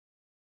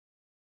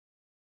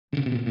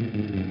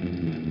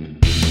Welcome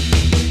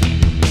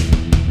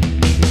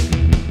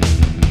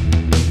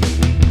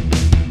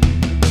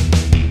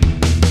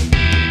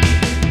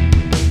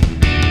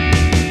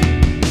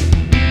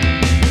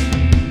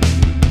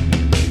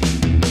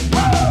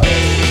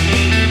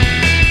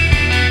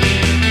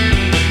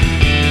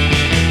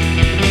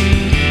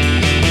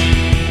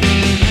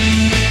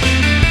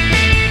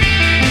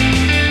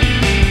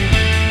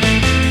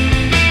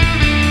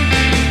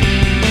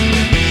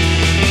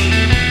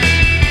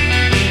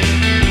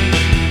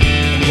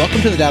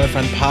to the Down in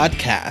Front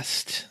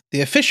podcast,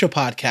 the official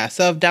podcast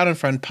of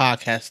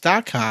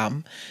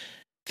downinfrontpodcast.com.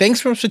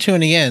 Thanks so much for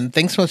tuning in.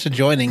 Thanks so much for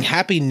joining.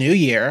 Happy New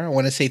Year. I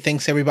want to say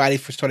thanks everybody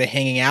for sort of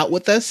hanging out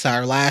with us.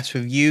 Our last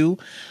review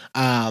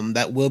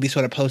that will be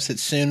sort of posted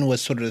soon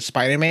was sort of the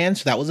Spider-Man.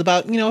 So that was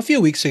about, a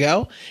few weeks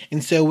ago.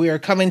 And so we are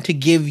coming to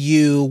give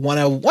you one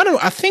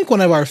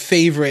of our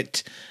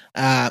favorite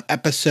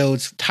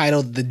episodes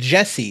titled The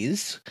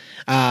Jessies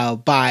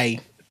by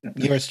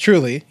yours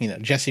truly,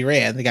 Jesse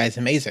Rand. The guy's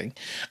amazing.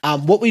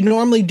 What we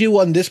normally do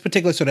on this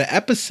particular sort of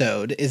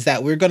episode is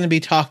that we're going to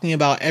be talking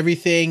about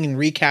everything and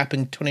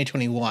recapping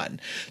 2021.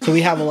 So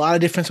we have a lot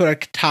of different sort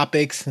of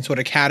topics and sort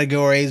of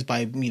categories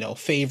by,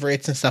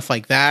 favorites and stuff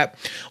like that.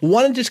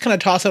 Want to just kind of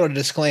toss out a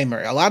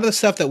disclaimer. A lot of the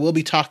stuff that we'll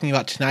be talking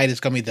about tonight is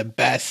going to be the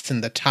best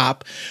and the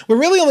top. We're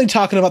really only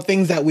talking about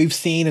things that we've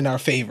seen in our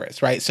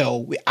favorites, right?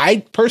 So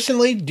I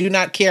personally do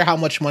not care how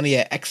much money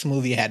an X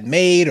movie had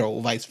made or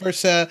vice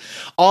versa.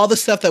 All the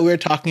stuff that we're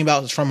talking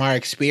about is from our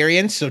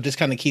experience, so just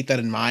kind of keep that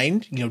in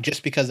mind.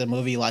 Just because a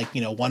movie like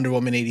Wonder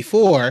Woman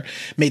 84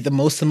 made the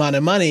most amount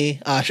of money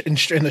in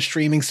the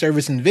streaming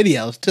service and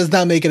videos does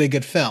not make it a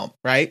good film,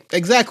 right?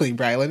 Exactly,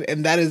 Brylan,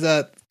 and that is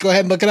go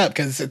ahead and look it up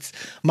because it's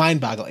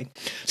mind-boggling.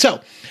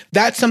 So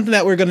that's something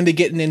that we're going to be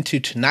getting into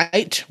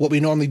tonight. What we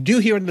normally do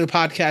here in the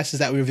podcast is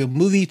that we review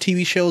movie,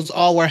 TV shows,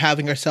 all while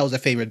having ourselves a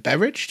favorite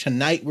beverage.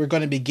 Tonight, we're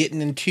going to be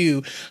getting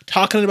into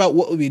talking about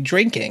what we'll be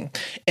drinking.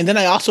 And then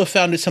I also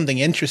found something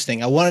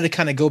interesting. I wanted to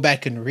kind of go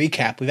back and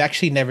recap. We've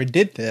actually never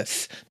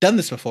done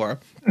this before.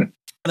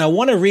 And I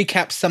want to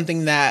recap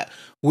something that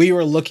we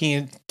were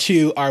looking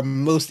to our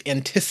most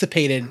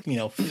anticipated,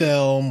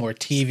 film or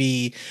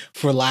TV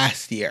for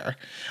last year.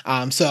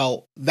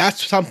 So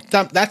that's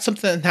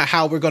something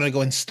how we're going to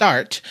go and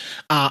start.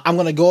 I'm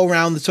going to go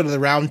around the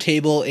round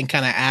table and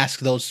kind of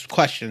ask those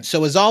questions.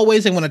 So as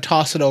always, I'm going to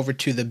toss it over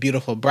to the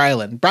beautiful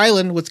Brylan.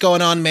 Brylan, what's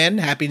going on, man?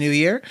 Happy New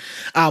Year.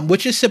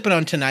 What you sipping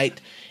on tonight?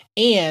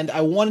 And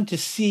I wanted to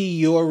see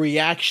your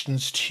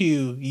reactions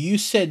to, you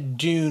said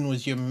Dune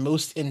was your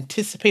most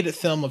anticipated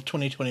film of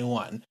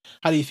 2021.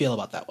 How do you feel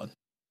about that one?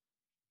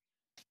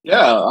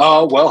 Yeah,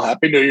 well,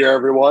 Happy New Year,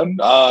 everyone.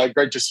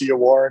 Great to see you,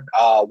 Warren.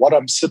 What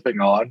I'm sipping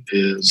on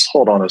is,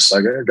 hold on a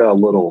second, I got a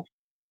little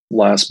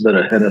last bit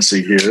of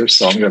Hennessy here,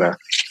 so I'm going to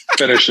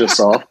finish this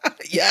off.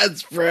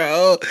 Yes,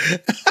 bro.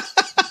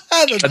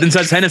 Nothing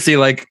says Hennessy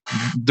like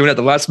doing it at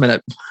the last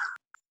minute.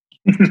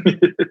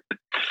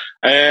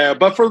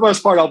 But for the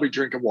most part, I'll be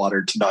drinking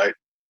water tonight.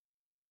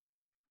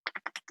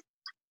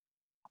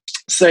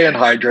 Staying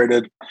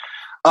hydrated.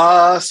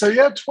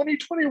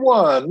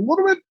 2021, a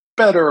little bit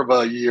better of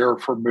a year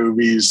for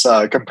movies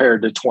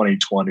compared to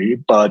 2020,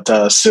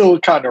 but still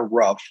kind of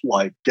rough,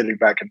 like getting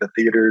back into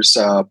theaters.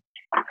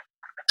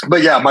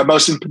 But yeah, my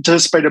most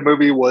anticipated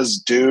movie was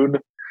Dune,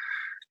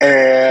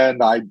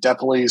 and I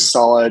definitely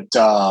saw it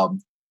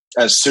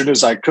as soon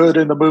as I could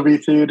in the movie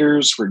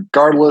theaters,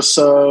 regardless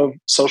of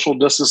social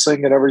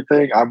distancing and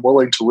everything. I'm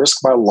willing to risk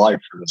my life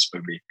for this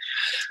movie.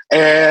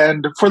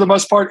 And for the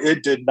most part,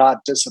 it did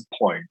not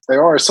disappoint.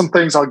 There are some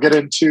things I'll get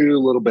into a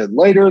little bit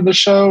later in the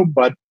show,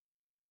 but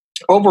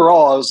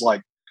overall, I was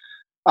like,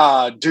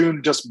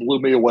 Dune just blew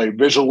me away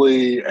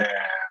visually and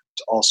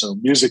also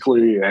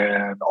musically,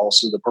 and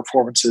also the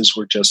performances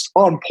were just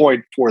on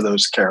point for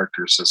those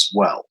characters as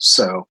well.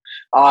 So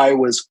I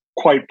was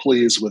quite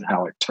pleased with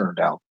how it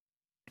turned out.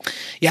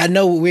 Yeah,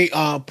 no, we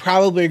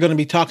probably are going to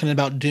be talking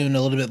about Dune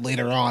a little bit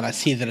later on. I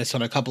see that it's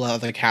on a couple of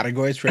other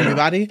categories for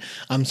everybody.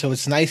 So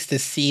it's nice to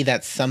see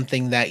that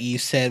something that you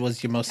said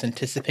was your most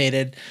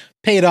anticipated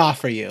paid off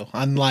for you,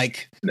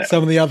 unlike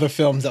some of the other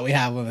films that we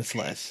have on this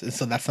list. And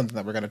so that's something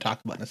that we're going to talk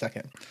about in a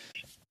second.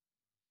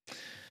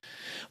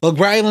 Well,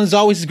 Brian, as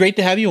always, it's great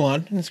to have you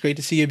on, and it's great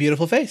to see your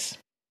beautiful face.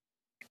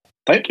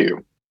 Thank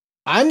you.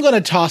 I'm going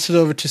to toss it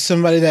over to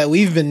somebody that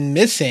we've been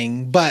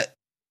missing, but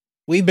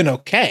we've been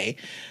okay.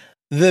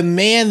 The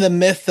man, the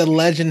myth, the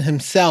legend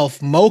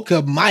himself,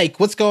 Mocha Mike.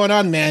 What's going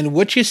on, man?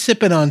 What you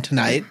sipping on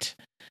tonight?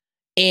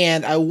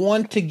 And I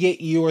want to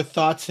get your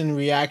thoughts and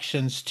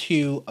reactions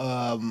to,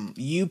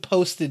 you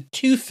posted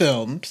 2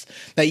 films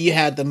that you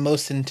had the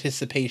most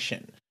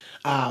anticipation.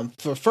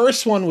 The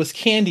first one was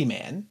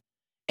Candyman,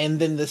 and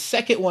then the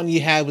second one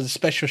you had was a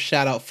special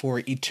shout out for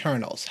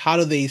Eternals. How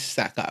do they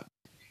stack up?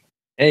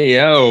 Hey,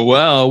 yo,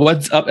 well,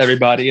 what's up,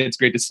 everybody? It's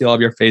great to see all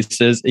of your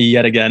faces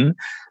yet again.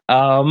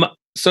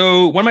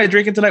 So what am I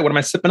drinking tonight? What am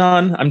I sipping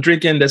on? I'm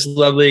drinking this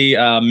lovely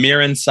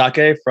Mirin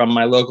sake from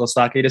my local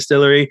sake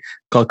distillery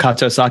called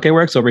Kato Sake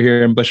Works over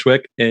here in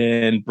Bushwick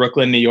in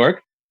Brooklyn, New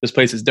York. This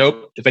place is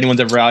dope. If anyone's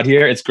ever out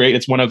here, it's great.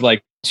 It's one of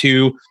like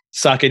 2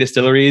 sake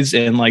distilleries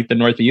in like the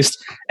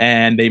Northeast,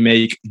 and they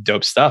make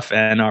dope stuff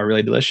and are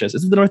really delicious.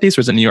 Is it the Northeast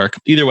or is it New York?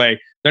 Either way,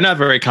 they're not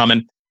very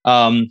common,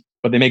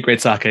 but they make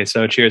great sake.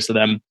 So cheers to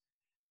them.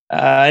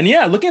 And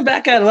yeah, looking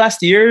back at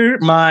last year,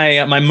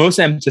 my most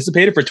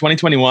anticipated for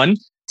 2021.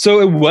 So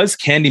it was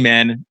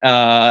Candyman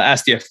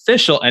as the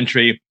official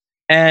entry.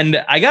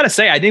 And I got to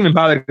say, I didn't even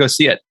bother to go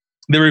see it.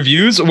 The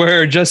reviews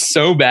were just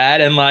so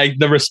bad. And like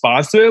the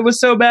response to it was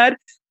so bad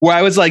where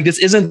I was like, this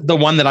isn't the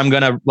one that I'm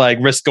going to like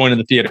risk going to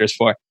the theaters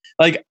for.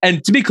 Like,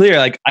 and to be clear,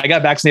 like I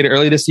got vaccinated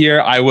early this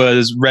year. I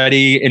was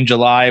ready in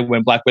July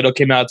when Black Widow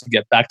came out to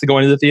get back to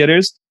going to the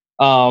theaters.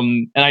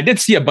 And I did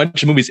see a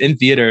bunch of movies in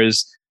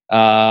theaters.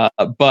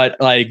 But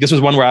like, this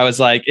was one where I was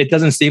like, it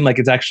doesn't seem like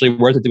it's actually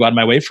worth it to go out of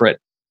my way for it.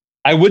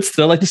 I would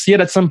still like to see it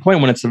at some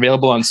point when it's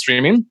available on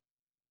streaming.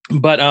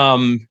 But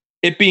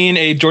it being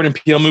a Jordan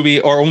Peele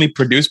movie or only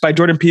produced by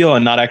Jordan Peele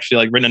and not actually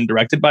like written and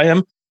directed by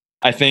him,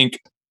 I think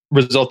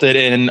resulted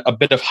in a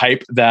bit of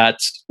hype that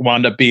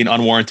wound up being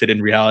unwarranted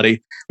in reality,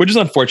 which is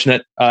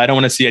unfortunate. I don't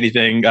want to see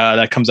anything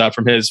that comes out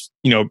from his,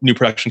 new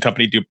production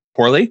company do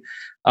poorly.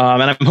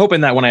 And I'm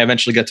hoping that when I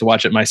eventually get to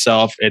watch it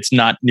myself, it's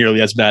not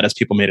nearly as bad as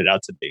people made it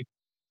out to be.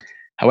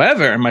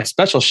 However, my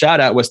special shout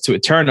out was to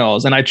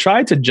Eternals. And I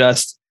tried to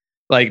just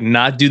like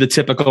not do the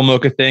typical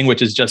Mocha thing,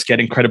 which is just get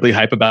incredibly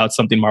hype about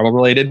something Marvel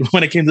related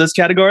when it came to this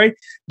category.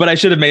 But I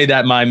should have made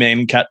that my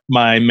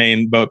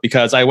main vote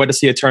because I went to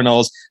see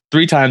Eternals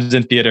 3 times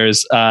in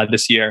theaters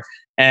this year.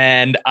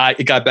 And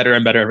it got better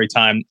and better every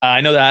time.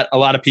 I know that a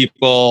lot of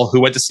people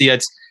who went to see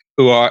it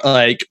who are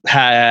like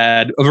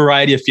had a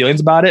variety of feelings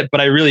about it,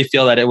 but I really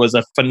feel that it was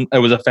a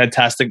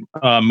fantastic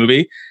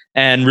movie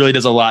and really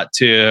does a lot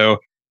to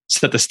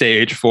set the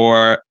stage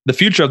for the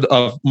future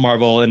of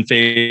Marvel in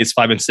phase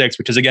 5 and 6,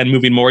 which is again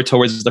moving more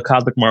towards the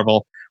cosmic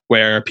Marvel,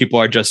 where people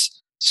are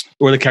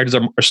where the characters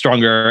are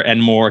stronger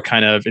and more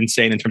kind of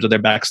insane in terms of their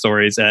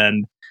backstories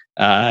and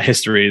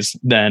histories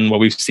than what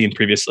we've seen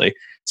previously.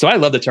 So I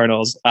love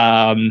Eternals,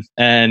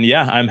 and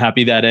yeah, I'm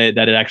happy that it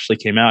actually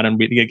came out and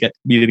we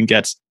didn't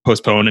get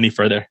postponed any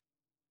further.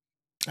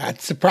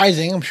 That's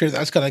surprising. I'm sure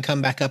that's going to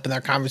come back up in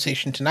our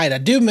conversation tonight. I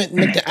do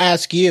meant to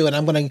ask you, and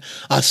I'm going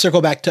to circle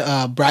back to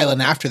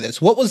Brylan after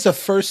this. What was the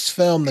first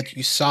film that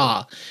you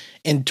saw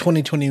in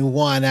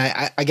 2021?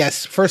 I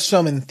guess first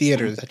film in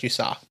theaters that you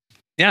saw.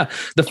 Yeah,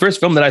 the first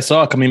film that I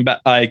saw coming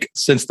back like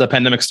since the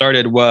pandemic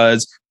started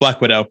was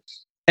Black Widow.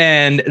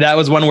 And that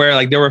was one where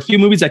like there were a few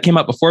movies that came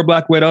out before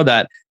Black Widow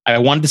that I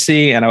wanted to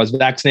see and I was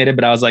vaccinated,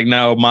 but I was like,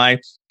 no, my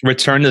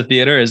return to the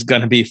theater is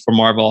going to be for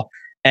Marvel.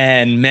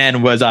 And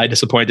man, was I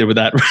disappointed with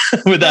that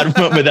with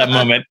that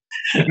moment.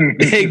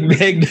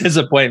 Big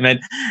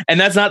disappointment. And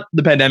that's not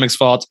the pandemic's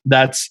fault.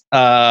 That's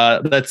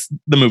the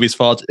movie's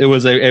fault. It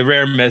was a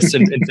rare miss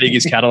in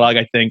Feige's catalog,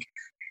 I think.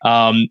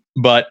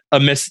 But a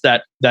miss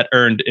that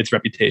earned its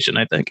reputation,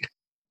 I think.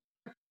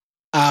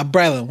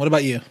 Brylan, what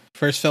about you?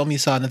 First film you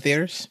saw in the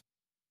theaters?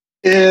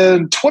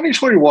 In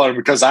 2021,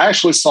 because I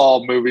actually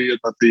saw a movie in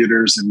the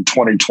theaters in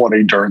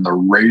 2020 during the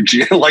rage,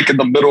 like in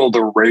the middle of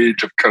the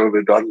rage of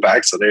COVID,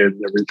 unvaccinated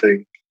and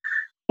everything.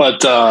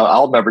 But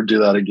I'll never do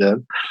that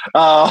again.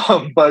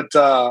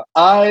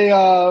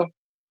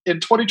 In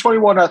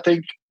 2021, I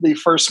think the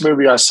first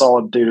movie I saw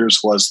in theaters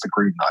was The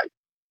Green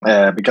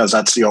Knight, because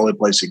that's the only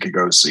place you could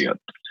go see it.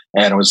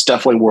 And it was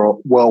definitely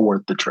well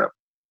worth the trip.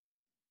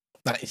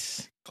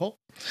 Nice. Cool.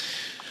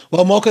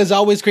 Well, Mocha, it's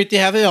always great to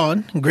have you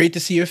on. Great to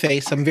see your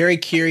face. I'm very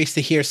curious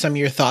to hear some of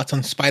your thoughts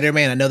on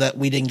Spider-Man. I know that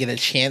we didn't get a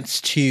chance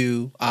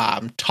to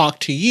talk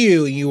to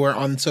you. You were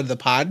on sort of the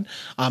pod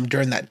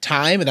during that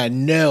time, and I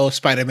know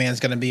Spider-Man is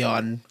going to be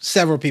on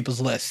several people's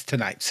lists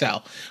tonight.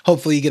 So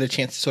hopefully you get a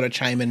chance to sort of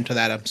chime into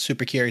that. I'm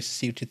super curious to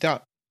see what you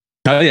thought.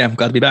 Oh, yeah. I'm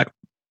glad to be back.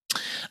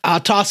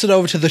 I'll toss it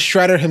over to the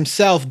shredder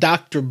himself,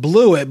 Dr.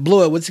 Blewett.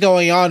 Blewett, what's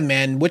going on,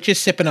 man? What you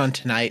sipping on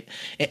tonight?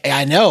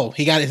 I know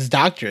he got his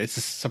doctorate.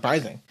 It's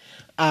surprising.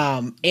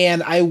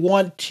 And I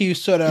want to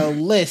sort of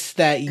list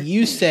that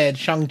you said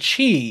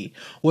Shang-Chi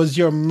was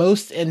your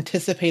most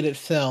anticipated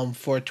film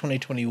for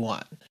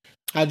 2021.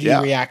 How did you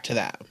react to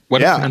that?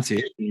 What a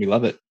pronunciation. We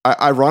love it.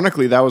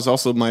 Ironically, that was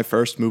also my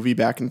first movie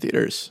back in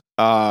theaters.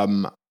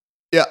 I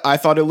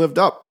thought it lived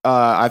up.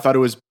 I thought it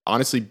was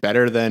honestly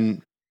better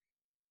than...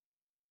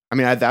 I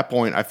mean, at that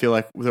point, I feel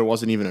like there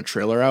wasn't even a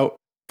trailer out.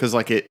 Because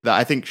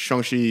I think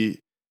Shang-Chi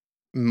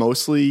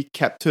mostly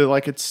kept to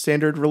like its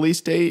standard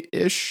release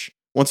date-ish.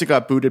 Once it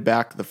got booted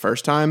back the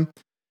first time.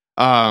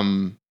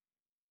 I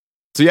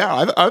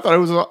thought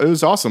it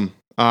was awesome.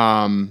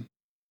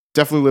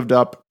 Definitely lived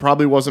up.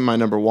 Probably wasn't my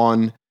number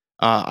one.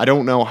 I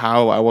don't know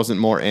how I wasn't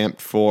more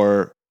amped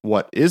for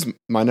what is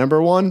my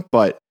number one,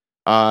 but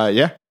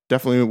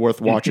definitely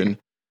worth watching.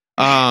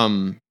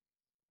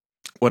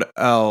 What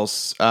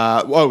else?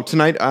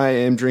 Tonight I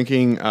am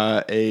drinking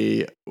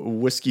a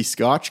whiskey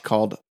scotch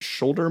called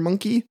Shoulder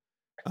Monkey.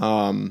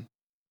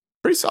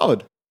 Pretty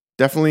solid.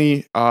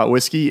 Definitely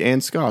whiskey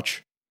and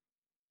scotch.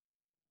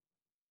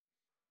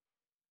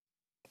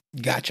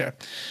 Gotcha.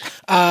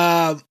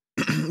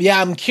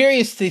 Yeah, I'm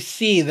curious to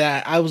see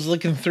that. I was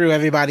looking through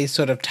everybody's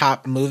sort of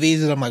top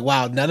movies, and I'm like,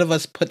 wow, none of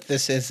us put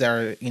this as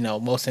our,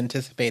 most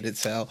anticipated.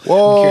 So,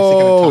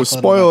 whoa,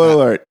 spoiler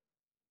alert!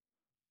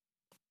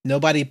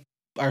 Nobody,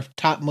 our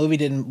top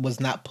movie was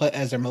not put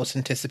as their most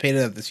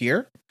anticipated of this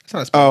year. It's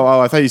not a spoiler. Oh,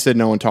 I thought you said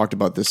no one talked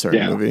about this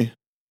certain movie.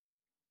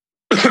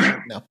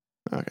 No.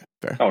 Okay,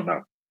 fair. Oh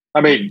no.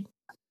 I mean,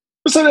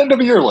 it's an end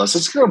of year list.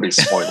 It's going to be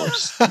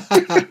spoilers.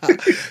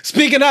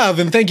 Speaking of,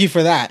 and thank you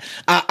for that.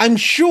 I'm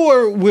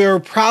sure we're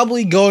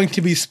probably going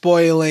to be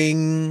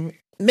spoiling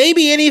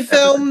maybe any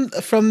film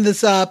from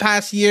this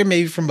past year,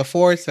 maybe from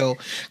before. So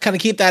kind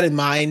of keep that in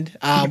mind.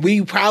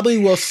 We probably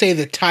will say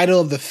the title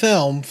of the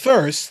film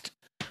first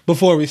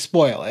before we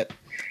spoil it.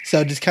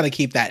 So just kind of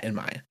keep that in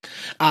mind.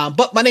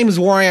 But my name is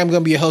Warren. I'm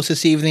going to be your host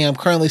this evening. I'm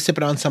currently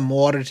sipping on some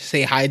water to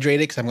stay hydrated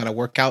because I'm going to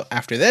work out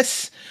after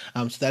this.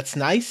 So that's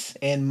nice.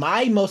 And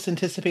my most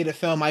anticipated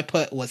film I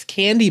put was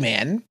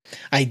Candyman.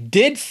 I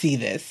did see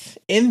this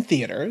in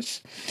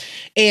theaters.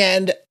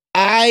 And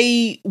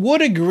I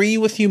would agree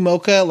with you,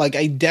 Mocha. Like,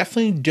 I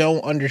definitely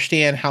don't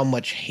understand how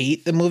much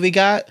hate the movie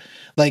got.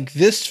 Like,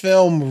 this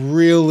film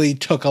really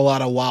took a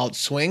lot of wild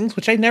swings,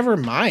 which I never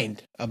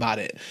mind about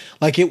it.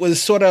 Like, it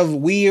was sort of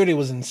weird. It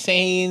was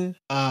insane.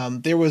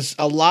 There was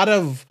a lot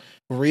of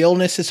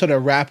realness is sort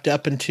of wrapped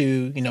up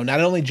into,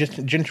 not only just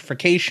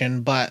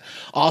gentrification, but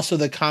also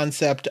the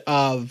concept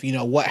of,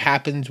 what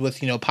happens with,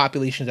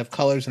 populations of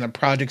colors in the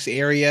projects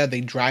area. They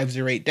drive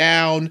the rate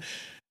down.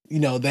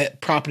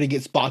 That property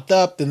gets bought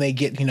up, then they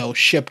get,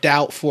 shipped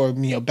out for,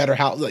 better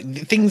house,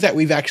 like things that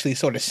we've actually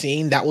sort of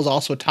seen. That was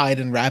also tied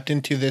and wrapped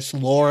into this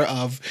lore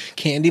of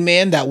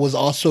Candyman that was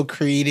also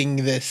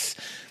creating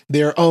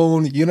their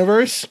own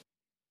universe.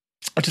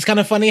 Which is kind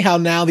of funny how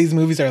now these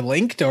movies are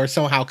linked or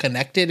somehow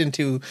connected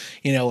into,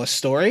 a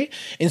story.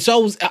 And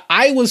so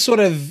I was sort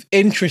of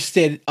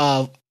interested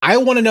I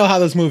want to know how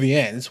this movie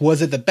ends.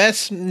 Was it the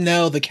best?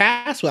 No, the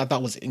cast, I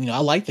thought was, I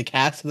liked the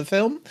cast of the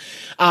film.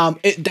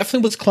 It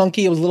definitely was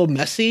clunky. It was a little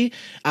messy,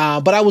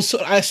 but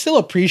I still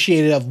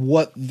appreciated of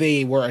what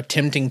they were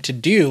attempting to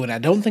do. And I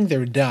don't think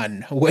they're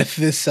done with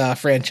this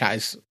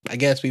franchise. I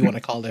guess we want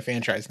to call it a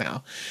franchise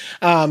now.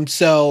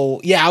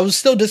 So yeah, I was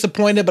still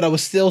disappointed, but I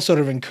was still sort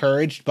of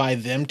encouraged by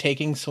them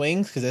taking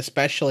swings. Because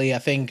especially I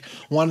think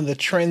one of the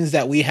trends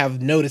that we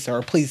have noticed, or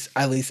at least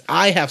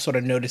I have sort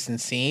of noticed and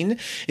seen,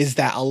 is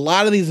that a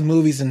lot of these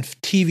movies and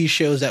TV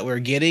shows that we're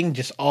getting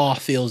just all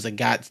feels like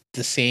got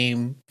the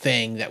same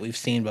thing that we've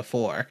seen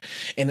before.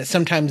 And it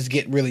sometimes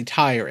get really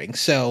tiring.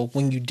 So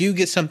when you do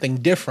get something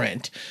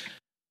different,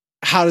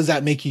 how does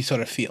that make you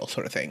sort of feel,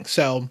 sort of thing?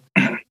 So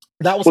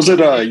that was it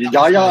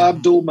Yahya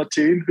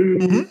Abdul-Mateen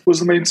who was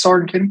the main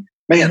star in King?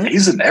 Man,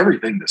 he's in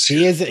everything this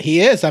year.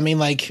 He is. I mean,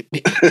 like,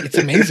 it's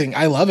amazing.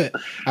 I love it.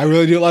 I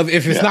really do love it.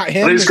 If it's not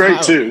him, but he's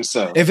great too.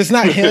 So if it's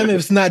not him, if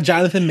it's not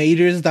Jonathan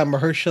Majors, that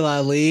Mahershala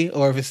Ali,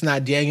 or if it's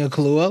not Daniel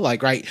Kaluuya,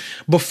 like right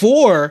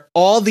before,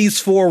 all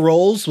these four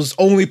roles was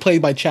only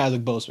played by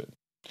Chadwick Boseman.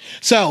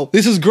 So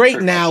this is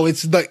great. Now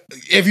it's like,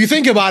 if you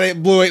think about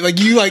it, Blue,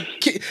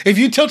 if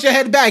you tilt your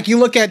head back, you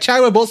look at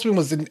Chadwick Boseman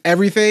was in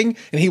everything,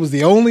 and he was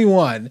the only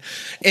one.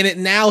 And it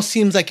now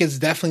seems like it's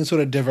definitely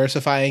sort of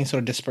diversifying,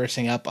 sort of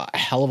dispersing up a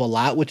hell of a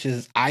lot, which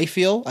is I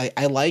feel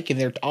I like, and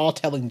they're all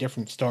telling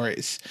different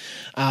stories.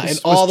 And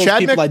all those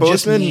Chadwick people I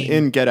just Boseman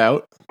in Get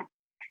Out?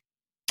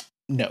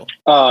 No,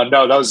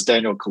 no, that was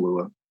Daniel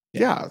Kaluuya.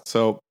 Yeah,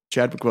 so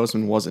Chadwick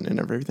Boseman wasn't in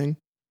everything.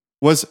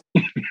 Was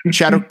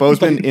Chadwick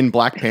Boseman in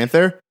Black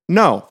Panther?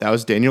 No, that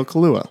was Daniel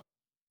Kaluuya.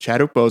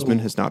 Chadwick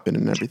Boseman has not been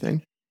in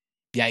everything.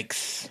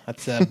 Yikes.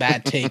 That's a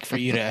bad take for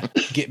you to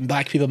get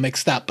black people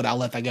mixed up, but I'll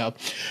let that go.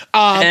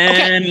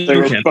 Okay. They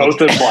were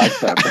both in Black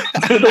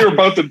Panther. They were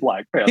both in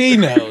Black Panther. He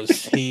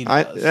knows.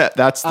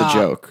 That's the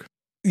joke.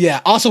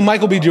 Yeah. Also,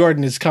 Michael B.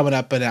 Jordan is coming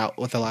up and out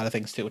with a lot of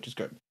things too, which is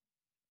good.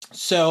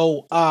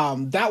 So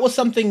that was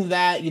something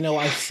that,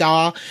 I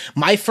saw.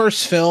 My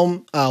first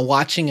film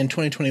watching in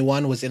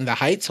 2021 was In the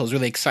Heights. I was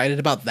really excited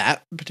about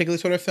that particular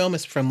sort of film.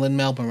 It's from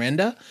Lin-Manuel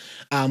Miranda,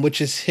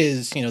 which is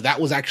his, that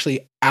was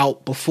actually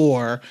out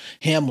before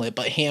Hamlet,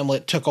 but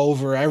Hamlet took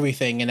over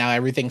everything, and now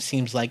everything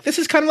seems like this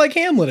is kind of like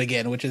Hamlet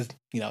again, which is,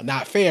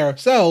 not fair.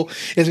 So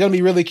it's going to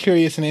be really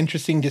curious and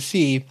interesting to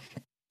see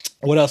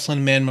what else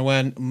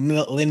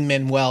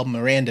Lin-Manuel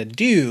Miranda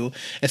do,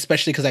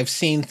 especially because I've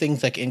seen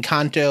things like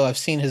Encanto, I've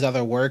seen his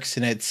other works,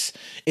 and it's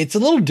a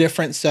little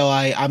different. So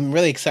I'm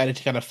really excited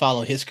to kind of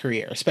follow his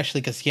career,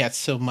 especially because he had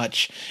so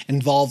much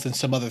involved in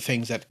some other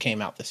things that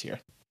came out this year.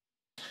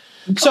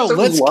 So it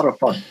was a lot of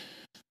fun.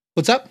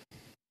 What's up?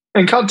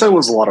 Encanto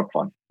was a lot of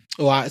fun.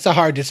 Well, it's a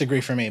hard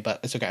disagree for me, but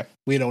it's okay.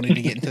 We don't need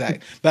to get into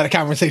that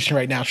conversation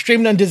right now.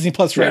 Streaming on Disney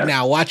Plus right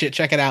now. Watch it,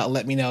 check it out, and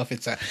let me know if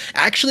it's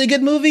actually a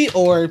good movie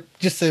or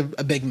just a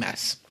big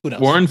mess. Who knows?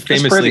 Warren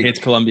famously hates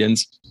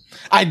Colombians.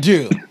 I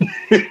do.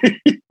 Okay.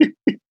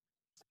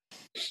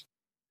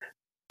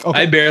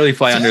 I barely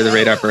fly under the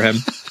radar for him.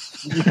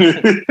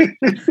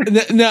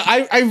 No,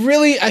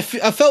 I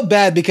felt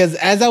bad because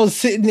as I was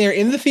sitting there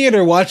in the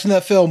theater watching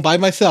that film by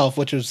myself,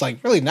 which was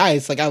like really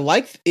nice. Like I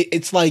liked it,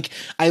 it's like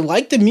I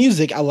like the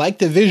music, I like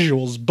the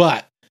visuals,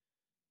 but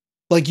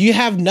like you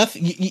have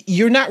nothing.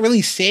 You're not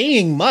really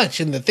saying much,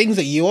 and the things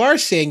that you are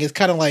saying is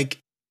kind of like,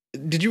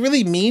 did you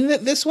really mean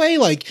it this way?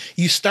 Like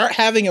you start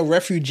having a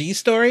refugee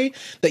story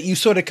that you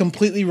sort of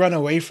completely run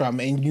away from,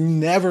 and you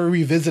never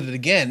revisit it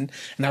again.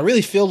 And I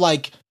really feel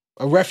like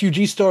a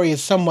refugee story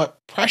is somewhat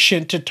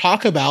prescient to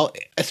talk about,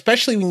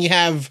 especially when you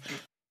have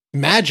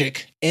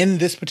magic in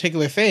this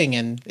particular thing,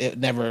 and it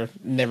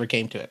never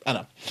came to it. I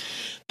don't know.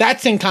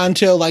 That's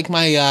Encanto, like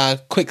my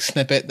quick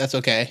snippet. That's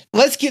okay.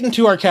 Let's get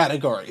into our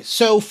categories.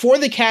 So for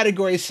the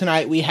categories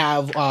tonight, we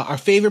have our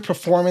favorite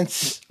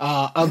performance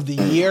of the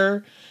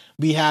year.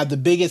 We have the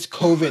biggest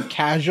COVID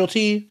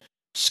casualty,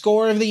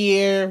 score of the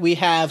year. We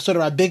have sort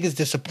of our biggest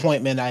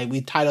disappointment.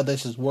 We titled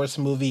this as worst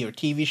movie or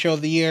TV show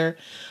of the year.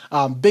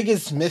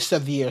 Biggest miss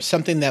of the year,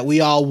 something that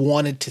we all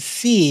wanted to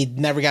see,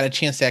 never got a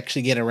chance to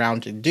actually get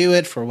around to do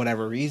it for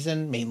whatever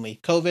reason, mainly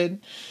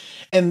COVID.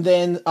 And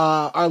then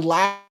our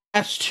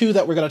last two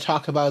that we're going to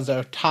talk about is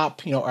our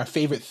top, our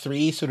favorite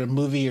three sort of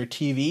movie or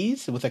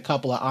TVs with a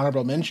couple of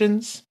honorable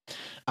mentions,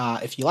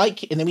 if you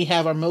like. And then we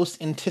have our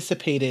most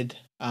anticipated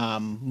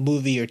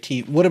movie or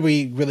TV. What are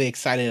we really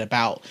excited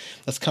about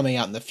that's coming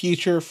out in the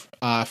future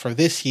for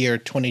this year,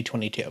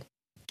 2022?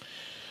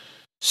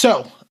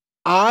 So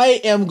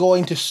I am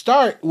going to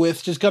start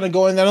with just going to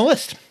go in down a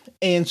list.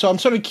 And so I'm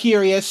sort of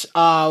curious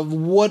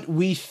what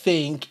we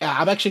think.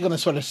 I'm actually going to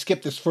sort of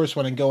skip this first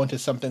one and go into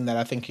something that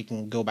I think you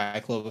can go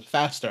back a little bit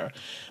faster.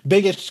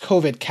 Biggest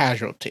COVID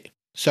casualty.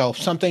 So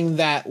something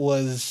that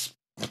was,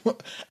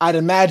 I'd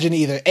imagine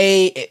either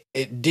A,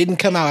 it didn't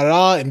come out at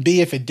all, and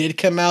B, if it did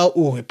come out,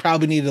 it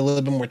probably needed a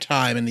little bit more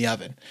time in the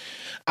oven.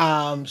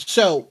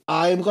 So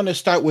I'm going to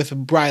start with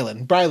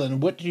Brylan.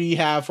 Brylan, what do you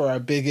have for our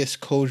biggest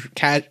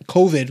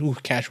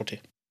COVID casualty?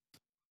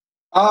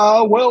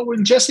 Well,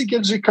 when Jesse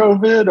gives you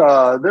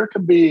COVID, there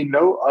can be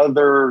no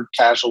other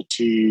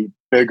casualty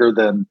bigger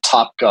than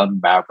Top Gun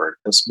Maverick.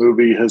 This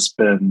movie has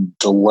been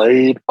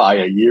delayed by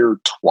a year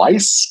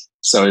twice.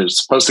 So it was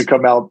supposed to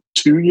come out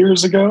 2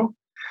 years ago.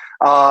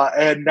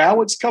 And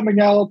now it's coming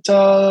out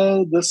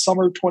this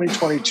summer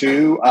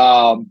 2022,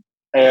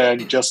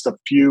 and just a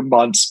few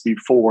months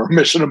before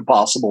Mission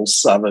Impossible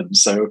 7.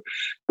 So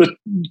the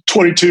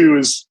 22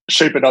 is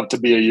shaping up to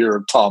be a year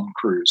of Tom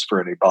Cruise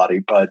for anybody.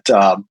 But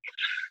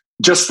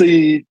just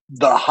the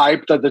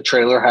hype that the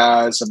trailer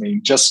has, I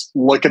mean, just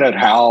looking at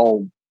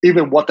how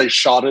even what they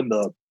shot in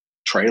the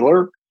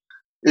trailer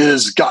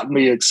is gotten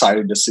me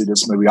excited to see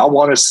this movie. I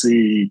want to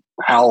see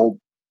how,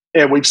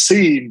 and we've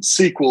seen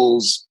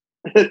sequels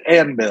hit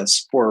and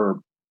miss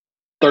for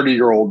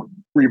 30-year-old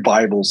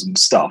revivals and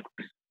stuff.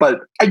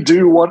 But I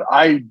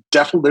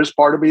definitely, there's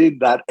part of me,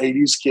 that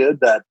 80s kid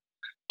that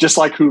just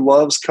like who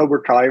loves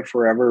Cobra Kai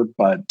forever,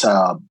 but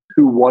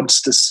who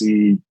wants to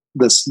see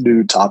this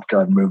new Top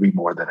Gun movie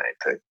more than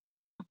anything.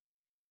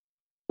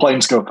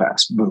 Planes go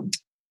fast. Boom.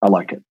 I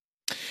like it.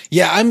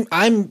 Yeah,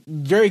 I'm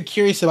very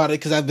curious about it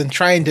because I've been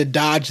trying to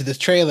dodge this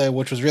trailer,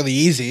 which was really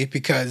easy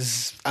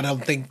because I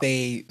don't think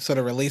they sort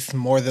of released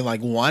more than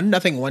like one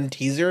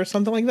teaser or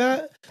something like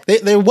that.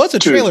 There was a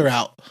trailer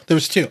out. There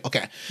was two.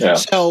 Okay. Yeah.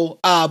 So,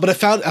 but I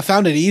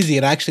found it easy,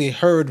 and I actually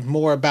heard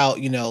more about,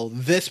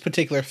 this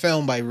particular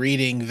film by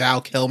reading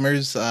Val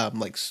Kilmer's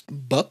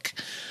book.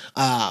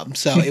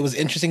 So it was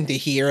interesting to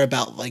hear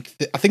about I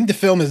think the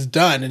film is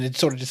done and it's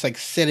sort of just like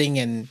sitting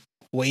and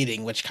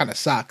waiting, which kind of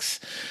sucks.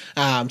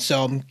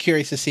 So I'm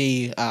curious to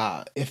see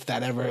if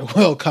that ever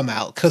will come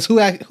out, because who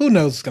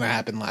knows what's going to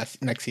happen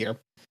next year.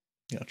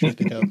 Truth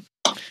be told.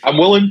 I'm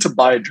willing to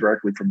buy it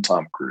directly from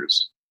Tom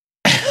Cruise.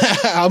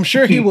 I'm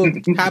sure he will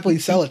happily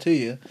sell it to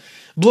you.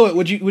 Blewett,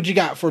 what you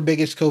got for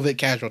biggest COVID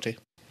casualty?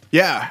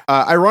 Yeah,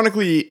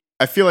 ironically,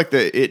 I feel like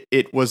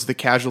it was the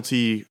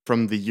casualty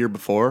from the year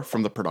before,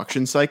 from the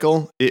production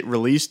cycle. It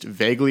released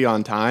vaguely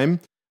on time.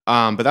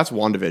 But that's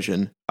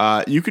WandaVision.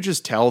 You could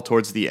just tell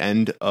towards the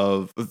end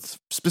of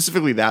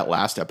specifically that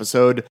last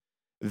episode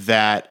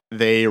that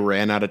they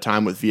ran out of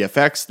time with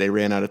VFX. They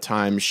ran out of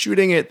time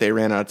shooting it. They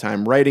ran out of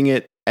time writing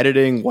it,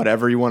 editing,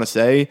 whatever you want to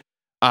say.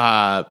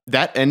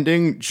 That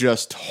ending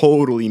just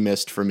totally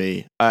missed for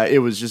me.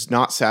 It was just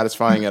not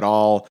satisfying at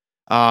all.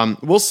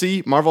 We'll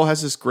see. Marvel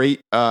has this great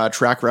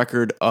track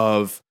record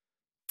of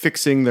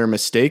fixing their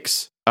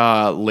mistakes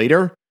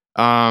later.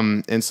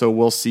 And so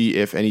we'll see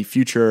if any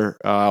future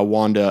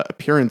Wanda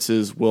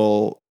appearances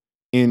will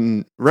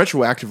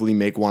retroactively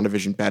make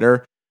WandaVision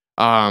better.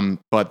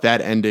 But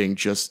that ending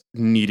just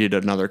needed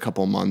another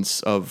couple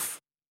months of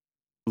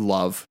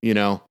love,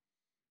 Yeah,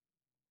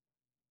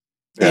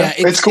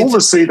 it's cool to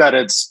see that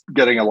it's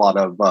getting a lot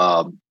of,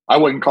 I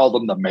wouldn't call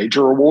them the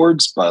major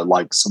awards, but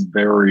like some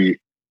very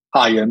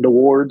high-end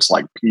awards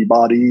like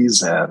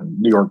Peabody's and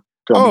New York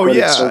Film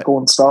Critics Circle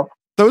and stuff.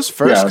 Those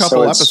first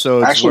couple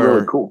episodes actually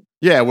really cool.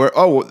 Yeah,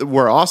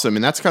 we're awesome,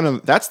 and that's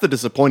the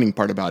disappointing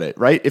part about it,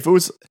 right? If it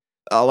was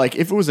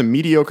a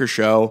mediocre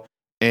show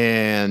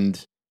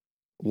and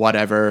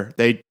whatever.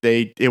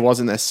 It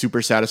wasn't a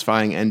super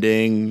satisfying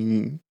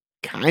ending.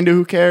 Kind of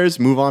who cares?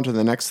 Move on to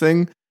the next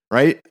thing,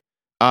 right?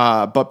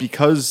 But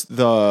because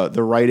the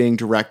writing,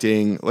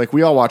 directing, like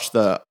we all watched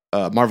the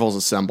Marvel's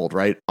Assembled,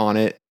 right, on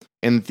it,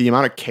 and the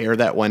amount of care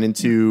that went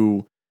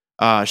into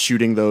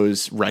shooting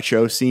those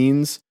retro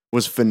scenes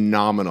was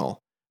phenomenal.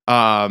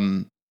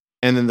 And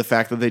then the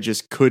fact that they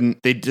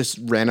just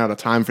ran out of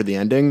time for the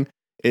ending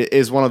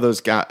is one of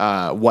those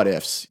what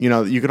ifs. You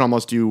know, you could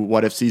almost do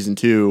what if season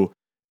 2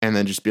 and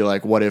then just be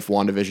like, what if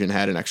WandaVision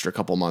had an extra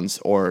couple months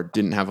or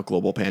didn't have a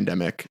global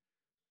pandemic?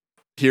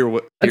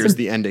 Here's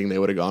the ending they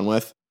would have gone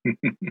with.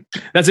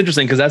 That's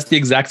interesting because that's the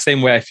exact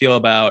same way I feel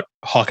about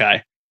Hawkeye.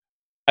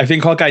 I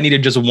think Hawkeye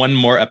needed just one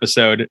more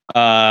episode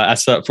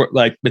for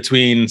like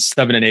between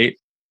 7 and 8.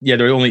 Yeah,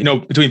 there were only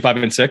between 5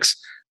 and 6.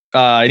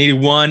 I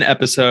needed one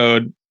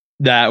episode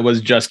that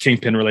was just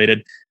Kingpin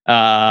related,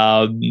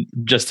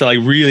 just to like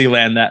really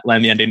land the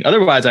ending.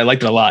 Otherwise, I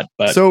liked it a lot.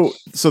 But so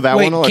that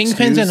wait, one,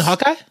 Kingpin's in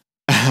Hawkeye.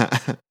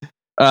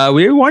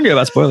 We warned you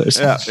about spoilers.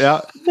 Yeah.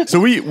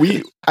 So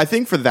I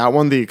think for that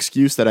one, the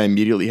excuse that I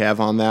immediately have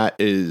on that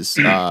is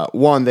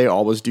one, they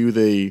always do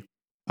the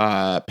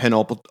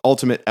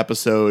penultimate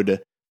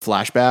episode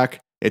flashback.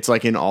 It's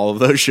like in all of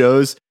those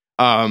shows.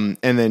 And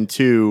then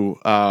 2,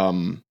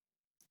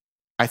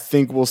 I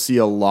think we'll see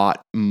a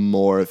lot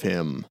more of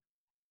him.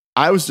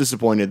 I was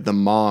disappointed. The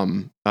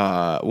mom,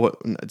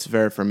 it's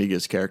Vera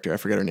Farmiga's character. I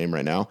forget her name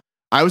right now.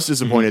 I was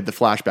disappointed the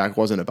flashback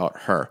wasn't about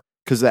her.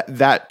 Because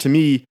that to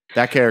me,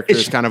 that character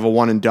is kind of a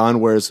one and done.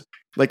 Whereas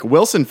like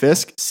Wilson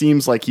Fisk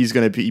seems like he's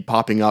going to be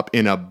popping up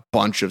in a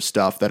bunch of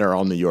stuff that are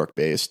all New York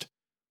based.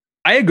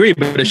 I agree,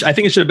 but I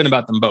think it should have been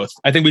about them both.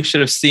 I think we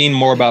should have seen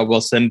more about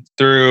Wilson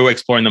through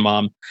exploring the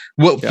mom.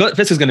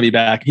 Fisk is going to be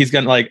back. He's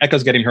going to like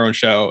Echo's getting her own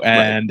show,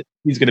 and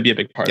he's going to be a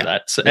big part of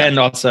that. So, and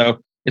also,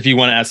 if you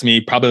want to ask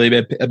me, probably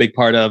a big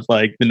part of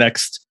like the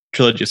next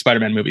trilogy of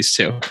Spider-Man movies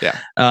too. Yeah.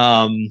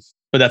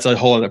 But that's a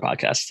whole other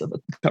podcast of a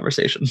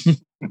conversation.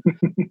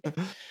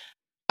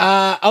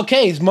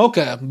 Okay,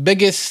 Mocha,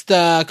 biggest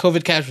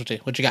COVID casualty.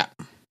 What you got?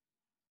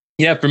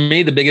 Yeah, for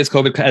me, the biggest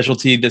COVID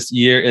casualty this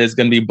year is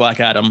going to be Black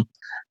Adam.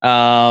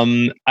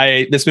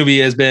 This movie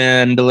has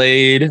been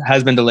delayed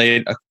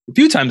a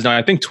few times now.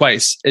 I think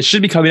twice. It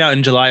should be coming out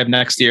in July of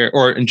next year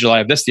or in July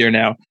of this year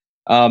now.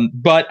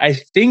 But I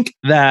think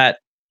that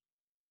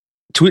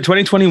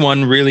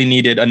 2021 really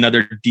needed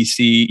another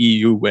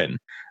DCEU win.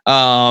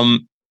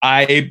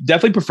 I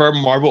definitely prefer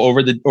Marvel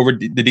over the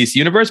DC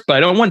universe, but I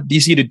don't want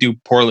DC to do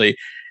poorly.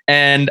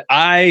 And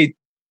I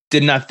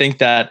did not think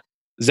that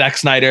the Zack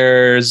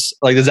Snyder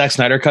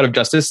cut of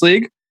Justice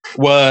League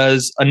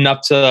was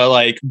enough to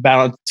like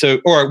balance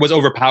or was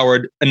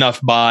overpowered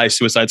enough by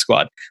Suicide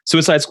Squad.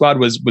 Suicide Squad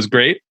was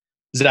great.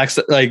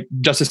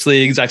 Justice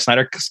League, Zack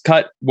Snyder's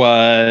cut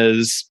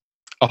was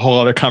a whole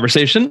other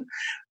conversation.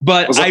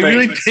 But I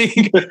really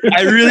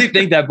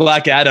think that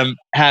Black Adam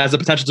has the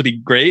potential to be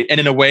great, and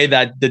in a way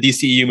that the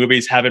DCEU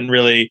movies haven't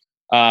really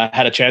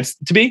had a chance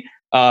to be,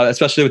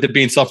 especially with it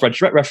being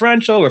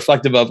self-referential,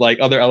 reflective of like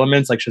other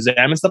elements like Shazam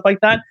and stuff like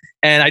that.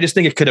 And I just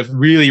think it could have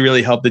really,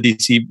 really helped the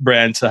DC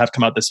brand to have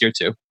come out this year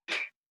too.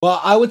 Well,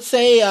 I would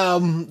say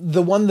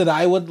the one that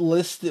I would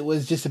list, it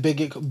was just the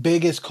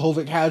biggest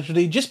COVID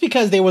casualty, just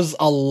because there was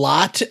a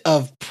lot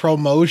of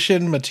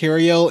promotion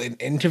material and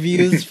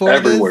interviews for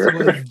everywhere.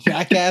 This. It was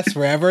Jackass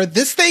forever.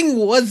 This thing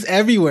was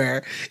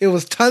everywhere. It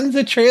was tons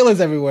of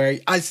trailers everywhere.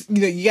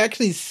 You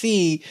actually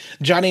see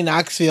Johnny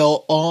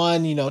Knoxville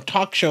on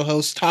talk show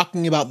hosts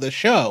talking about the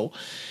show,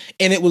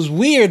 and it was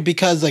weird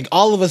because like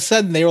all of a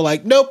sudden they were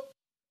like, nope.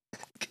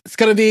 It's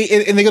gonna be,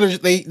 and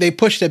they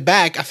pushed it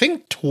back. I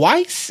think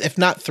twice, if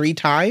not 3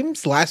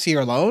 times, last year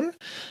alone.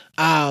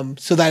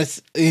 So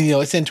that's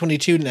it's in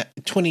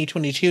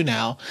 2022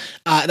 now.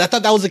 And I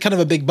thought that was a kind of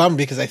a big bummer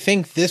because I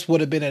think this would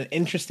have been an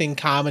interesting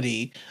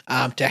comedy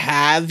to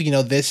have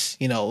this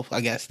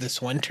I guess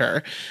this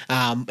winter.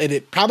 And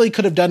it probably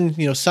could have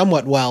done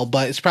somewhat well,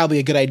 but it's probably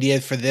a good idea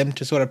for them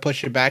to sort of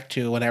push it back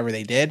to whenever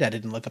they did. I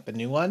didn't look up a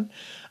new one.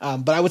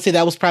 But I would say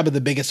that was probably the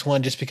biggest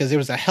one just because there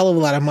was a hell of a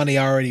lot of money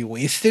already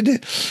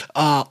wasted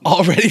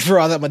already for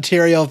all that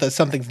material that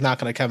something's not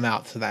going to come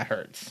out. So that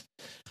hurts.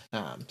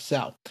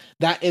 So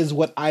that is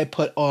what I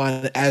put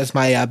on as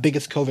my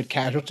biggest COVID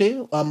casualty.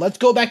 Let's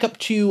go back up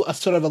to a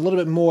sort of a little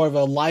bit more of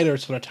a lighter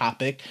sort of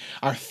topic.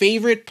 Our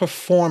favorite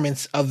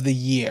performance of the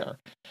year.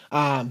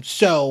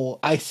 So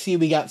I see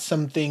we got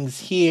some things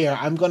here.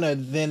 I'm going to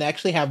then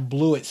actually have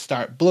Blewett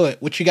start.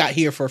 Blewett, what you got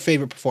here for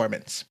favorite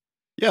performance?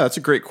 Yeah, that's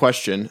a great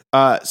question.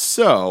 That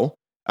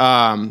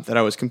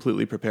I was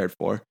completely prepared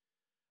for.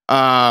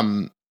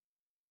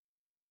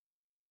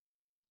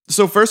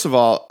 So first of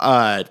all,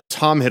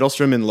 Tom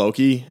Hiddleston in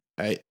Loki.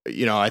 I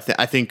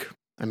think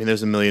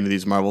there's a million of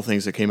these Marvel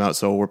things that came out,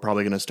 so we're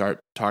probably going to start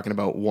talking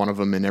about one of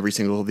them in every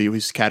single of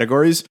these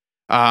categories.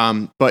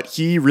 But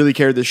he really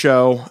carried the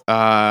show.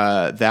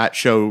 That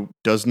show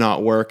does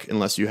not work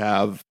unless you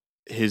have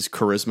his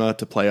charisma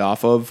to play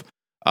off of.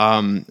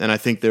 And I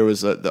think there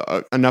was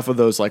enough of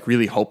those like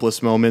really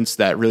hopeless moments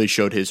that really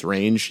showed his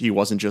range. He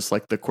wasn't just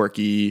like the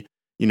quirky,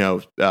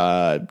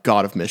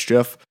 God of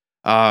Mischief.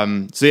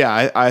 So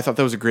yeah, I thought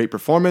that was a great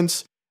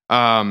performance.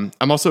 I'm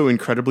also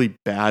incredibly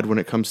bad when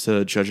it comes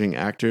to judging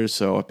actors,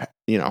 so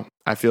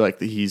I feel like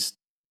that he's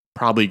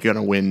probably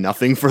gonna win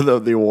nothing for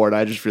the award.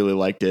 I just really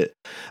liked it.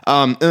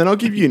 And then I'll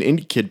give you an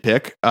indie kid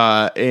pick.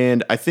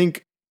 And I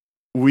think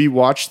we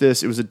watched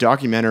this. It was a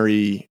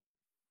documentary,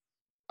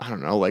 I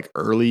don't know, like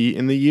early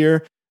in the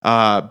year.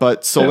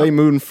 But Soleil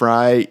Moon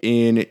Frye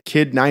in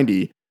Kid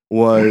 90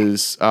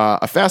 was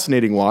a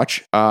fascinating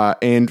watch.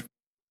 And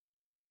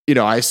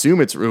I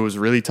assume it was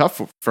really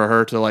tough for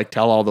her to like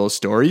tell all those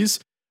stories.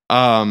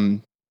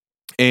 And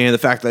the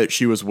fact that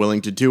she was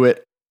willing to do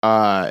it.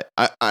 I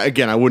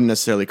wouldn't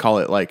necessarily call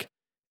it like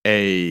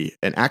an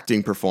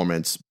acting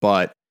performance,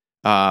 but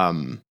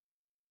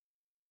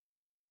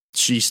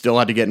she still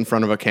had to get in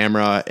front of a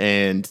camera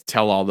and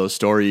tell all those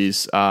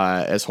stories,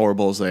 as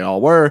horrible as they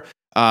all were,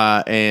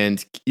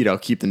 and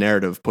keep the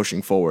narrative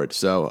pushing forward.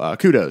 So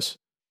kudos.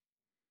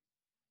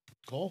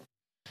 Cool.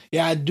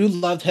 Yeah, I do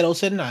love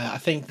Hiddleston. I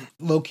think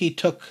Loki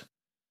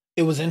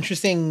it was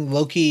interesting.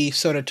 Loki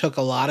sort of took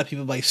a lot of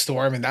people by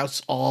storm, and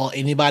that's all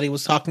anybody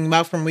was talking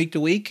about from week to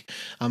week.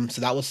 So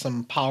that was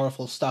some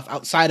powerful stuff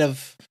outside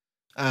of,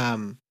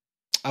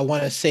 I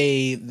want to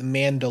say The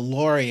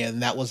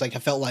Mandalorian. That was like, I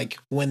felt like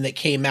when it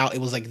came out, it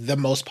was like the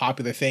most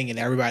popular thing and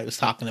everybody was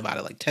talking about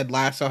it. Like Ted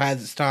Lasso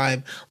has its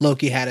time,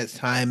 Loki had its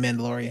time,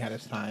 Mandalorian had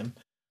its time.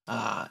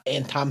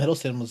 And Tom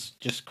Hiddleston was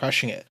just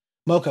crushing it.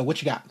 Mocha,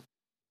 what you got?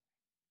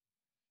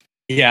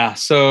 Yeah,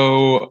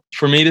 so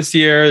for me this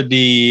year,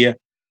 the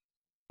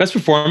best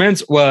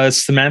performance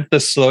was Samantha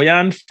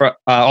Sloyan,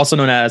 also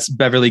known as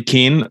Beverly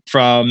Keane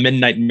from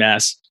Midnight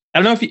Mass.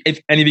 I don't know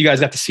if any of you guys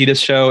got to see this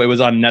show. It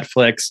was on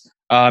Netflix.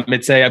 I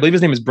believe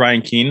his name is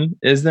Brian Keane.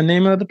 Is the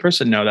name of the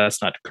person? No,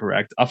 that's not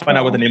correct. I'll find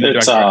out what the name of the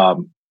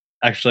director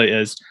actually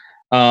is.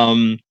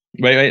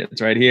 Wait,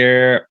 it's right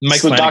here.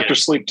 Mike Flanagan. Dr.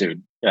 Sleep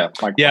dude.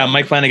 Yeah,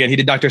 Mike Flanagan. He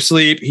did Dr.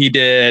 Sleep. He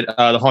did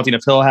The Haunting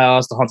of Hill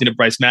House, The Haunting of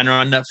Bryce Manor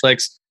on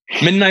Netflix.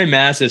 Midnight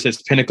Mass is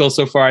his pinnacle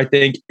so far, I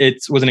think.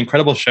 It was an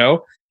incredible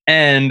show.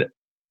 And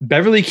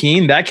Beverly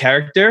Keane, that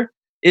character,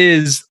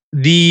 is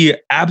the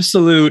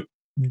absolute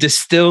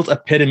distilled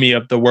epitome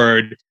of the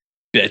word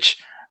bitch.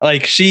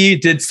 Like, she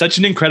did such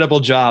an incredible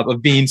job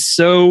of being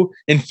so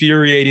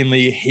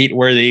infuriatingly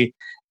hate-worthy.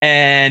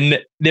 And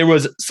there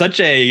was such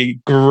a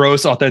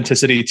gross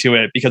authenticity to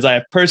it because I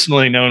have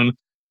personally known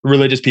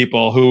religious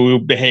people who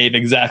behave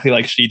exactly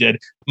like she did,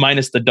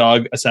 minus the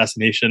dog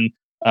assassination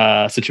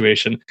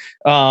situation.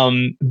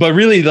 But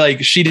really,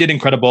 like, she did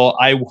incredible.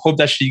 I hope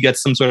that she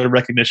gets some sort of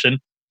recognition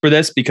for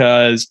this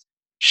because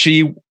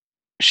she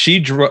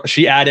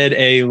added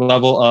a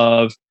level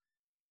of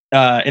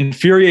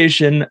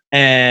infuriation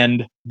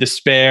and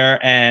despair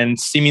and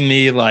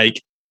seemingly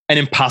like an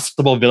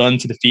impossible villain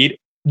to defeat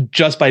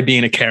just by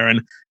being a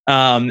Karen.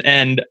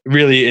 And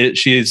really,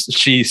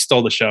 she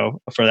stole the show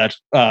for that,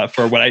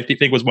 for what I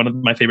think was one of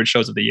my favorite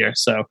shows of the year.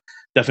 So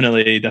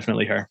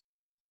definitely her.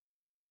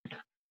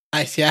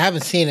 I see. I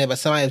haven't seen it, but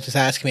somebody was just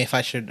asking me if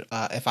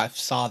I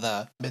saw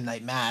the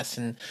Midnight Mass,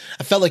 and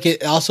I felt like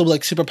it also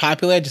like super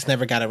popular. I just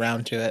never got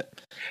around to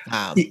it.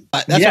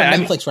 But that's on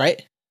Netflix,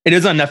 right? It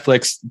is on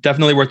Netflix.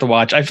 Definitely worth the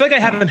watch. I feel like I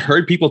haven't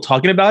heard people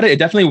talking about it. It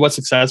definitely was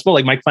successful.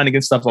 Like Mike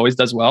Flanagan stuff always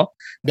does well,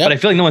 but I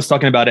feel like no one's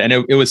talking about it, and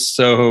it was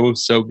so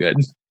good.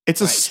 It's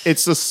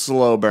a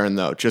slow burn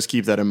though. Just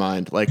keep that in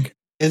mind. Like,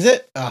 is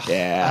it?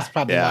 Yeah, that's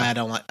probably why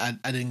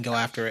I didn't go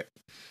after it.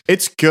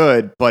 It's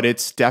good, but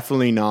it's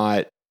definitely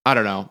not. I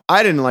don't know.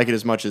 I didn't like it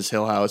as much as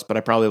Hill House, but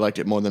I probably liked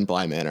it more than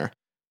Bly Manor.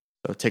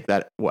 So take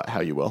that how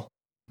you will.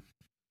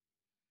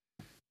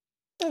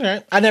 All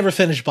right. I never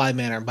finished Bly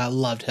Manor, but I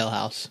loved Hill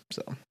House.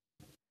 So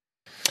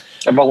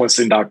I've only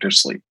seen Dr.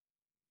 Sleep.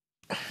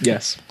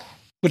 Yes.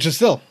 Which is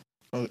still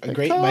a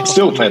great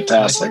still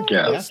fantastic,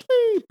 yeah.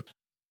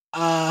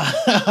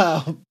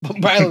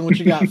 Brylan, what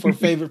you got for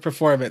favorite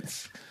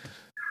performance?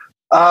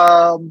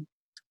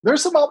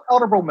 There's some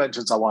honorable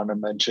mentions I want to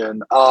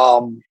mention.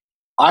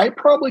 I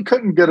probably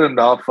couldn't get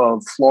enough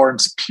of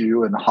Florence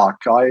Pugh and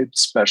Hawkeye,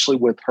 especially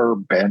with her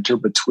banter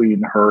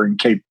between her and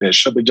Kate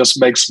Bishop. It just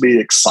makes me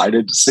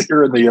excited to see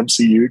her in the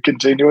MCU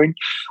continuing.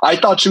 I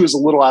thought she was a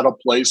little out of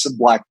place in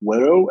Black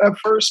Widow at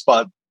first,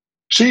 but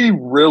she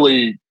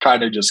really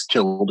kind of just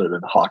killed it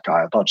in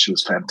Hawkeye. I thought she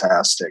was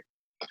fantastic.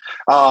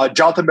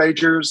 Jonathan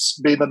Majors,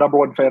 being the number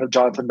one fan of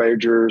Jonathan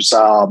Majors,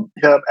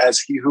 him as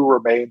He Who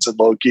Remains in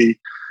Loki,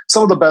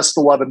 some of the best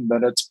 11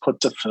 minutes put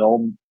to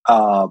film,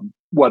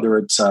 whether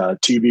it's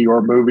TV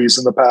or movies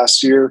in the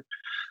past year.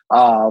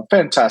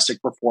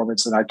 Fantastic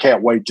performance, and I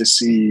can't wait to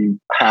see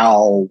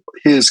how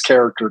his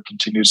character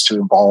continues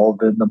to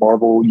evolve in the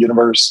Marvel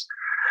Universe.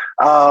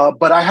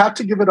 But I have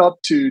to give it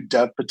up to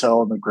Dev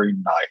Patel and The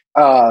Green Knight.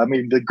 I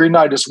mean, The Green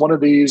Knight is one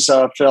of these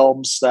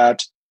films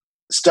that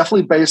it's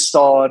definitely based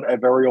on a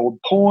very old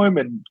poem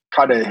and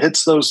kind of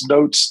hits those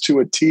notes to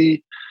a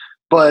T.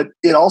 But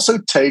it also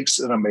takes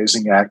an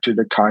amazing actor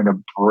to kind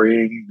of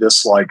bring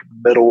this like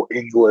Middle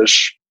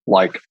English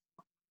like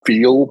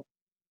feel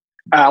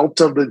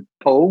out of the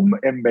poem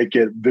and make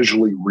it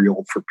visually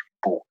real for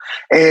people.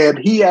 And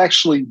he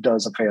actually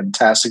does a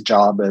fantastic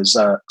job as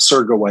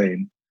Sir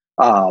Gawain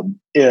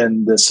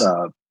in this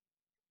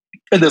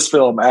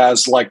film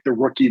as like the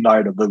rookie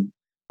knight of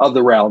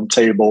the Round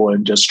Table,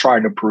 and just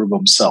trying to prove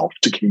himself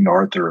to King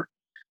Arthur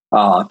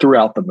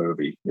throughout the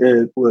movie.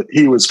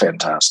 He was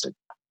fantastic.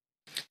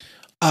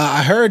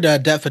 I heard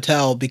Dev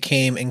Patel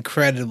became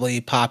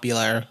incredibly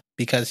popular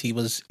because he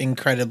was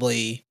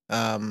incredibly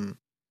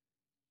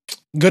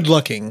good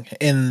looking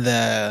in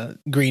the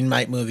Green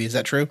Knight movie. Is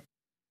that true?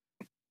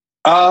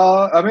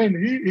 I mean,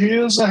 he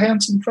is a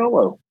handsome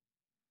fellow.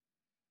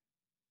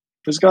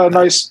 He's got a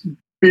nice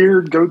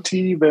beard,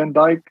 goatee, Van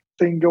Dyke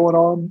thing going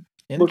on.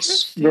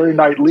 Looks very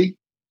knightly.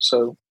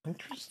 So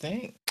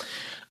interesting.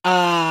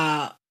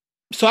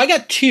 So I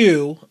got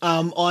two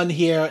on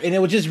here, and it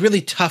was just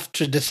really tough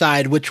to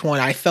decide which one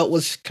I felt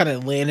was kind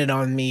of landed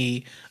on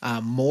me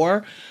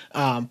more.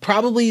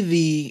 Probably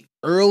the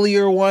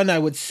earlier one, I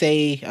would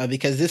say,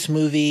 because this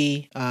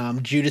movie,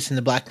 Judas and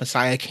the Black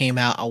Messiah, came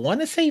out, I want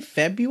to say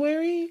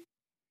February.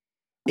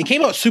 It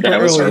came out super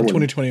early in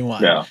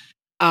 2021. Yeah.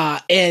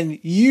 And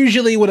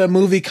usually when a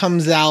movie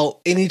comes out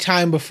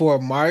anytime before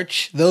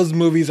March, those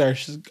movies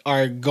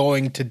are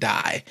going to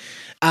die.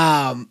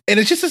 And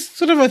it's just a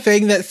sort of a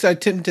thing that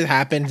tends to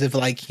happen if,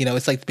 like, you know,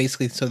 it's like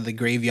basically sort of the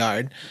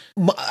graveyard.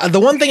 The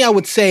one thing I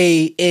would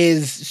say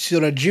is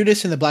sort of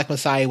Judas and the Black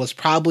Messiah was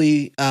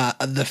probably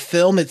the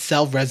film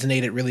itself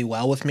resonated really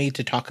well with me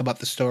to talk about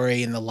the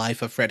story and the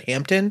life of Fred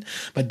Hampton,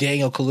 but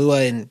Daniel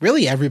Kaluuya and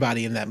really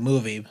everybody in that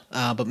movie,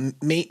 but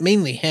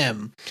mainly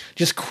him,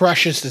 just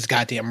crushes this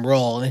goddamn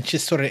role. And it's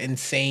just sort of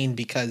insane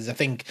because I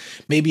think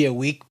maybe a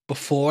week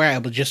before I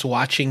was just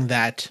watching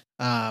that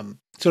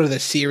sort of the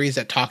series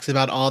that talks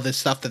about all this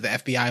stuff that the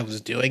FBI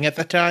was doing at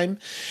the time.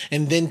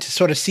 And then to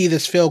sort of see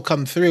this film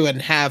come through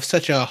and have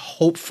such a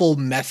hopeful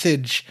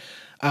message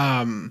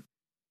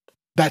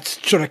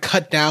that's sort of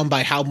cut down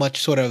by how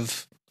much sort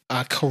of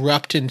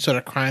corrupt and sort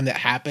of crime that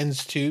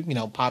happens to, you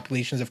know,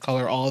 populations of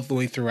color all the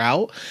way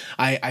throughout.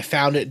 I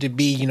found it to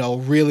be, you know,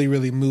 really,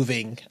 really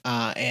moving.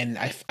 And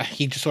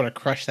he just sort of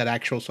crushed that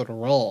actual sort of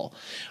role.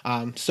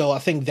 So I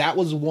think that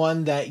was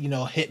one that, you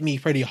know, hit me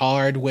pretty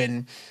hard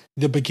when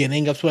the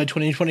beginning of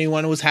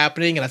 2021 was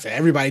happening. And I said,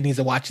 everybody needs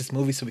to watch this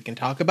movie so we can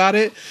talk about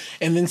it.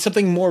 And then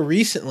something more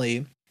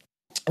recently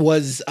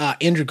was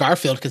Andrew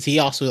Garfield, because he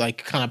also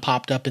like kind of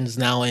popped up and is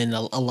now in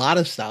a lot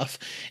of stuff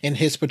in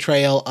his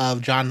portrayal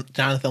of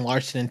Jonathan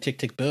Larson in Tick,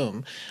 Tick,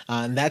 Boom.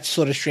 And that's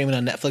sort of streaming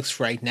on Netflix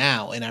right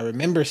now. And I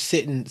remember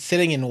sitting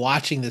and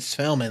watching this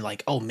film and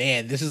like, oh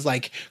man, this is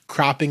like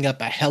cropping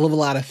up a hell of a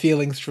lot of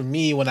feelings for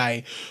me when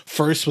I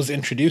first was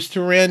introduced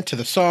to Rent, to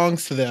the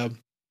songs, to the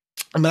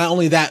not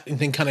only that, and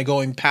then kind of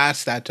going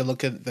past that to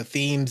look at the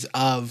themes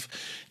of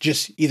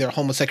just either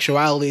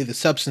homosexuality, the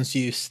substance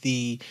use,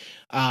 the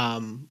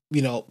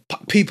you know,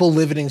 people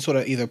living in sort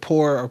of either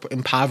poor or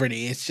in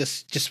poverty. It's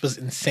just was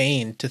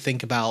insane to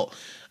think about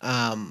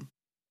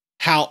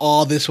how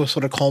all this was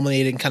sort of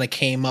culminated and kind of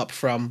came up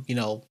from, you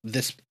know,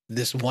 this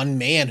one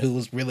man who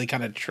was really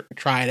kind of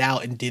tried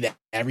out and did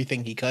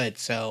everything he could.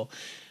 So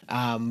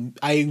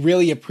I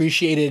really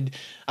appreciated,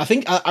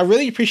 I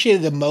really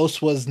appreciated the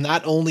most was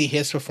not only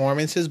his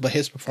performances, but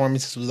his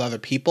performances with other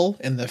people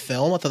in the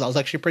film. I thought that was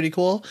actually pretty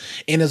cool.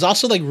 And it's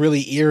also like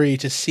really eerie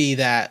to see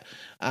that,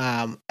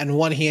 on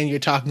one hand, you're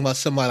talking about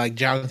somebody like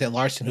Jonathan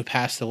Larson who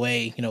passed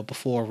away, you know,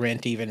 before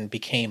Rent even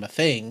became a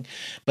thing.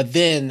 But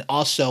then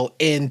also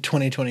in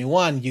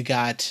 2021, you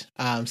got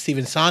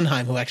Stephen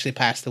Sondheim, who actually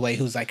passed away,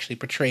 who's actually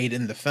portrayed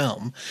in the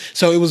film.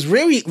 So it was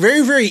very,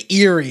 very, very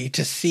eerie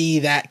to see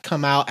that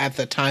come out at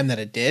the time that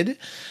it did.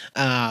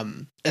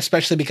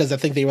 Especially because I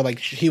think they were like,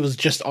 he was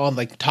just on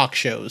like talk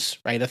shows,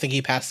 right? I think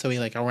he passed away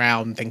like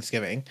around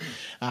Thanksgiving.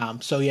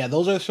 So yeah,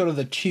 those are sort of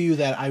the two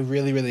that I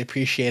really, really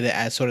appreciated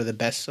as sort of the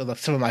best,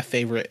 some of my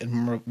favorite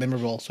and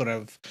memorable sort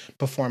of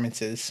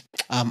performances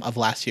of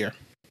last year.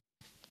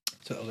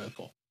 So that was really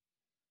cool.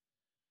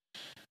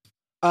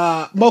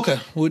 Mocha,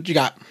 what you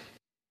got?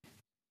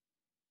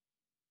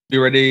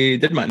 You already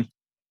did mine.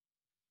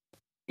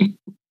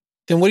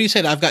 Then what do you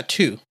say? I've got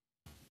two.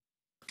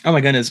 Oh my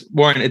goodness,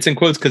 Warren, it's in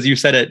quotes because you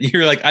said it.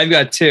 You're like, I've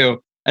got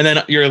two. And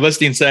then your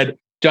listing said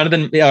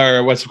Jonathan,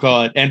 or what's it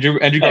called? Andrew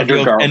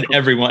Garfield and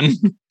everyone.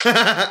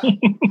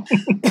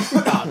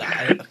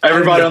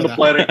 Everybody on the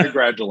planet,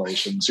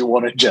 congratulations. You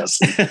won it,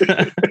 Jesse.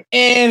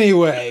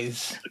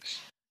 Anyways.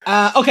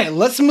 Okay,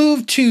 let's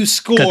move to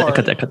score.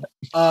 Cut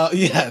that.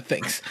 Yeah,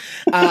 thanks.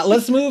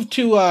 Let's move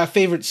to our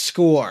favorite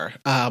score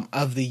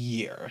of the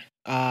year.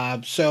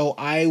 So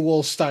I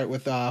will start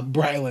with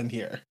Brylan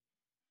here.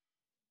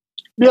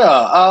 Yeah,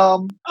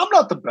 I'm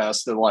not the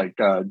best at like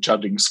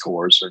judging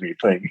scores or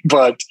anything,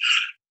 but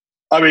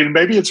I mean,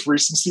 maybe it's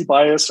recency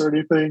bias or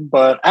anything.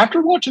 But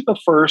after watching the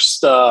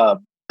first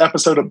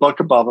episode of Book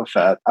of Boba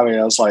Fett, I mean,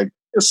 I was like,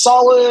 it's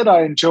solid.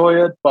 I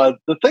enjoy it. But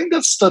the thing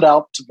that stood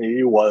out to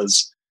me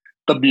was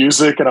the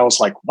music. And I was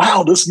like,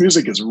 wow, this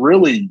music is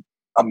really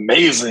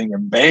amazing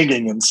and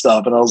banging and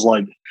stuff. And I was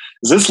like,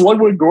 is this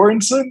Ludwig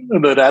Göransson?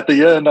 And then at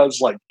the end, I was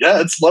like, yeah,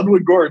 it's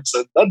Ludwig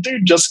Göransson. That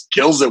dude just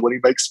kills it when he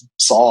makes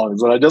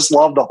songs. And I just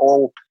love the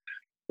whole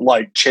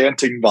like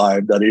chanting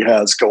vibe that he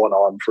has going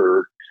on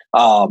for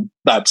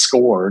that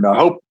score. And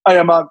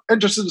I'm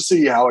interested to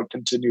see how it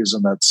continues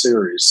in that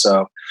series.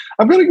 So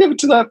I'm going to give it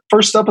to that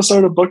first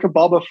episode of Book of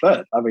Boba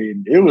Fett. I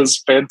mean, it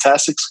was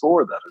fantastic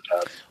score that it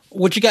had.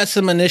 Would you got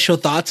some initial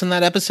thoughts on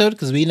that episode?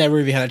 Because we never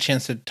even had a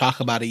chance to talk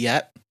about it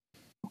yet.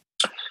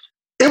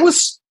 It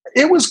was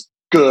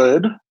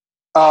good.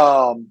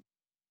 I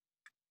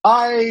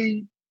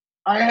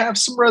have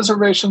some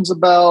reservations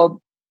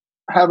about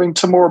having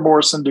Tamora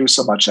Morrison do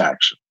so much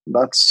action.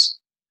 That's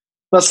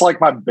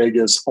like my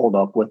biggest hold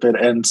up with it.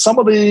 And some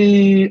of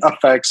the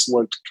effects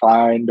looked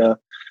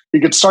you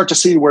could start to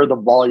see where the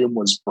volume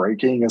was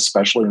breaking,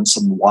 especially in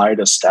some wide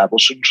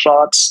establishing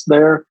shots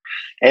there.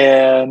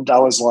 And I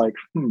was like,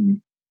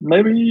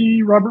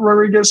 maybe Robert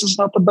Rodriguez is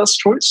not the best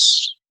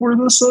choice for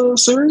this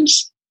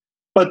series.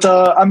 But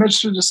I'm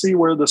interested to see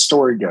where the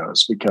story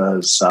goes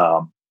because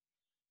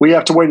we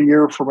have to wait a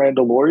year for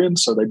Mandalorian,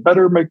 so they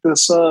better make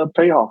this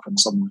pay off in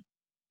some way.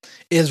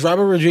 Is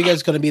Robert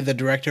Rodriguez going to be the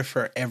director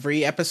for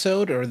every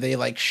episode, or are they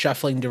like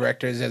shuffling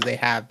directors as they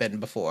have been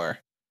before?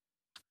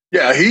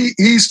 Yeah,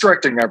 he's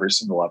directing every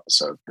single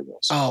episode for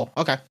this. Oh,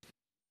 okay.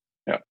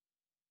 Yeah.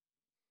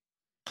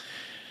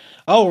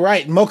 All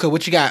right, Mocha,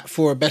 what you got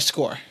for best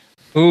score?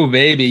 Ooh,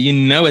 baby, you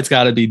know it's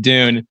got to be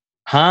Dune.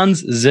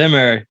 Hans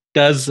Zimmer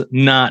does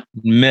not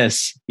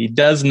miss. He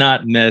does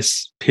not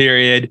miss,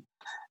 period.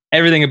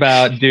 Everything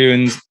about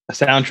Dune's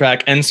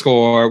soundtrack and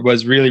score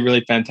was really,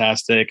 really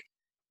fantastic.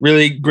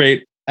 Really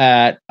great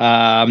at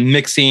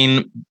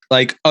mixing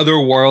like an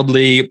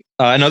otherworldly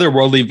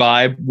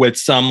vibe with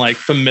some like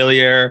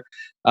familiar,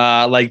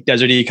 like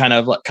deserty kind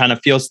of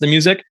feels to the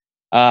music.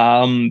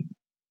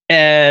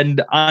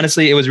 And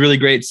honestly, it was really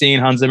great seeing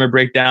Hans Zimmer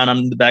break down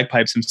on the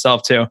bagpipes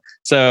himself too.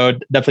 So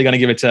definitely going to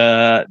give it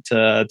to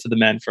the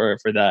men for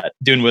that.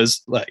 Dune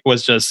was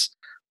just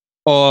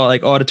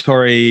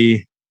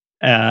auditory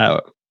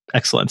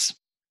excellence.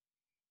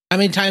 How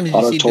many times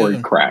did you see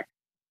Dune? Crack.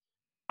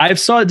 I've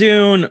saw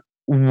Dune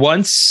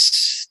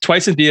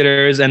twice in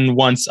theaters and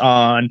once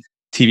on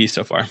TV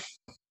so far.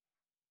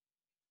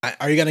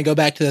 Are you going to go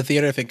back to the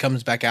theater if it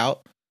comes back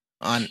out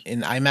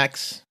in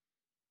IMAX?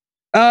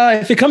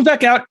 If it comes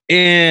back out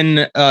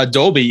in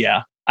Dolby,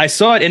 yeah. I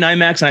saw it in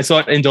IMAX and I saw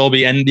it in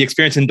Dolby, and the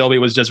experience in Dolby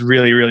was just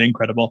really, really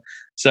incredible.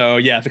 So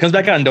yeah, if it comes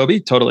back out in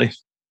Dolby, totally.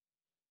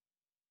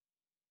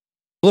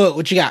 Blue,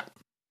 what you got?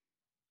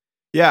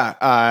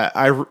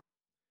 Yeah,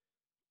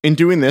 in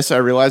doing this, I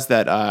realized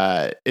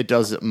that it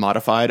does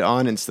modified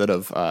on instead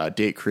of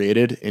date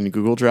created in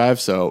Google Drive.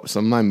 So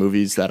some of my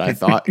movies that I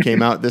thought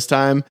came out this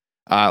time,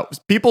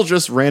 people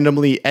just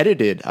randomly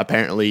edited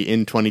apparently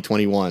in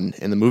 2021,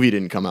 and the movie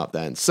didn't come out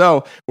then.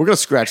 So we're going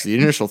to scratch the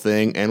initial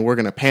thing, and we're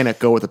going to panic,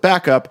 go with a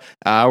backup.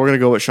 We're going to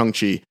go with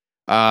Shang-Chi.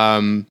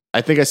 I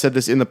think I said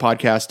this in the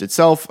podcast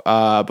itself,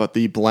 but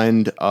the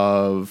blend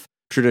of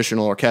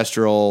traditional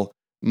orchestral,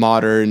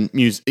 modern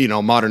music,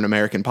 modern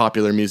American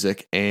popular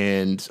music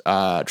and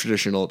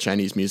traditional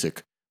Chinese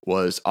music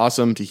was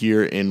awesome to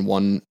hear in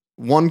one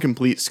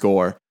complete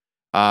score.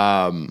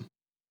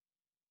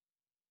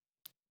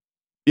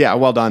 Yeah,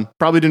 well done.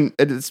 Probably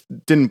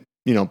didn't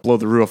blow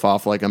the roof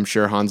off like I'm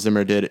sure Hans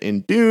Zimmer did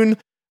in Dune,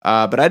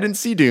 but I didn't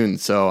see Dune,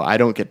 so I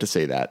don't get to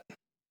say that.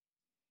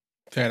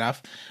 Fair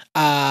enough.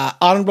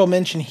 Honorable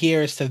mention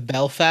here is to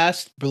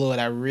Belfast. Blue, and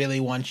I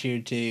really want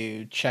you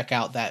to check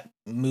out that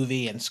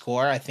movie and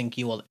score. I think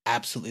you will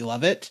absolutely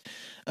love it.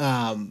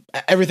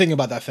 Everything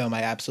about that film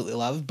I absolutely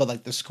love, but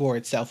like the score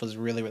itself was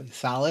really, really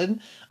solid.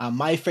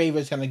 My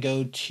favorite is going to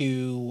go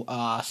to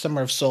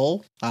Summer of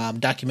Soul,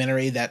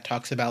 documentary that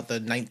talks about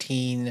the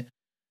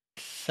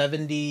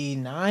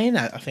 1979.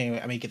 I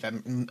think I may get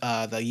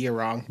that the year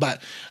wrong,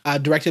 but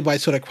directed by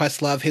sort of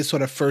Questlove, his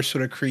sort of first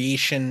sort of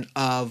creation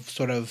of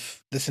sort of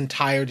this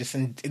entire just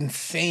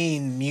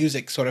insane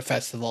music sort of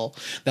festival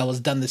that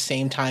was done the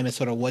same time as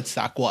sort of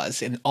Woodstock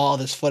was, and all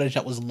this footage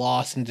that was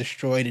lost and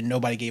destroyed and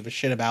nobody gave a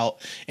shit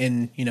about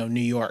in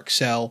New York.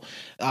 So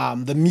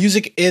the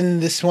music in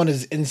this one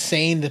is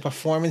insane. The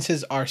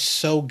performances are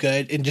so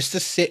good, and just to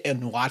sit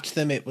and watch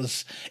them, it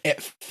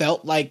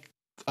felt like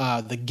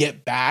the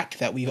Get Back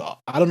that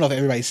I don't know if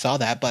everybody saw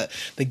that, but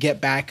the Get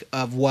Back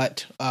of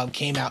what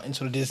came out in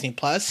sort of Disney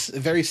Plus,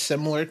 very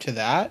similar to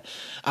that,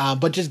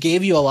 but just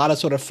gave you a lot of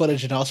sort of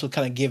footage and also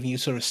kind of giving you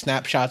sort of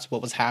snapshots of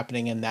what was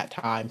happening in that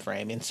time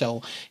frame. And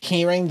so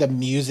hearing the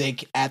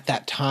music at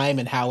that time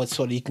and how it's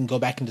sort of, you can go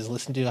back and just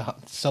listen to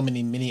so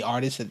many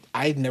artists that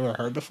I'd never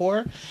heard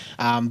before.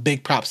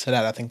 Big props to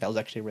that. I think that was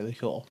actually really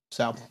cool.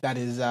 So that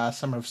is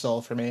Summer of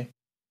Soul for me.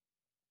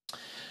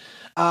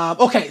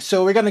 Okay,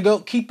 so we're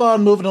gonna keep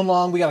on moving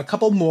along. We got a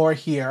couple more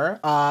here.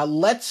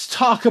 Let's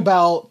talk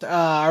about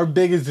our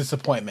biggest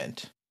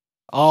disappointment.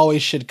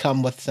 Always should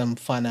come with some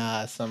fun,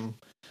 some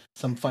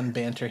fun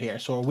banter here.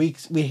 So we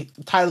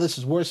title this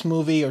as worst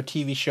movie or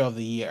TV show of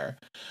the year.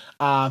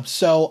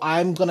 So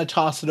I'm gonna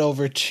toss it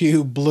over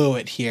to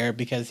Blewett here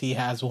because he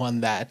has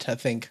one that I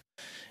think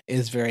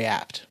is very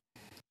apt.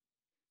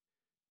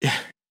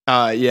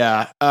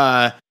 Yeah.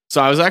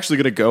 So I was actually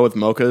going to go with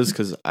Mocha's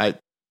because I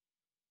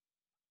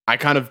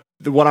kind of,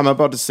 what I'm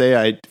about to say,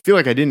 I feel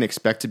like I didn't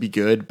expect to be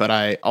good, but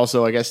I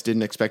also, I guess,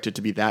 didn't expect it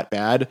to be that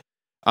bad.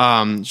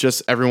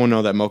 Just everyone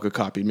know that Mocha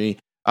copied me.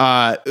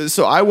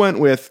 So I went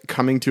with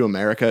Coming to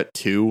America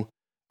 2.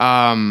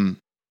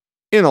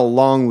 In a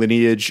long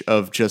lineage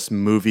of just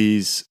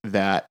movies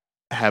that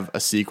have a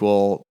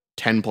sequel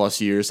 10 plus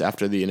years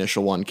after the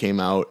initial one came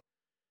out.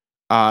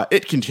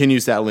 It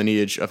continues that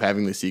lineage of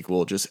having the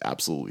sequel just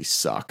absolutely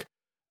suck.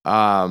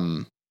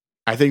 I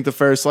think the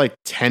first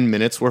 10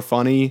 minutes were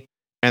funny,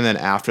 and then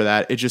after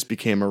that, it just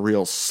became a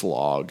real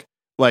slog.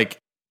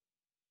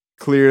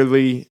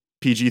 Clearly,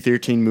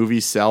 PG-13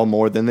 movies sell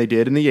more than they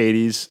did in the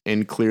 80s,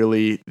 and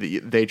clearly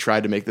they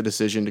tried to make the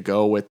decision to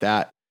go with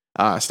that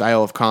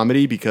style of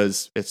comedy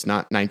because it's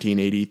not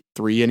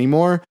 1983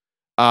 anymore.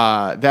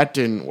 That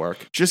didn't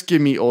work. Just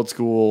give me old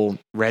school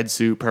red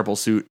suit, purple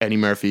suit, Eddie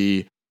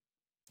Murphy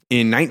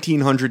in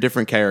 1900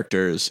 different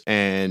characters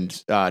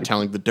and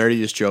telling the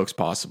dirtiest jokes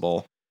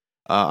possible.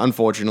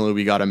 Unfortunately,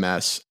 we got a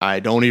mess.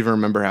 I don't even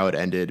remember how it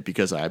ended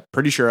because I'm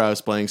pretty sure I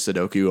was playing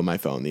Sudoku on my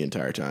phone the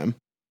entire time.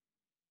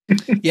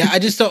 Yeah, I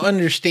just don't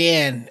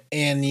understand.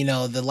 And,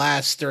 the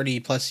last 30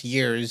 plus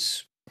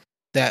years,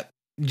 that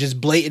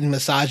just blatant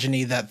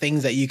misogyny, that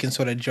things that you can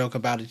sort of joke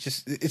about,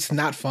 it's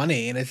not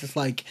funny. And it's just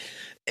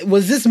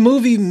was this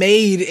movie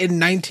made in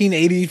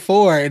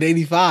 1984 and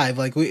 85?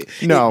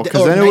 No,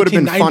 because then it would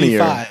have been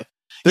funnier.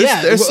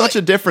 There's such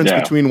a difference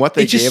between what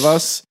they gave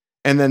us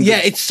and then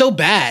it's so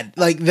bad.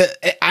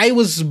 I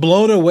was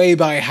blown away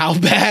by how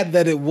bad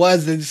that it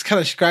was, and just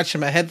kind of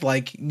scratching my head.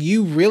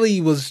 You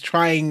really was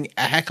trying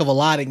a heck of a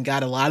lot and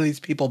got a lot of these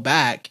people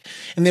back.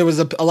 And there was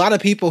a lot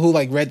of people who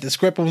read the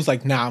script and was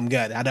like, "Nah, I'm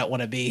good. I don't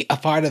want to be a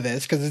part of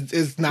this because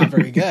it's not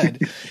very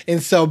good."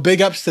 And so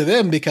big ups to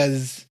them,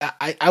 because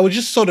I was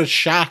just sort of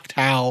shocked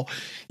how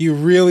you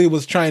really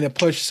was trying to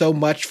push so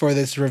much for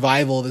this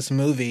revival of this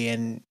movie,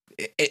 and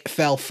it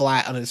fell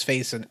flat on his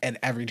face at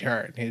every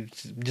turn.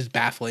 It's just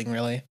baffling,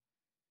 really.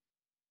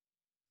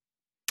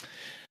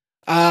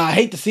 I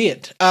hate to see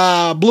it.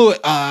 Blew it.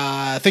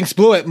 Thanks,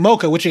 Blew It.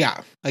 Mocha, what you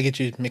got? I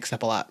get you mixed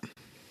up a lot.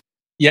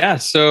 Yeah,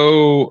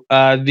 so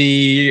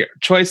the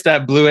choice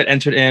that Blew It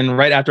entered in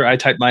right after I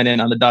typed mine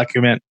in on the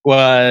document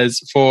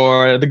was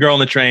for The Girl on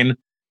the Train,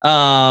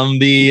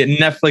 the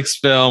Netflix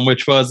film,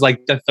 which was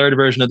the third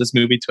version of this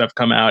movie to have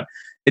come out.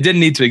 It didn't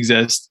need to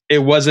exist. It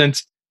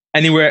wasn't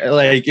anywhere,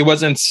 it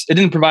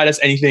didn't provide us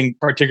anything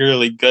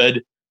particularly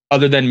good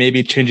other than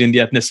maybe changing the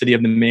ethnicity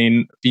of the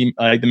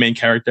main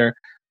character.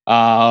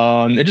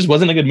 It just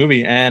wasn't a good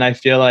movie, and I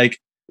feel like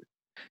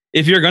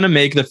if you're going to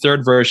make the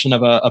third version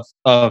of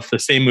the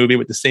same movie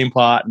with the same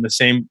plot and the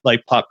same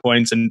plot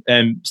points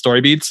and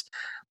story beats,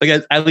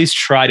 at least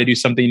try to do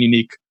something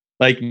unique.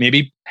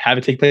 Maybe have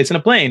it take place in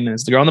a plane.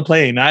 It's the girl on the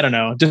plane. I don't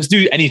know. Just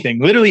do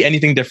anything, literally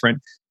anything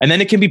different, and then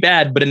it can be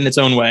bad, but in its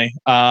own way.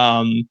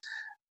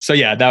 So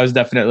yeah, that was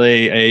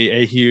definitely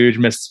a huge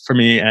miss for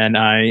me, and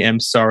I am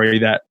sorry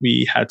that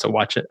we had to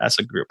watch it as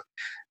a group.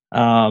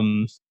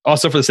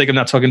 Also, for the sake of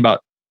not talking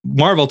about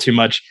Marvel too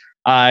much,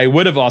 I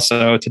would have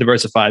also, to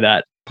diversify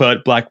that,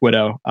 put Black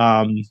Widow.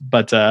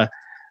 But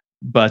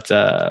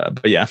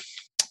yeah.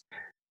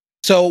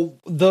 So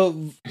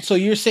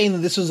you're saying that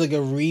this was a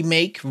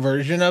remake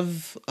version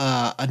of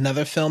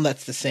another film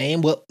that's the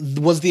same? Well,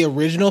 was the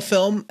original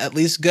film at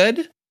least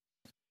good?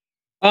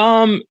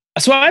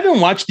 So I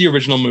haven't watched the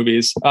original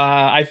movies.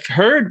 I've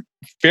heard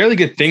fairly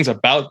good things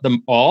about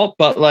them all,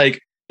 but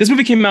this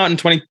movie came out in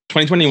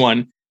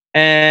 2021,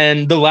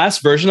 and the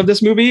last version of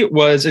this movie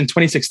was in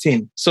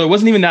 2016. So it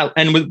wasn't even that,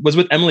 and was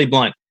with Emily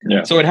Blunt.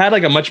 Yeah. So it had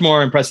a much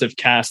more impressive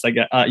cast.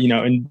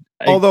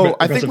 Although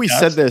I think we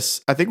said this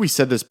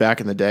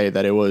back in the day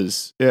that it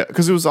was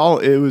because it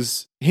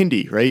was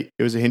Hindi, right?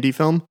 It was a Hindi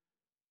film.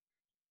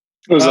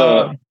 It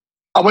was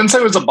I wouldn't say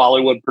it was a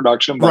Bollywood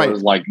production, but it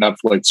was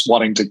Netflix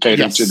wanting to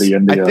cater to the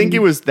Indian. I think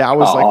that was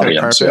their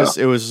purpose.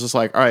 Yeah. It was just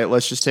all right,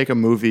 let's just take a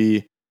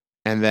movie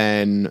and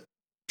then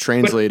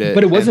translate it.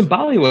 But it wasn't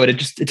Bollywood.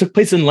 It took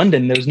place in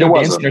London. There was no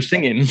dancing or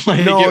singing.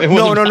 No.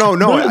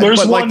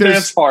 There's one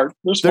dance part.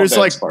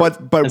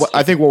 But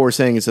I think what we're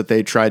saying is that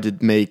they tried to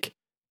make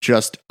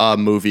just a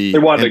movie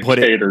and put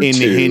it in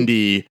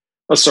Hindi,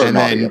 and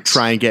then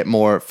try and get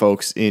more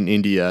folks in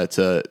India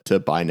to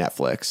buy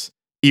Netflix.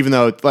 Even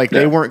though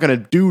they weren't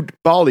going to do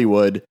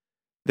Bollywood,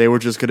 they were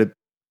just going to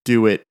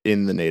do it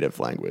in the native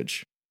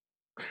language.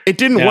 It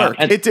didn't work.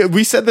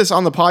 We said this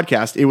on the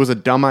podcast. It was a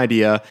dumb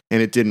idea,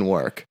 and it didn't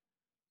work.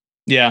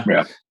 Yeah.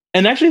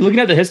 And actually, looking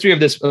at the history of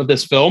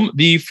this film,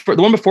 the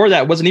one before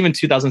that wasn't even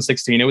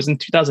 2016. It was in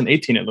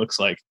 2018. It looks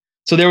like.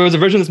 So there was a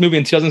version of this movie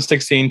in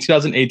 2016,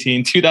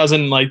 2018,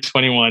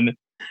 2021,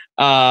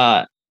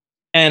 and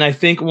I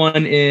think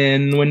one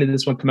in when did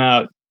this one come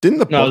out? Didn't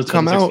the book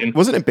come out?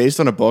 Wasn't it based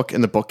on a book?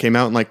 And the book came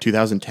out in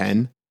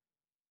 2010.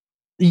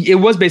 It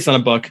was based on a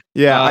book.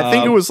 Yeah, I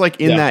think it was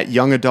in that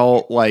young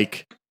adult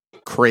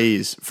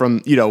craze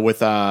from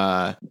with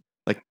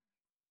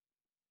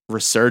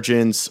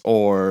Resurgence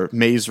or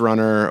Maze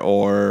Runner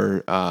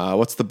or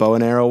what's the bow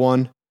and arrow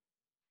one?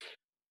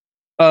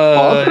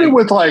 I'll put it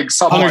with like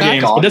something Hunger like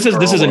Games, Gone but this is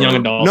a Girl young or-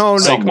 adult. No,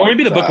 Like, or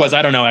maybe the book was.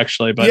 I don't know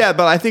actually, but Yeah,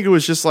 but I think it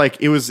was just like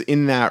it was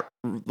in that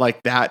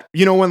like that.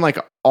 You know when like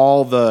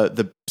all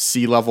the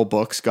C-level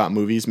books got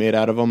movies made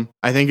out of them.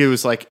 I think it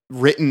was like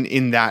written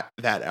in that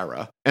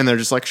era, and they're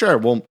just like, sure,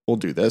 we'll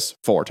do this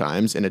 4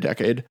 times in a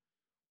decade.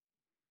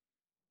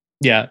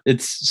 yeah,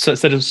 it's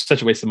such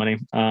a waste of money.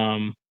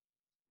 I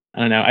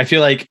don't know. I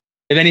feel like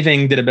if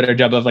anything, did a better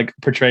job of like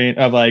portraying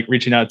of like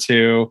reaching out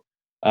to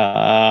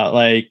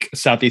like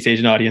Southeast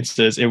Asian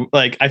audiences.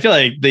 I feel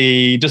like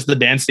the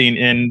dance scene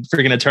in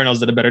freaking Eternals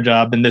did a better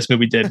job than this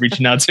movie did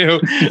reaching out to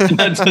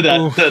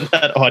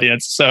that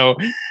audience. So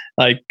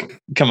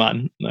like, come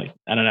on, like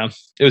I don't know.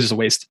 It was just a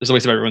waste. It was a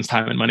waste of everyone's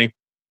time and money.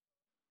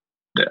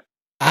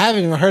 I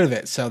haven't even heard of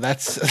it, so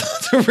that's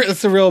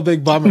a real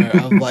big bummer.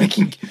 Of like,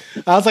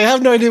 I was like, I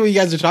have no idea what you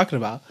guys are talking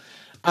about.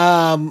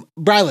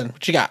 Brylan,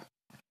 what you got?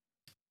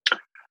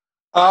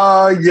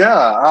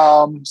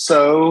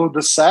 So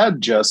the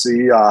sad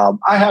Jesse,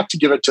 I have to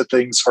give it to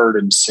Things Heard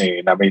and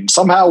Seen. I mean,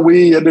 somehow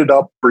we ended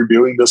up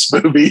reviewing this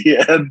movie,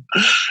 and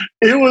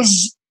it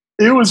was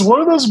one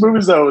of those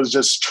movies that was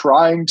just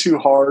trying too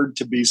hard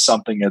to be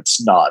something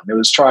it's not. It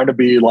was trying to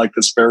be like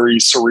this very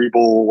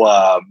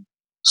cerebral,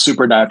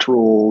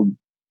 supernatural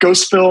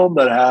ghost film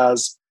that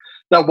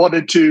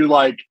wanted to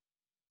like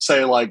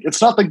say like it's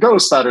not the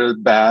ghosts that are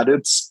bad,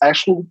 it's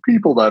actual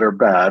people that are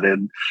bad,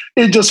 and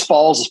it just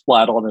falls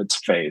flat on its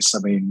face. I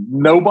mean,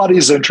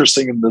 nobody's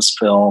interesting in this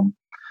film.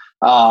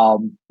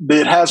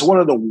 It has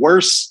one of the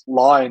worst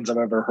lines I've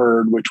ever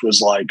heard, which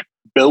was like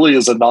Billy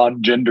is a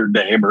non-gender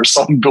name or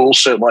some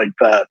bullshit like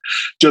that,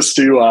 just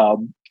to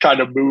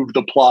kind of move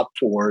the plot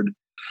forward.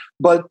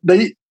 But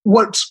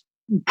what's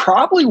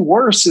probably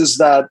worse is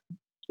that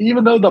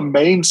even though the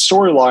main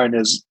storyline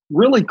is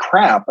really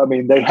crap, I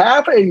mean, they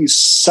have a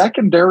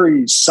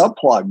secondary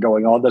subplot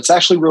going on that's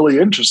actually really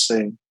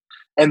interesting,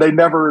 and they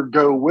never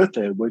go with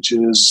it, which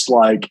is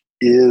like,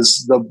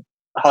 is the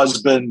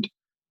husband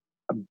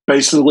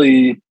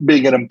basically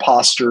being an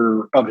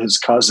imposter of his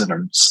cousin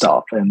and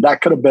stuff. And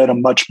that could have been a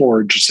much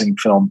more interesting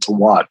film to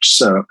watch.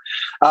 So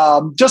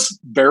just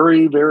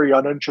very, very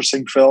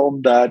uninteresting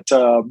film that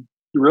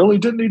really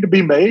didn't need to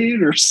be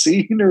made or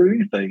seen or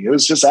anything. It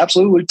was just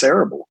absolutely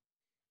terrible.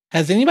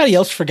 Has anybody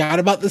else forgot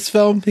about this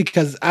film?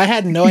 Because I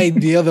had no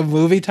idea the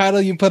movie title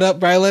you put up,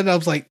 Brylan. I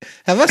was like,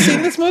 have I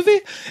seen this movie?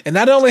 And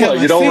not only have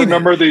I don't seen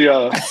remember it,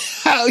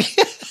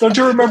 don't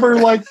you remember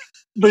like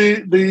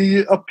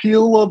the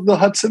appeal of the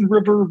Hudson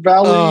River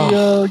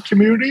Valley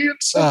community and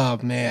stuff?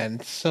 Oh man,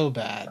 so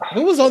bad.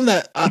 Who was on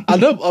that? I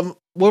know.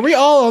 Were we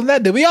all on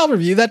that? Did we all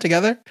review that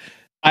together?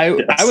 I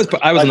was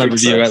on the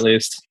review at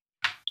least.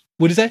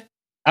 What did you say?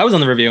 I was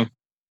on the review.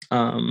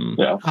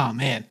 Yeah. Oh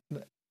man,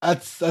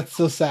 that's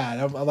so sad.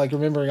 I'm like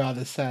remembering all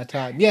this sad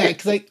time. Yeah,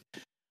 because like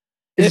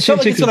it felt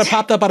like it sort of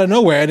popped up out of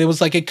nowhere, and it was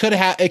like it could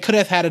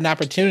have had an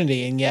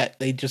opportunity, and yet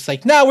they just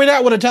like, no, we're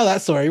not want to tell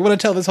that story. We want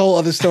to tell this whole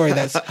other story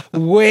that's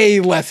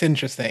way less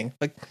interesting.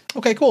 Like,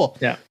 okay, cool.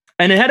 Yeah.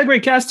 And it had a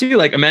great cast too.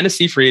 Like Amanda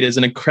Seyfried is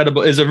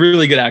a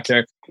really good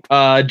actor.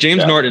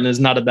 James Norton is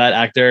not a bad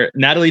actor.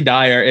 Natalie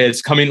Dyer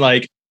is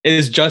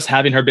just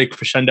having her big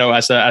crescendo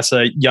as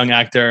a young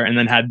actor, and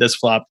then had this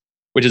flop,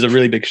 which is a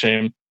really big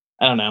shame.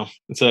 I don't know.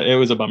 It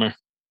was a bummer.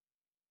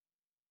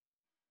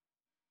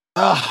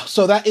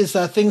 So that is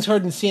Things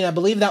Heard and Seen. I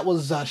believe that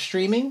was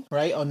streaming,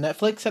 right, on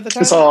Netflix at the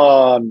time. It's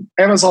on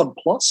Amazon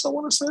Plus, I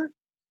want to say.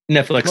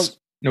 Netflix.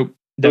 Nope.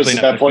 Definitely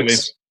Netflix. Movie.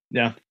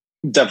 Yeah.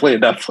 Definitely a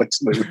Netflix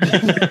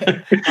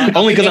movie.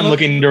 Only because I'm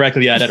looking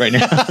directly at it right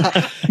now.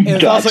 And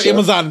it's also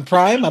Amazon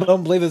Prime. I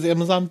don't believe it's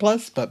Amazon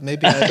Plus, but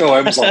maybe.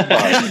 Amazon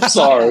Prime.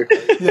 Sorry.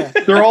 Yeah.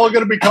 They're all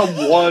going to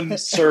become one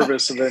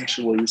service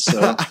eventually,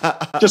 so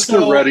just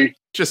get ready.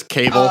 Just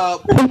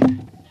cable.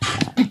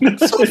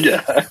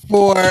 Yeah.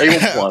 Cable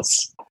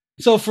Plus.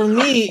 So for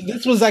me,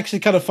 this was actually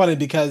kind of funny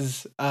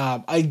because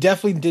I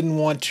definitely didn't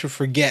want to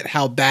forget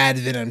how bad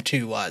Venom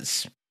 2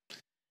 was.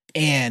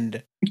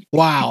 And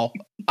wow,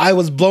 I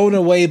was blown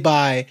away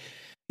by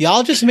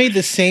y'all just made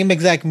the same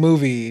exact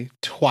movie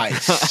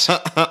twice.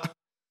 That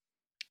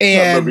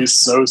And movie's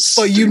so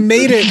stupid. but you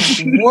made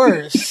it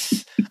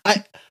worse.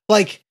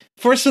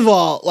 First of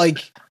all,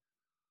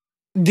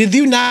 did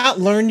you not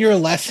learn your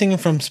lesson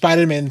from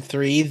Spider-Man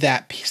 3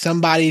 that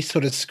somebody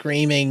sort of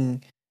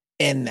screaming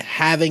and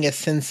having a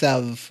sense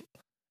of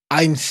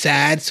I'm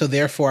sad, so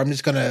therefore I'm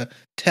just gonna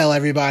tell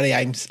everybody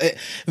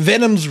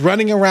Venom's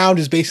running around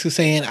is basically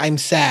saying I'm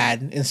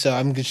sad, and so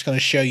I'm just gonna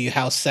show you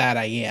how sad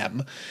I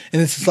am.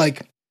 And it's just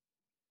like,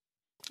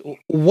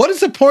 what is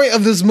the point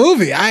of this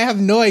movie? I have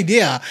no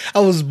idea. I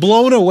was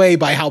blown away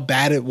by how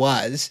bad it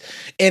was,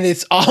 and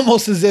it's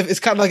almost as if it's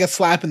kind of like a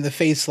slap in the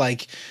face.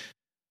 Like,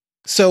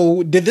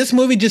 so did this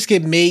movie just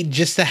get made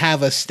just to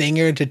have a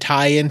stinger to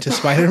tie into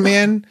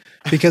Spider-Man?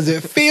 Because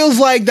it feels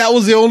like that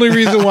was the only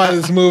reason why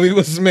this movie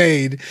was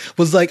made.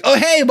 Was like, oh,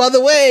 hey, by the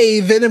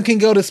way, Venom can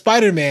go to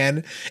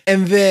Spider-Man.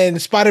 And then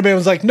Spider-Man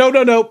was like,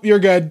 no, you're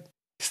good.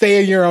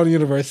 Stay in your own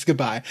universe.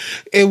 Goodbye.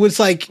 It was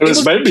like It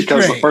was made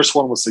because great. the first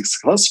one was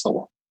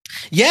successful.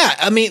 Yeah,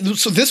 I mean,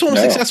 so this one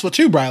was successful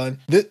too, Brylan.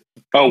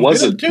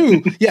 Was Venom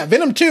it? 2, yeah,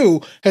 Venom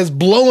 2 has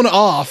blown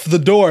off the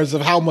doors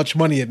of how much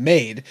money it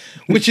made,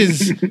 which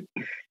is,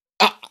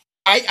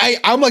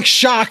 I'm like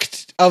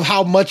shocked of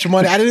how much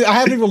money. I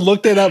haven't even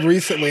looked it up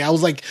recently. I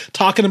was like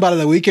talking about it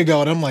a week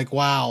ago, and I'm like,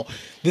 wow,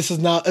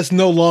 it's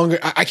no longer.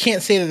 I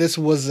can't say that this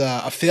was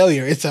a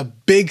failure. It's a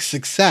big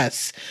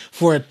success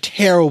for a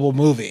terrible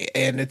movie,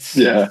 and it's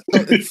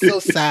so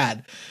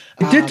sad.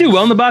 It did do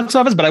well in the box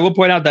office, but I will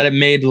point out that it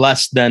made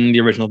less than the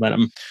original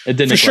Venom. It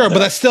didn't for sure, but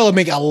that still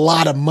make a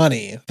lot of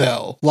money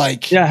though.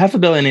 Like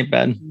 $500 million ain't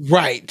bad,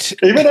 right?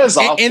 Even as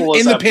awful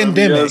as in the that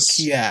pandemic, movie is,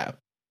 yeah.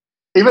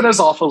 Even as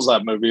awful as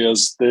that movie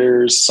is,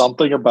 there's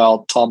something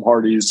about Tom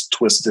Hardy's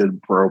twisted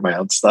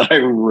romance that I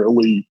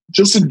really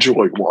just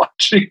enjoy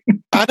watching.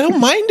 I don't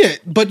mind it,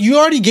 but you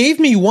already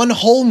gave me one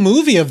whole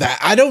movie of that.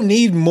 I don't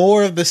need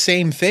more of the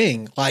same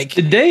thing. Like,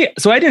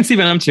 so I didn't see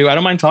Venom 2. I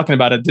don't mind talking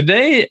about it. Did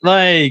they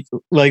like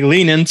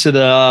lean into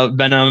the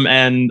Venom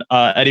and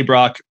Eddie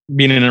Brock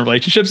being in a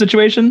relationship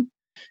situation?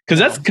 Because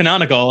that's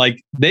canonical.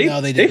 Like they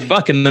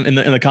fuck in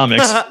the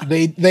comics.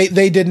 they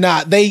did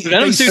not. They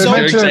so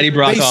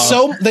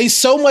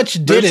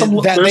much did it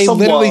that they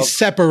literally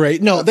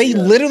separate. No, they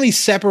literally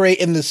separate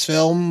in this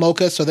film,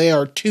 Mocha. So they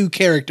are two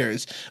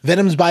characters.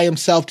 Venom's by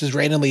himself, just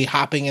randomly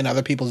hopping in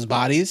other people's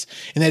bodies,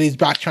 and then he's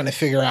Brock trying to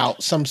figure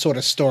out some sort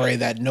of story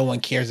that no one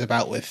cares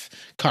about with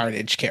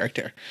Carnage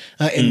character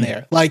in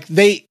there. Like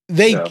they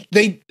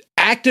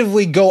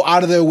actively go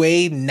out of their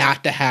way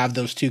not to have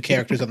those two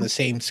characters on the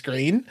same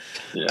screen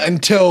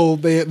until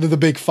the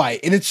big fight.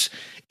 And it's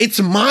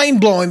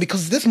mind blowing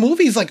because this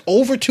movie is like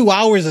over 2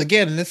 hours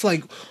again. And it's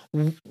like,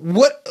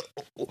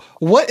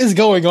 what is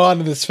going on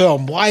in this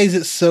film? Why is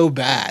it so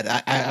bad?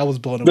 I was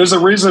blown away. There's a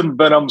reason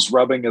Venom's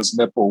rubbing his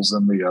nipples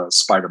in the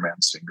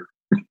Spider-Man stinger.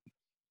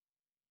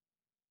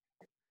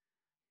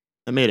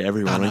 That made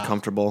everyone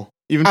uncomfortable.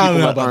 Even people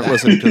that aren't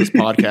listening to this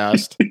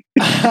podcast.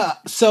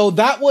 So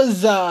that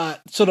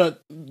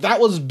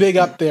was big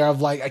up there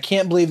of like, I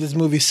can't believe this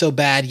movie's so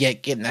bad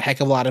yet getting a heck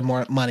of a lot of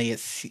more money.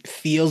 It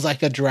feels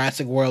like a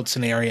Jurassic World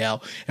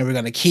scenario, and we're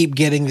going to keep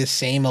getting the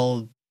same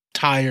old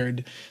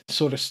tired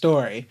sort of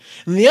story.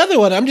 And the other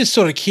one, I'm just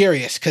sort of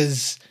curious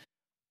because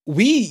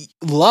we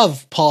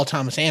love Paul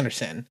Thomas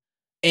Anderson.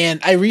 And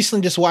I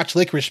recently just watched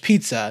Licorice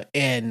Pizza,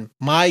 and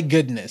my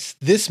goodness,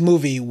 this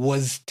movie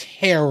was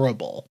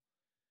terrible.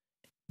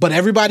 But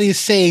everybody is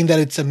saying that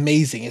it's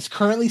amazing. It's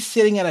currently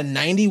sitting at a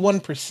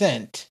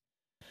 91%.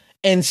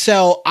 And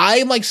so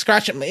I'm like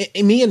scratching,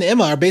 me and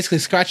Emma are basically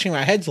scratching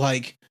our heads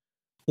like,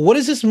 what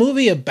is this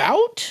movie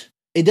about?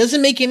 It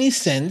doesn't make any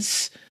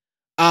sense.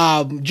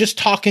 Just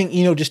talking,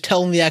 just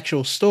telling the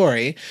actual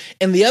story.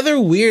 And the other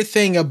weird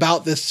thing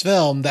about this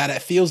film that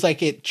it feels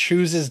like it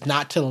chooses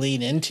not to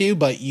lean into,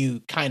 but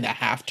you kind of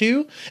have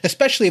to,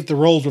 especially if the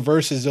roles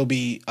reverses, it'll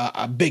be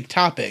a big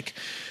topic.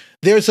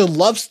 There's a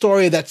love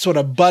story that's sort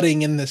of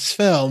budding in this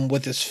film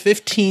with this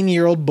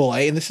 15-year-old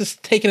boy, and this is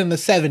taken in the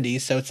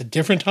 70s, so it's a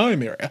different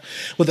time era,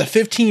 with a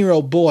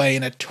 15-year-old boy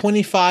and a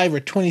 25 or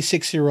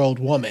 26-year-old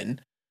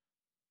woman.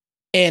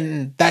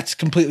 And that's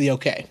completely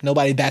okay.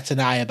 Nobody bats an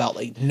eye about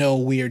like no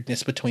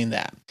weirdness between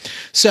that.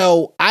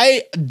 So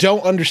I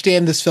don't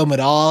understand this film at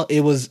all.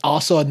 It was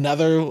also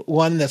another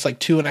one that's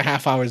like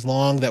 2.5 hours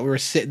long that we were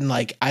sitting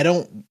like, I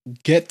don't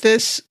get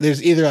this.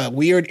 There's either a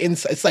weird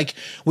inside. It's like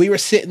we were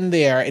sitting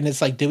there and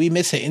it's like, did we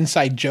miss an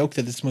inside joke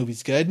that this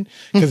movie's good?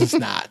 Because it's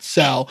not.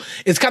 So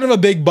it's kind of a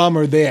big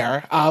bummer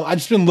there. I've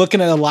just been looking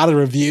at a lot of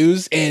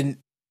reviews and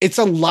it's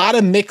a lot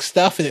of mixed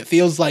stuff, and it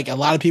feels like a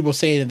lot of people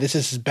saying that this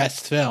is his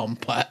best film,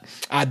 but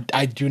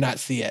I do not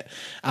see it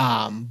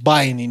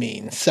by any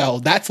means. So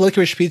that's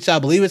Licorice Pizza. I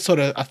believe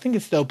I think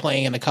it's still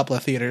playing in a couple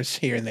of theaters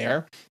here and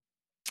there.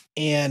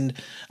 And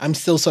I'm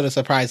still sort of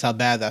surprised how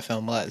bad that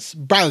film was.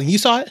 Brylan, you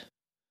saw it?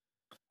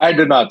 I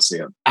did not see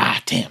it.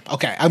 Damn.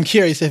 Okay. I'm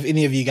curious if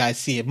any of you guys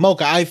see it.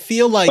 Mocha, I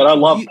feel like... But I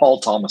love Paul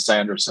Thomas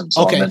Anderson,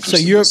 so okay, I'm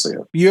interested to see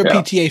it. You're a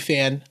PTA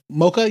fan.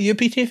 Mocha, you a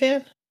PTA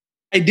fan?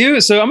 I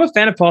do. So I'm a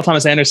fan of Paul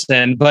Thomas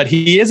Anderson, but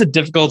he is a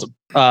difficult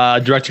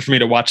director for me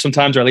to watch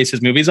sometimes, or at least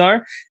his movies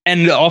are.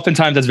 And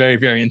oftentimes that's very,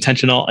 very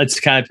intentional. It's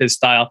kind of his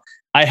style.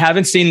 I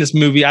haven't seen this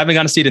movie. I haven't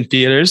gone to see it in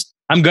theaters.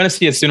 I'm going to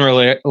see it sooner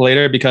or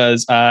later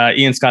because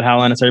Ian Scott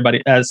Howland,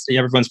 as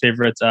everyone's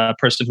favorite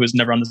person who is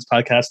never on this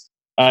podcast,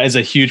 is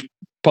a huge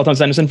Paul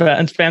Thomas Anderson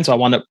fan. So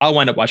I'll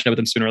wind up watching it with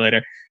him sooner or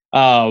later.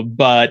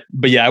 But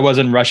yeah, I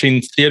wasn't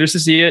rushing theaters to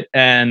see it.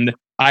 And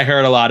I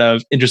heard a lot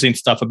of interesting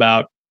stuff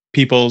about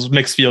people's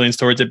mixed feelings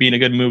towards it being a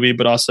good movie,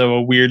 but also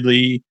a weird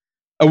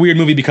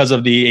movie because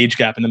of the age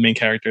gap in the main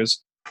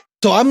characters.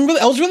 So I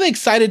was really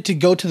excited to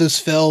go to this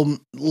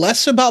film,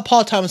 less about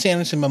Paul Thomas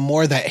Anderson, but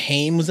more that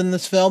Haim was in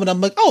this film. And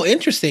I'm like, oh,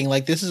 interesting.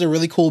 Like, this is a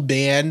really cool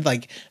band.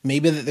 Like,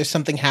 maybe that there's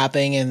something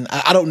happening. And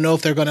I don't know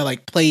if they're going to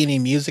like play any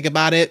music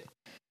about it.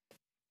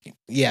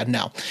 Yeah,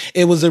 no,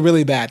 it was a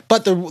really bad.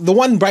 But the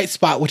one bright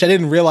spot, which I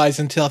didn't realize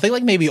until I think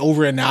like maybe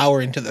over an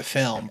hour into the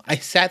film, I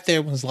sat there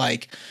and was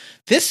like,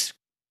 this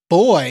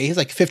boy, he's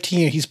like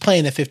 15. He's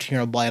playing a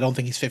 15-year-old boy. I don't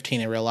think he's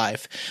 15 in real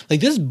life. Like,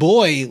 this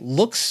boy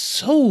looks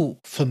so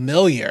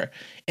familiar.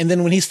 And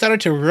then when he started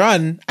to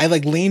run, I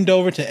like leaned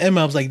over to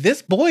Emma. I was like,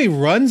 this boy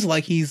runs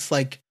like he's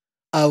like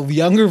a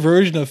younger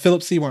version of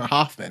Philip Seymour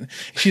Hoffman.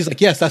 She's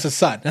like, yes, that's his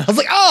son. And I was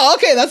like, oh,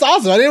 okay, that's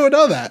awesome. I didn't even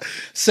know that.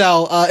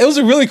 So it was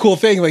a really cool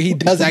thing. Like, he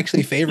does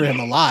actually favor him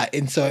a lot.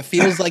 And so it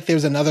feels like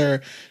there's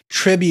another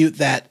tribute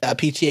that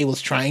PTA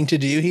was trying to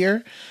do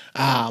here.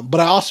 But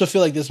I also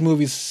feel like this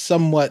movie's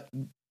somewhat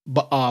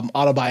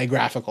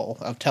autobiographical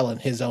of telling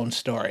his own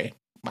story.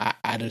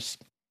 I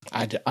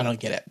don't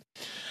get it.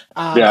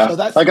 So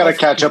I got to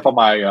catch up on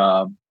my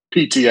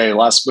PTA.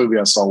 Last movie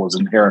I saw was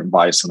Inherent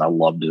Vice, and I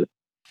loved it.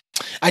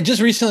 I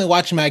just recently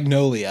watched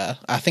Magnolia.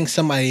 I think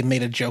somebody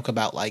made a joke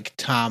about like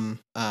Tom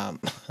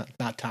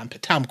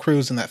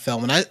Cruise in that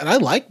film, and I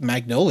like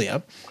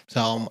Magnolia.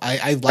 So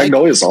I like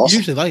Magnolia's awesome.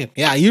 Usually like him.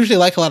 Yeah, I usually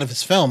like a lot of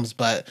his films,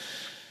 but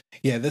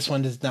yeah, this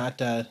one does not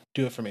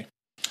do it for me.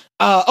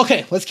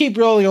 Okay, let's keep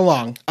rolling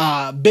along.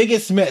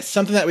 Biggest miss,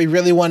 something that we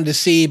really wanted to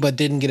see but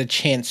didn't get a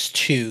chance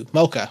to.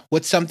 Mocha,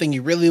 what's something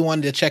you really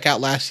wanted to check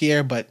out last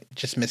year but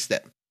just missed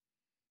it?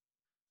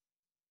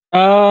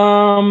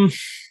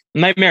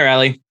 Nightmare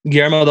Alley,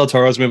 Guillermo del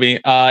Toro's movie.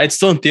 It's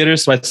still in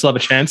theaters, so I still have a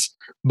chance,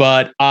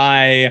 but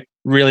I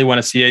really want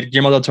to see it.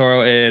 Guillermo del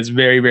Toro is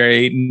very,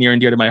 very near and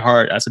dear to my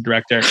heart as a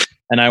director,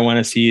 and I want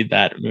to see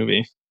that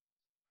movie.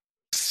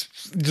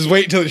 Just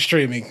wait until it's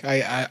streaming.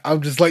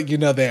 I'm just letting you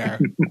know there.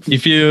 You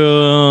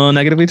feel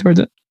negatively towards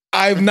it?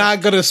 I'm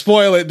not gonna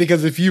spoil it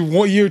because if you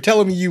want, you're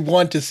telling me you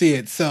want to see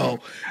it. So,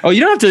 you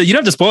don't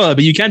have to spoil it,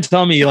 but you can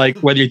tell me like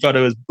whether you thought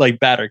it was like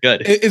bad or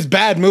good. It's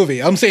bad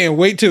movie. I'm saying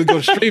wait till it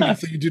goes streaming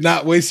so you do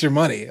not waste your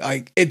money.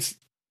 Like it's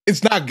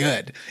not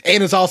good,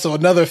 and it's also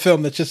another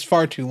film that's just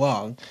far too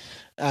long.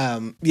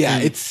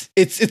 It's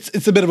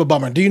a bit of a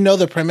bummer. Do you know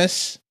the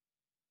premise?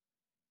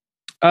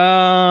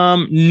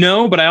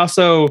 No, but I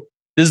also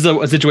this is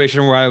a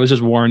situation where I was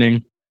just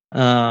warning.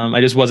 I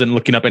just wasn't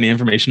looking up any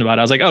information about it.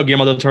 I was like, oh,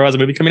 Guillermo del Toro has a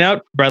movie coming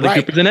out. Bradley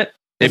Cooper's in it.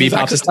 Maybe he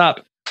pops his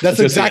top. That's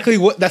exactly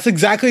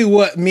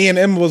what me and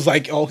Emma was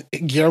like. Oh,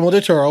 Guillermo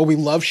del Toro. We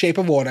love Shape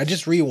of Water. I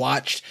just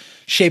rewatched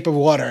Shape of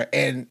Water,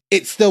 and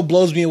it still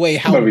blows me away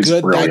how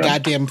good that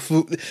goddamn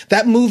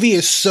that movie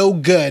is. So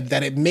good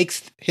that it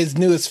makes his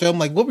newest film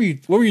like, what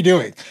were you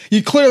doing?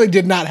 You clearly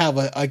did not have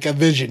a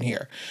vision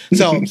here.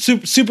 So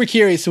super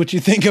curious what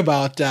you think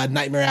about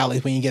Nightmare Alley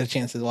when you get a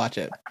chance to watch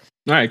it.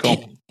 All right, cool.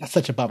 Damn, that's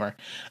such a bummer.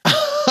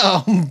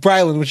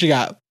 Brylan, what you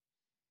got?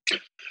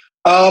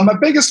 My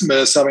biggest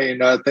miss, I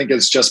think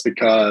it's just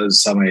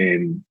because,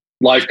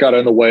 life got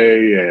in the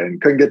way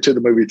and couldn't get to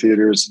the movie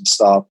theaters and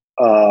stuff.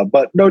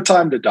 But No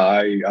Time to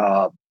Die,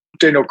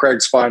 Daniel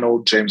Craig's final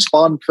James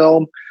Bond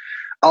film.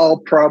 I'll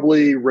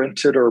probably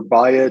rent it or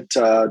buy it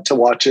to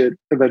watch it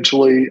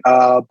eventually.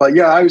 But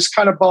yeah, I was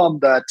kind of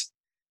bummed that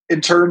in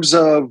terms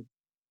of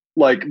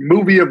like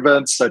movie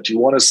events that you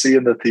want to see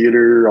in the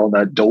theater on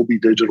that Dolby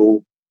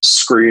Digital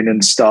screen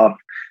and stuff,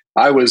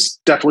 I was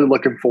definitely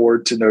looking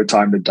forward to No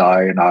Time to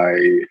Die, and I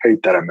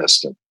hate that I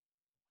missed it.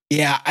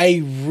 Yeah,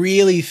 I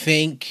really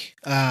think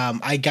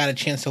I got a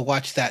chance to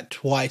watch that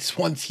twice,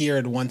 once here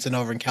and once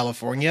over in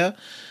California.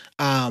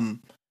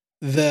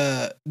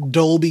 The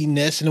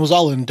Dolby-ness, and it was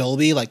all in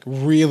Dolby, like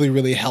really,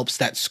 really helps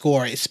that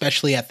score,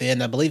 especially at the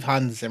end. I believe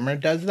Hans Zimmer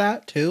does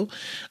that too.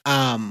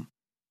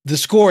 The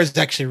score is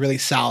actually really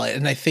solid,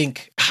 and I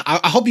think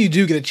I hope you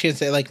do get a chance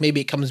to like maybe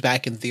it comes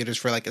back in theaters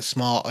for like a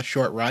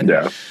short run.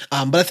 Yeah.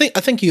 But I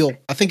think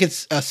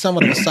it's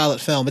somewhat of a solid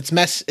film. It's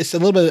a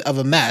little bit of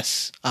a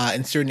mess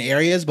in certain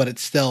areas, but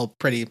it's still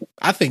pretty.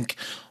 I think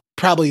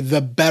probably the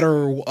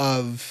better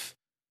of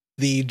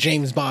the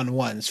James Bond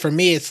ones. For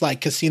me, it's like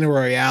Casino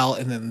Royale,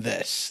 and then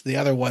this. The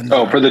other ones.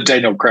 Oh, for the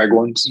Daniel Craig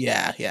ones.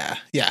 Yeah. I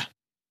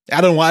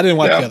didn't watch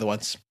the other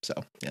ones, so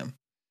yeah.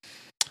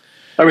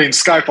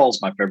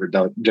 Skyfall's my favorite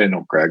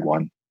Daniel Craig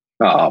one.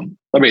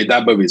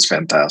 That movie is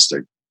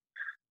fantastic.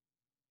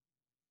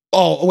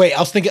 Oh, wait,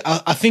 I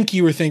think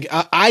you were thinking,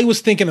 I was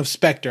thinking of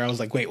Spectre. I was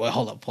like, wait,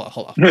 hold up.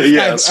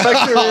 Yeah,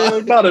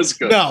 Spectre, not as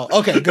good. No,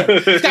 okay,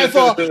 good.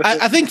 Skyfall,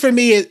 I think for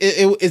me,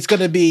 it's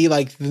going to be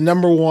like the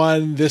number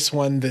one, this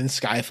one, then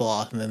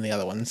Skyfall, and then the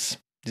other ones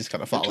just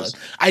kind of followed.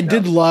 I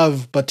did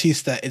love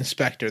Bautista in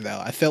Spectre,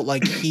 though. I felt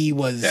like he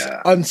was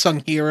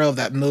unsung hero of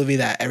that movie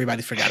that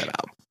everybody forgot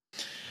about.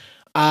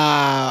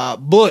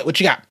 Bullet, what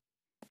you got?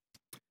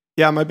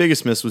 Yeah, my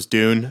biggest miss was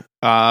Dune.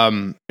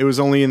 It was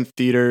only in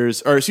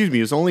theaters, it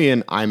was only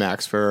in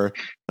IMAX for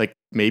like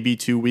maybe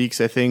 2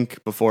 weeks, I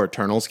think, before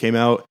Eternals came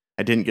out.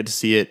 I didn't get to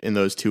see it in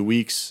those 2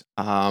 weeks.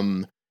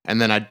 And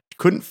then I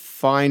couldn't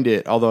find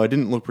it, although I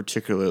didn't look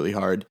particularly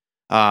hard.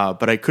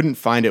 But I couldn't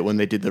find it when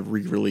they did the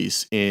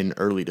re-release in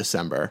early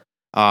December.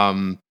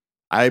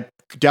 I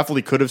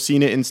definitely could have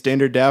seen it in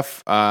standard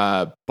def,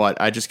 but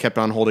I just kept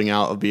on holding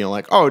out of being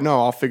like, oh no,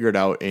 I'll figure it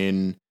out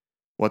in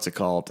what's it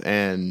called?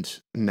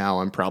 And now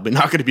I'm probably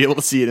not going to be able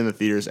to see it in the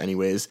theaters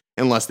anyways,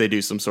 unless they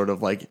do some sort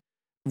of like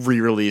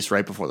re-release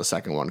right before the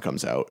second one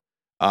comes out.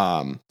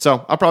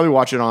 So I'll probably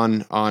watch it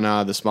on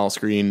the small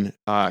screen.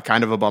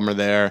 Kind of a bummer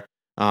there.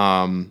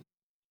 It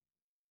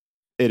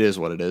is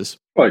what it is.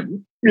 But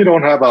you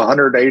don't have a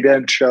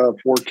 108-inch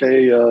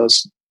 4K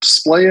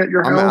display at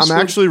your house? I'm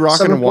actually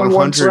rocking a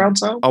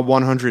 7.1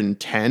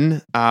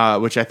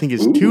 110, which I think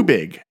is too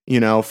big,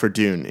 for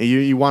Dune.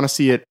 You want to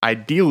see it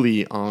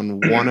ideally on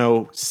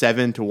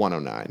 107 to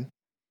 109.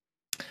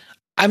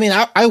 I mean,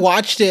 I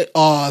watched it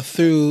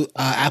through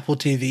Apple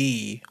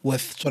TV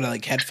with sort of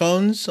like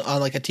headphones on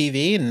like a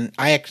TV, and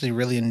I actually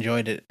really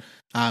enjoyed it.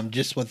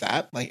 Just with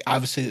that, like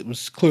obviously it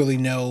was clearly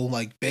no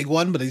like big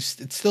one, but it's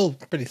still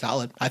pretty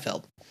solid, I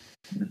felt.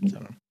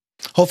 So,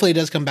 hopefully it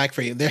does come back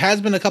for you. There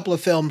has been a couple of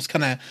films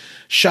kind of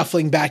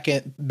shuffling back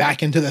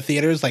into the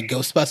theaters, like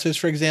Ghostbusters,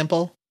 for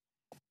example.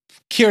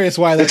 Curious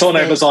why that's it's on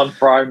Amazon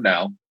Prime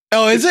now.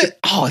 Oh, is it?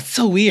 Oh, it's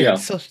so weird. Yeah.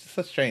 It's so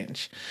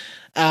strange.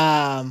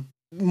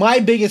 My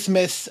biggest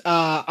miss,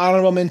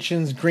 honorable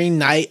mentions, Green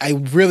Knight. I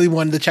really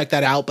wanted to check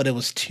that out, but it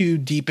was too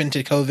deep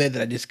into COVID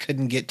that I just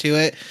couldn't get to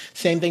it.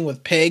 Same thing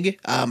with Pig.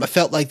 I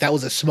felt like that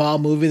was a small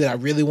movie that I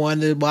really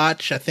wanted to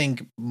watch. I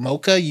think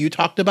Mocha, you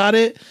talked about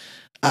it.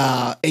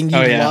 And you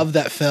love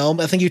that film.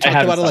 I think you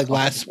talked about it like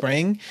last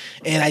spring,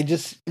 and I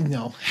just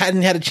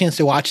hadn't had a chance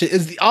to watch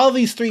it. All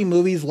these three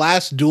movies,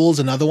 Last Duel's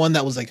another one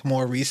that was like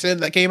more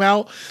recent that came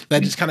out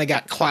that just kind of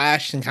got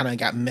clashed and kind of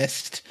got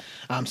missed.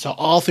 So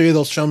all three of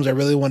those films I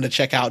really wanted to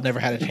check out, never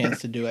had a chance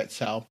to do it.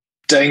 So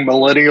dang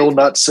millennial,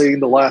 not seeing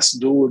The Last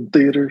Duel in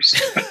theaters.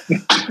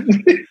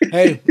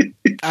 Hey,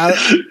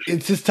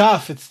 it's just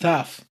tough. It's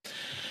tough.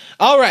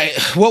 All right,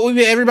 what we've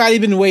everybody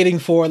been waiting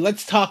for.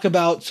 Let's talk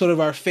about sort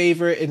of our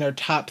favorite and our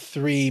top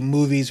 3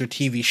 movies or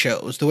TV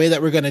shows. The way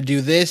that we're going to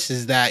do this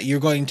is that you're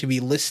going to be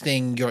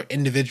listing your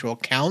individual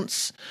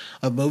counts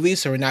of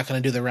movies. So we're not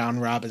going to do the round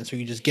robin. So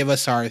you just give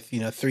us our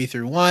 3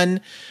 through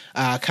 1,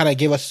 kind of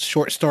give us a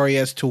short story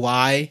as to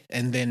why,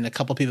 and then a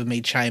couple people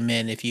may chime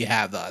in if you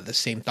have the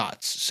same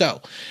thoughts.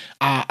 So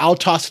I'll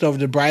toss it over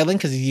to Brylan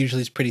because he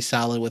usually is pretty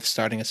solid with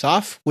starting us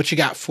off. What you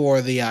got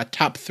for the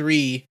top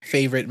 3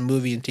 favorite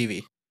movie and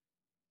TV?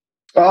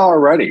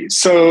 Alrighty.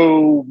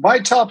 So my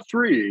top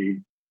 3,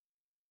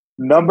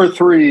 number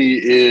 3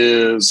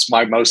 is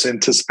my most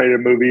anticipated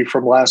movie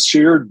from last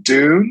year,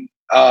 Dune,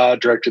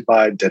 directed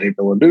by Denis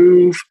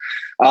Villeneuve.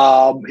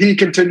 He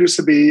continues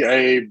to be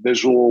a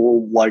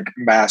visual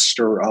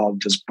master of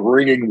just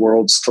bringing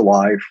worlds to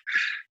life.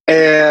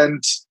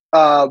 And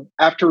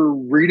after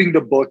reading the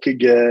book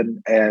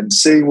again and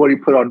seeing what he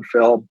put on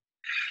film,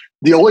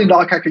 the only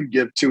knock I can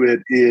give to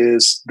it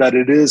is that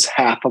it is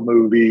half a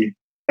movie.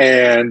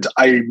 And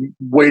I'm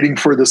waiting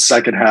for the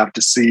second half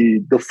to see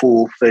the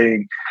full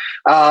thing.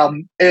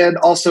 And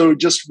also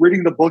just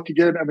reading the book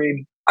again, I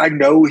mean, I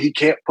know he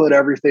can't put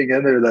everything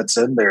in there that's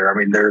in there. I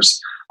mean,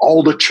 there's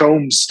all the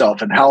Chom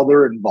stuff and how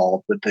they're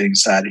involved with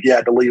things that he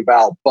had to leave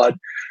out. But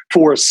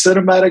for a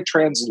cinematic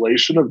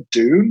translation of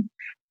Dune,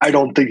 I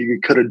don't think he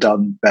could have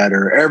done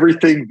better.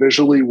 Everything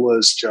visually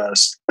was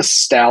just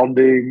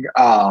astounding.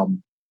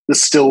 The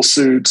still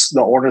suits,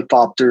 the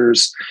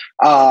ornithopters,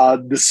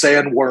 the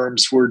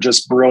sandworms were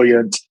just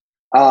brilliant.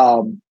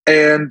 And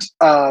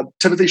Timothée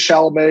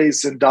Chalamet,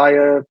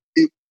 Zendaya,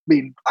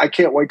 I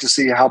can't wait to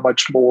see how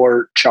much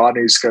more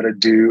Chani's going to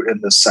do in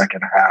the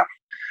second half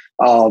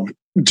of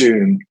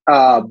Dune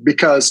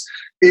because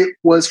it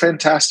was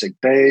fantastic.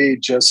 They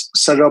just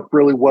set it up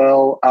really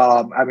well.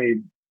 I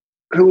mean,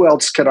 who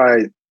else can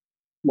I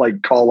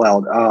call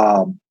out?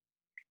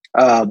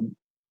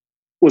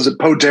 Was it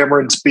Poe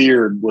Dameron's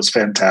beard was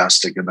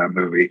fantastic in that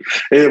movie.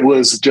 It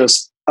was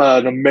just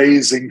an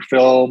amazing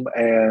film,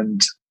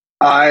 and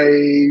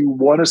I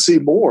want to see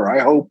more.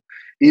 I hope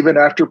even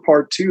after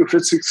part 2, if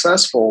it's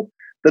successful,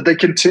 that they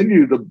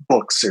continue the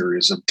book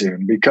series of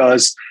Dune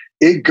because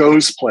it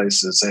goes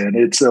places and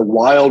it's a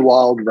wild,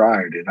 wild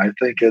ride. And I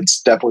think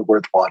it's definitely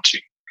worth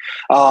watching.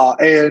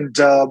 And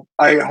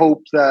I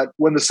hope that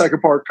when the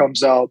second part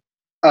comes out,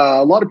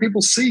 a lot of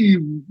people see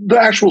the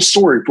actual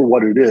story for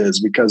what it is,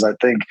 because I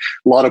think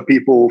a lot of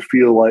people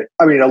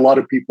a lot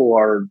of people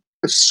are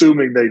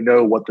assuming they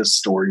know what this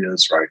story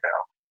is right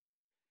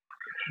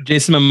now.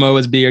 Jason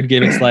Momoa's beard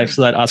gave its life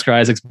so that Oscar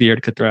Isaac's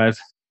beard could thrive.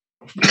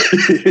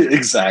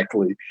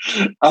 Exactly.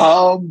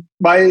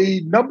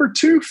 My number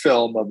 2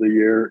 film of the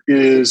year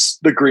is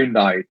The Green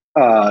Knight,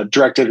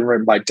 directed and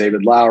written by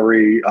David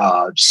Lowery,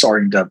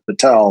 starring Dev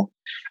Patel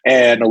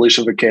and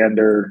Alicia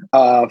Vikander.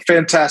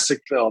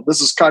 Fantastic film.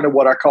 This is kind of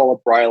what I call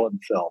a Brylan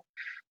film.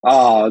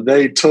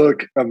 They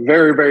took a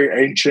very,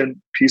 very ancient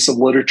piece of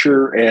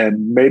literature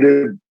and made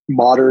it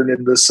modern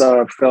in this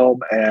film,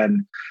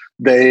 and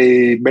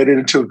they made it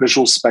into a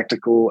visual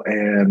spectacle,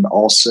 and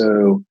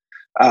also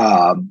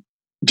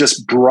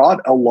just brought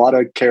a lot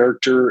of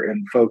character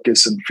and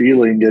focus and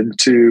feeling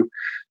into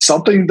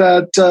something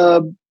that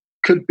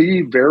could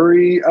be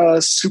very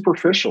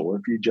superficial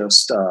if you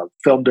just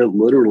filmed it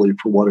literally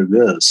for what it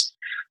is.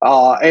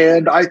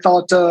 And I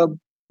thought,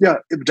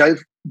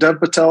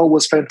 Dev Patel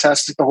was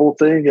fantastic, the whole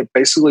thing. And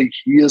basically,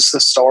 he is the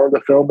star of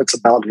the film. It's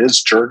about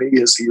his journey,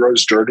 his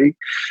hero's journey.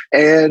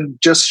 And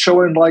just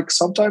showing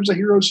sometimes a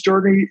hero's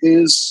journey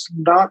is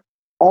not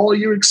all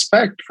you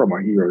expect from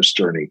a hero's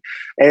journey.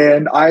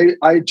 And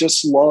I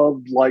just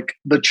love like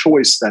the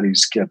choice that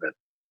he's given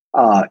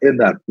in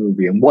that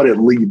movie and what it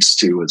leads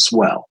to as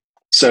well.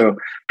 So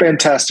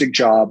fantastic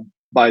job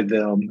by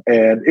them.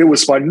 And it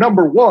was my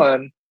number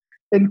one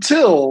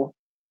until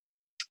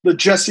the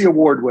Jesse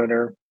Award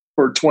winner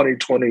for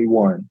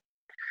 2021.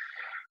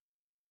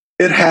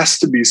 It has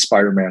to be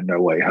Spider-Man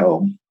No Way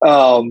Home.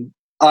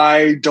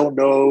 I don't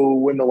know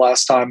when the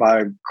last time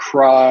I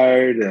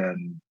cried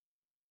and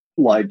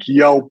like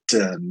yelped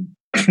and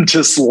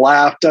just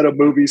laughed at a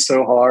movie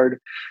so hard.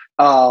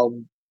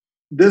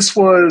 This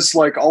was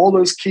like all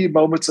those key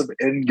moments of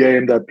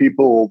Endgame that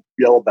people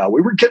yell about.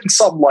 We were getting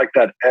something like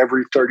that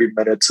every 30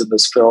 minutes in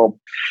this film.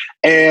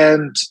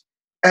 And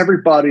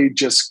everybody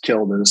just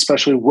killed it,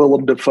 especially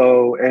Willem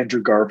Dafoe,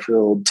 Andrew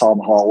Garfield, Tom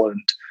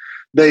Holland.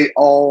 They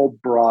all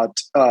brought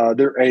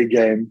their A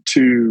game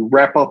to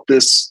wrap up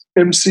this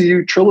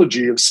MCU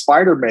trilogy of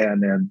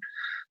Spider-Man. And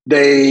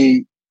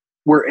they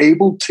were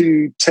able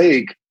to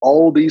take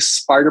all these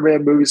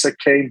Spider-Man movies that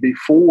came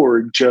before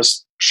and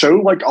just show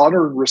like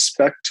honor and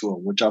respect to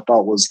them, which I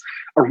thought was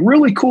a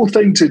really cool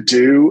thing to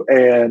do.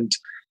 And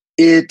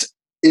it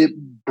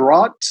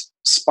brought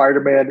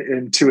Spider-Man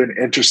into an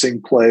interesting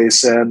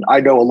place. And I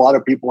know a lot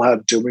of people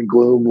have doom and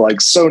gloom, like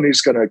Sony's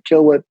going to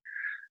kill it.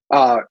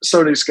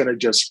 Sony's going to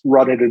just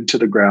run it into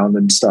the ground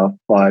and stuff.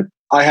 But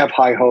I have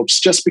high hopes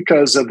just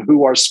because of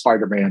who our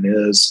Spider-Man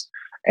is.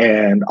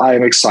 And I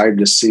am excited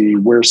to see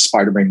where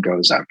Spider-Man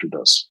goes after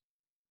this.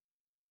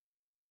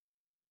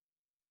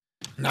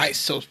 Nice.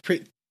 So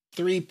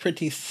three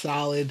pretty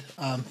solid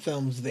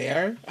films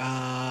there.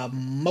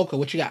 Mocha,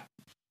 what you got?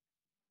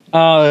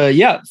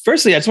 Yeah.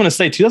 Firstly, I just want to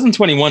say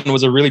 2021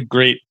 was a really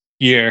great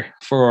year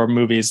for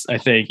movies, I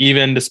think,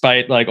 even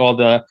despite like all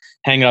the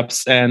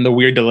hangups and the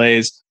weird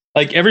delays.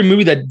 Like every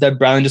movie that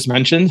Brian just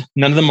mentioned,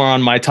 none of them are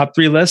on my top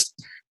 3 list,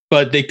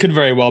 but they could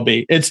very well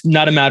be. It's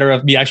not a matter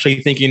of me actually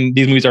thinking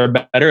these movies are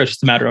better. It's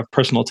just a matter of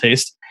personal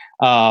taste.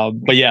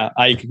 But yeah,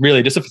 I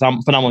really, just a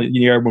phenomenal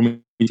year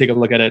when we take a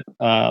look at it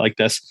like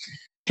this.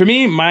 For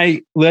me,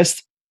 my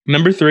list,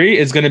 number 3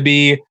 is going to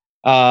be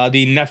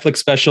the Netflix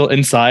special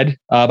Inside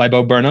by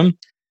Bo Burnham.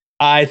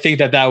 I think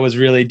that was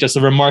really just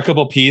a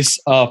remarkable piece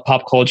of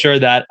pop culture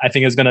that I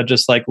think is going to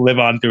just like live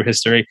on through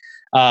history.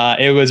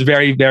 It was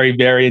very, very,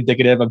 very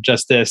indicative of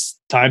just this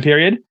time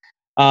period.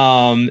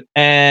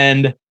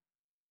 And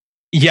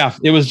yeah,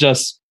 it was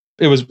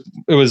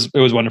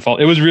wonderful.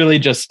 It was really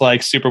just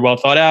like super well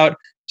thought out,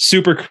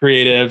 super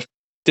creative,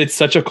 did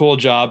such a cool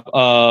job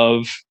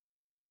of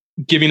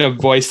giving a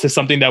voice to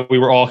something that we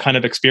were all kind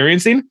of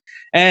experiencing.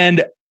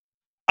 And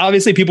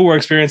obviously people were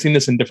experiencing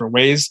this in different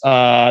ways,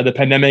 the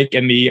pandemic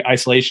and the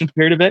isolation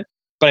period of it.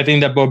 But I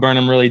think that Bo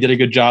Burnham really did a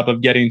good job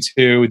of getting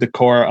to the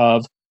core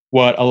of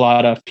what a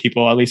lot of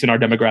people, at least in our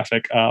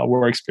demographic,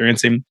 were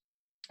experiencing.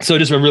 So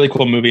just a really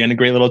cool movie and a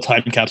great little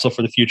time capsule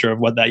for the future of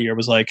what that year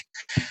was like.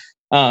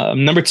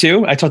 Number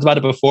 2, I talked about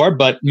it before,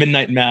 but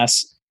Midnight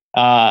Mass.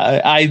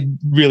 I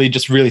really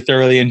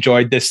thoroughly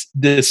enjoyed this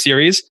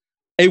series.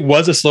 It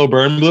was a slow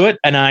burn, Blewett,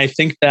 and I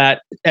think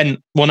that, I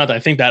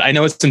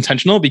know it's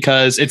intentional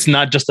because it's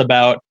not just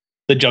about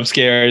the jump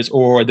scares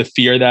or the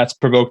fear that's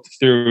provoked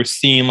through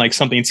seeing like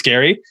something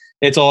scary.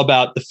 It's all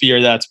about the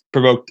fear that's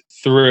provoked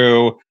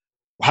through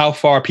how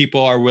far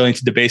people are willing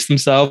to debase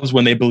themselves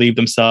when they believe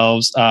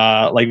themselves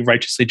like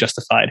righteously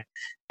justified.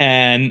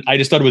 And I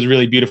just thought it was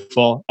really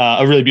beautiful,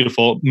 a really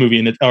beautiful movie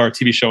or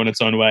TV show in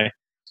its own way.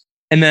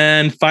 And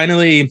then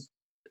finally,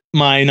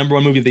 my number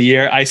 1 movie of the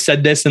year. I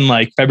said this in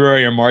like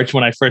February or March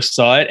when I first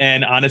saw it,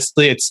 and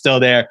honestly, it's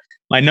still there.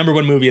 My number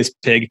 1 movie is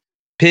Pig.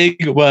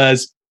 Pig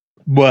was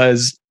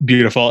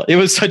beautiful. It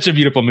was such a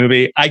beautiful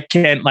movie. I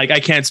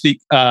can't speak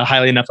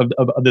highly enough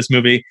of this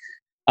movie.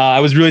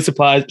 I was really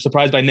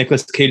surprised by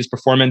Nicolas Cage's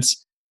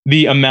performance,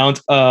 the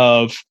amount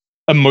of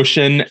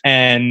emotion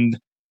and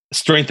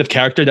strength of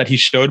character that he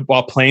showed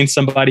while playing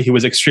somebody who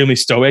was extremely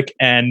stoic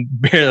and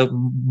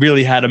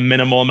really had a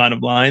minimal amount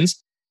of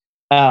lines.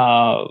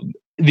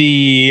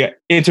 The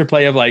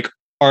interplay of like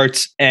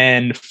art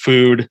and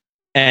food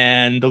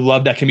and the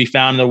love that can be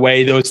found in the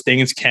way those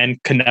things can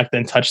connect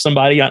and touch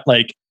somebody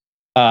like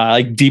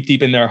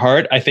deep in their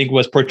heart, I think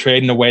was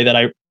portrayed in a way that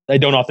I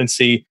don't often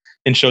see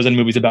in shows and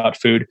movies about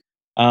food.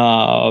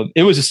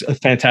 It was just a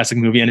fantastic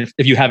movie. And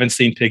if you haven't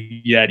seen Pig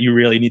yet, you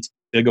really need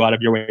to go out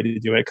of your way to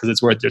do it because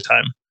it's worth your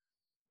time.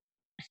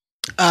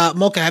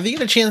 Mocha, have you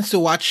got a chance to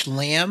watch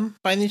Lamb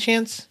by any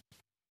chance?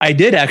 I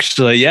did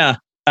actually, yeah.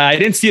 I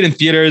didn't see it in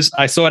theaters.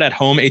 I saw it at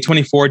home.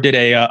 A24 did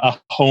a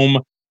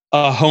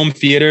home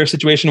theater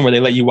situation where they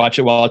let you watch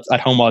it while it's at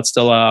home while it's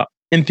still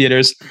in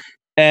theaters.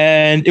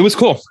 And it was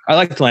cool. I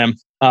liked Lamb.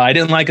 I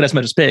didn't like it as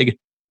much as Pig.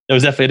 It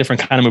was definitely a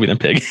different kind of movie than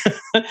Pig.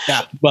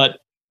 Yeah. But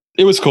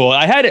it was cool.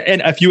 I had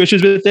a few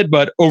issues with it,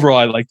 but overall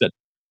I liked it.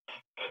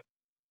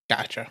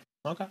 Gotcha.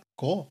 Okay,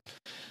 cool.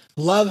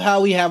 Love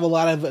how we have a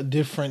lot of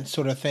different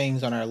sort of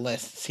things on our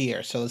lists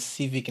here. So let's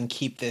see if we can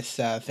keep this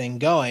thing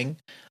going.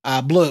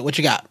 Blewett, what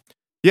you got?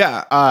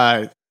 Yeah,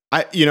 I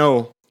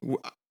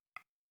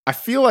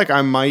feel like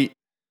I might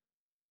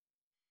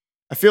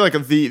I feel like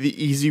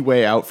the easy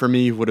way out for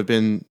me would have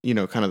been,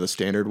 kind of the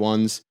standard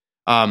ones.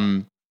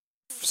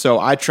 So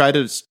I try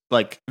to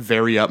like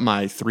vary up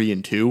my 3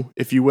 and 2,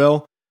 if you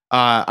will.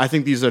 I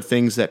think these are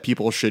things that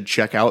people should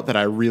check out that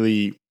I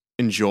really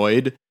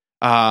enjoyed.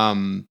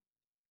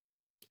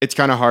 It's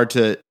kind of hard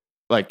to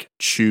like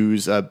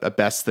choose a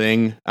best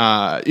thing,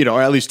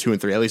 or at least 2 and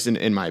 3, at least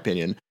in my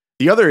opinion.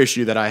 The other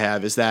issue that I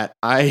have is that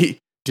I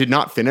did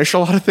not finish a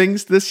lot of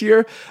things this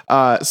year,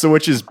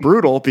 which is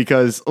brutal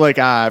because, like,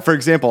 for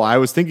example, I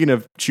was thinking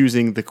of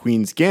choosing The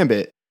Queen's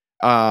Gambit,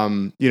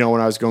 when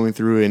I was going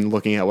through and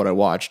looking at what I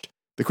watched.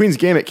 The Queen's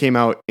Gambit came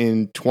out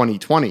in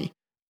 2020.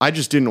 I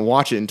just didn't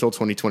watch it until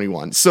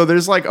 2021. So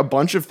there's like a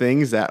bunch of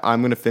things that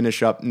I'm going to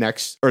finish up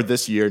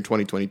this year in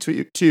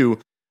 2022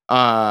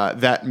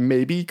 that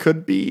maybe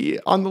could be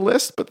on the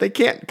list, but they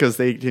can't because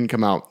they didn't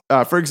come out.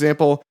 For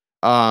example,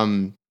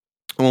 I'm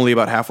only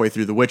about halfway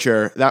through The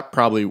Witcher. That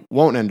probably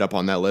won't end up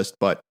on that list,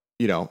 but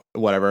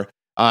whatever.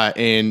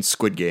 And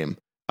Squid Game.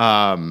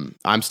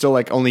 I'm still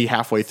like only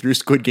halfway through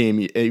Squid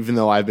Game, even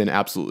though I've been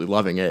absolutely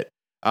loving it.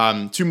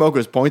 To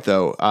Mocha's point,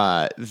 though,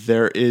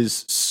 there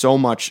is so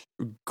much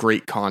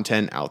great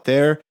content out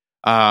there.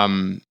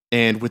 And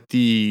with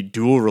the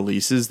dual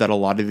releases that a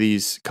lot of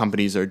these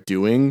companies are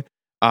doing,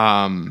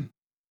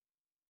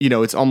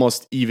 it's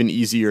almost even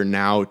easier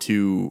now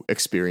to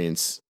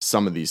experience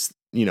some of these,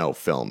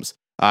 films.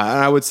 And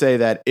I would say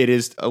that it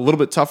is a little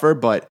bit tougher,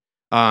 but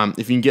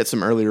if you can get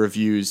some early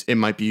reviews, it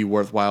might be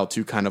worthwhile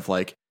to kind of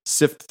like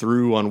sift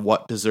through on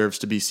what deserves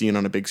to be seen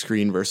on a big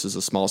screen versus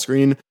a small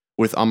screen.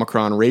 With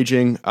Omicron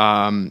raging,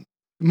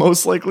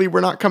 most likely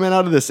we're not coming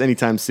out of this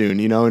anytime soon.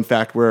 In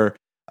fact, we're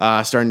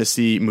starting to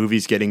see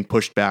movies getting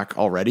pushed back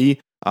already.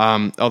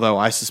 Although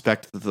I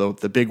suspect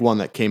the big one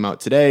that came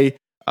out today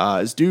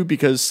is due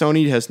because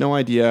Sony has no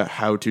idea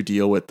how to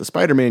deal with the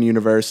Spider-Man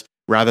universe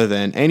rather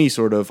than any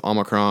sort of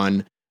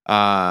Omicron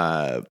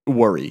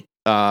worry.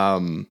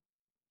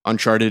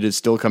 Uncharted is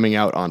still coming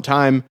out on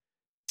time,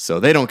 so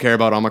they don't care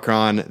about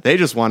Omicron. They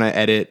just want to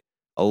edit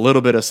a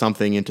little bit of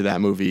something into that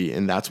movie,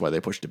 and that's why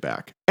they pushed it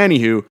back.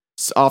 Anywho,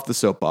 off the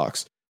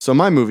soapbox. So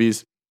my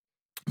movies.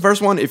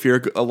 First one, if you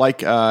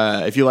like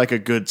a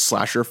good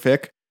slasher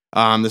fic,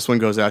 this one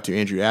goes out to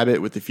Andrew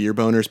Abbott with the Fear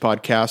Boners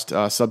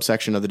podcast,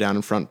 subsection of the Down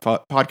in Front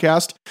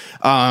podcast.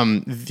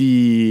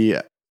 The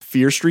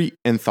Fear Street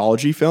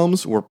anthology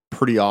films were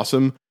pretty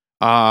awesome.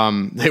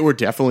 They were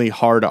definitely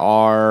hard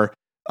R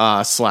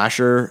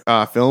slasher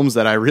films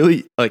that I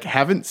really like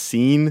haven't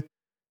seen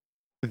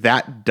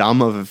that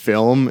dumb of a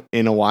film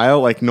in a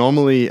while. Like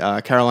normally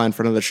Caroline,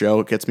 friend of the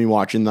show, gets me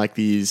watching like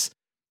these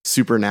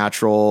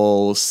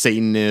supernatural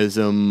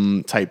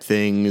Satanism type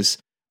things.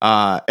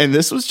 And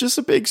this was just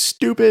a big,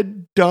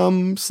 stupid,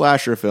 dumb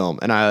slasher film.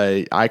 And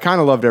I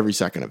kind of loved every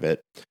second of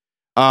it.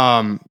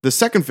 The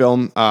second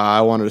film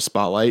I wanted to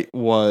spotlight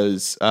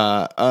was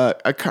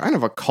a kind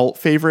of a cult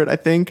favorite, I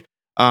think.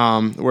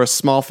 We're a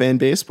small fan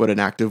base, but an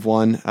active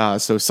one.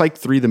 So Psych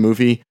 3, the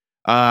movie.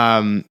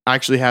 I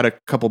actually had a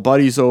couple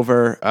buddies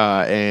over,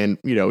 and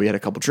we had a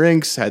couple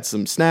drinks, had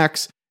some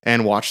snacks,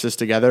 and watched this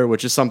together,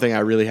 which is something I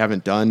really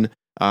haven't done,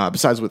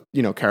 besides with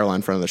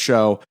Caroline, friend of the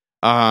show,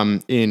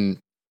 in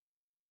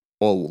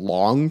a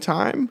long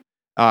time,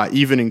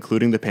 even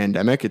including the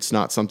pandemic. It's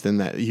not something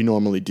that you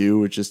normally do,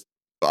 which is,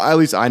 at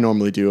least I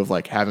normally do, of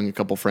like having a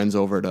couple friends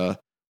over to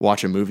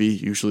watch a movie.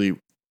 Usually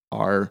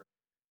our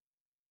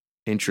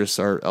interests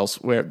are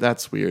elsewhere.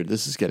 That's weird.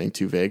 This is getting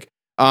too vague.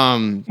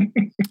 But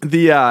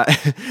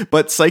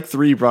Psych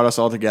 3 brought us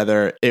all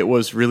together. It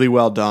was really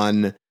well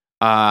done.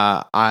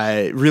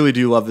 I really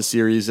do love the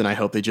series, and I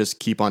hope they just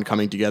keep on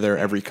coming together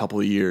every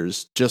couple of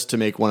years just to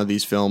make one of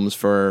these films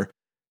for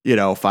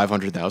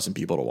 500,000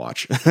 people to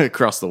watch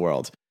across the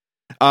world.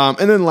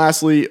 And then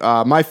lastly,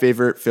 my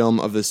favorite film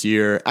of this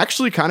year,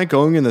 actually kind of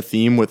going in the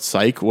theme with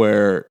Psych,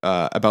 where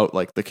about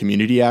like the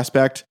community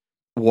aspect,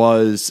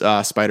 was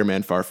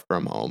Spider-Man Far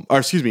From Home, or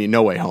excuse me,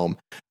 No Way Home.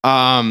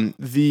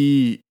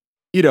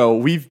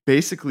 We've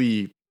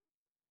basically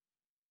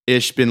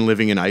been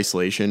living in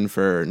isolation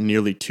for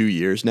nearly 2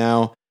 years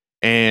now.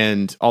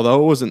 And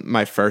although it wasn't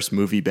my first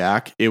movie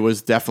back, it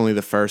was definitely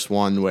the first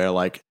one where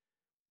like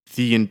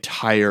the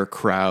entire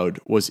crowd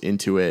was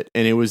into it.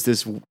 And it was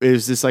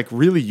this like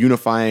really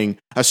unifying,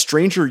 a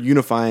stranger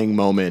unifying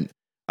moment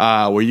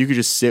where you could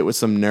just sit with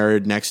some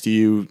nerd next to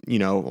you,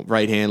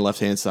 right hand, left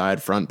hand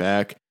side, front,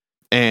 back.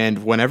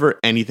 And whenever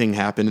anything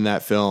happened in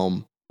that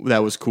film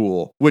that was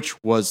cool, which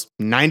was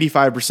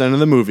 95% of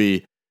the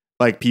movie,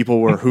 like people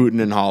were hooting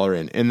and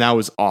hollering, and that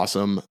was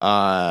awesome.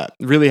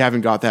 Really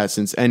haven't got that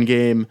since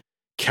Endgame.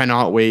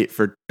 Cannot wait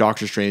for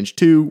Doctor Strange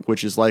 2,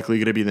 which is likely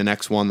going to be the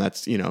next one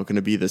that's, going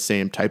to be the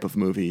same type of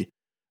movie.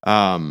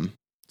 So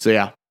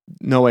yeah,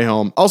 No Way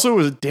Home. Also, it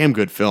was a damn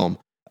good film.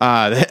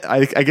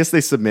 I guess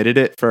they submitted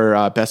it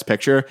for Best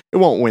Picture. It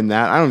won't win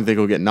that. I don't think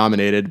it'll get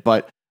nominated,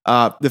 but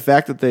the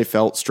fact that they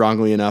felt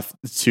strongly enough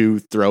to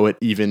throw it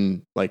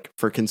even like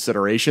for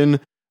consideration,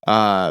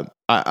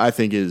 I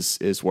think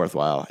is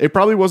worthwhile. It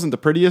probably wasn't the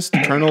prettiest.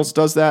 Eternals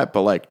does that,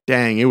 but like,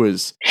 dang, it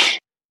was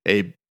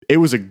a it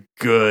was a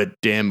good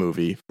damn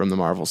movie from the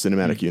Marvel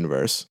Cinematic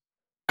Universe.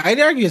 I'd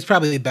argue it's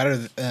probably better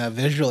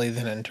visually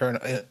than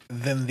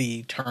the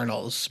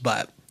Eternals,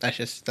 but that's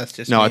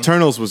just no. me.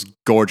 Eternals was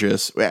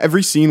gorgeous.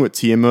 Every scene with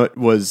Tiamat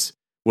was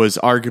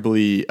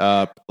arguably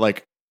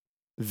like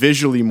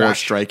visually more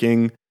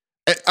striking.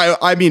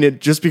 I mean, it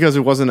just because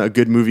it wasn't a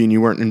good movie and you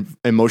weren't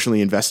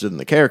emotionally invested in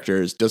the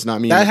characters does not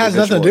mean that has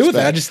nothing to do with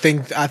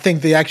it. I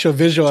think the actual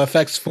visual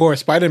effects for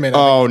Spider-Man.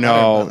 Oh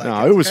no,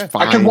 it was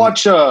fine. I could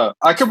watch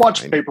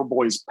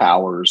Paperboy's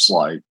powers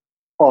like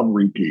on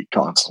repeat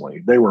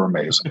constantly. They were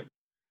amazing.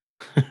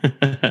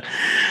 I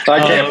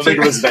can't think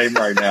of his name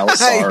right now.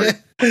 Sorry.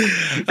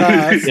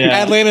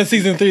 Atlanta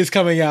season 3 is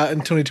coming out in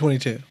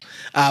 2022.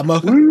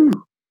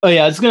 Oh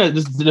yeah, I was gonna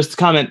just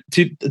comment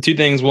two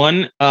things.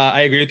 One,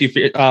 I agree with you.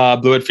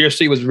 Blue at Fear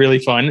Street was really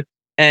fun,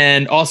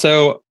 and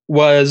also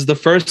was the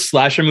first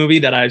slasher movie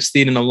that I've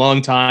seen in a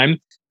long time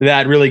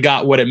that really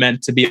got what it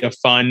meant to be a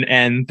fun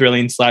and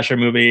thrilling slasher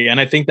movie. And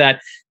I think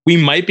that we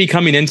might be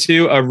coming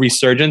into a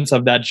resurgence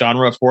of that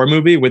genre of horror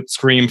movie with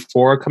Scream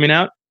 4 coming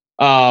out.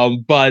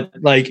 But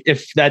like,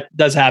 if that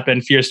does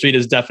happen, Fear Street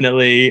is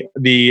definitely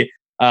the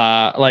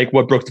like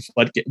what broke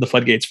the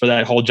floodgates for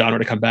that whole genre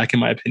to come back, in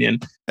my opinion.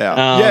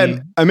 Yeah,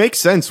 and it makes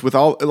sense with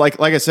all like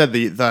I said,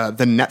 the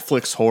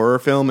Netflix horror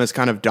film has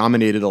kind of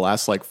dominated the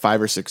last like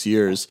 5 or 6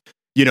 years.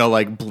 You know,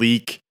 like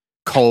bleak,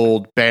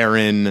 cold,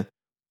 barren.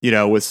 You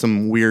know, with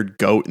some weird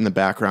goat in the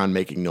background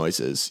making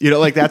noises. You know,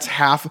 like that's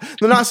half.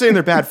 I'm not saying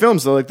they're bad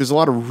films though. Like there's a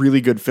lot of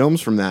really good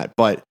films from that,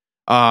 but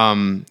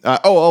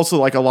also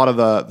like a lot of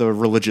the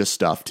religious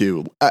stuff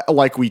too.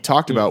 Like we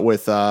talked about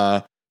with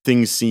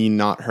things seen,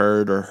 not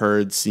heard, or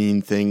heard,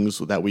 seen things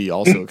that we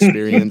also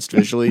experienced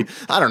visually.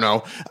 I don't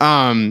know.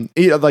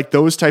 Like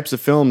those types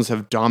of films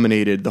have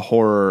dominated the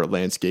horror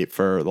landscape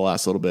for the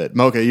last little bit.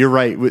 Mocha, you're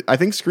right. I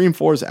think Scream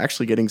 4 is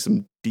actually getting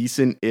some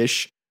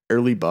decent-ish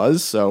early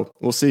buzz, so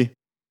we'll see.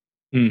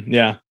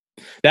 Yeah,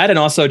 that, and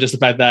also just the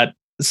fact that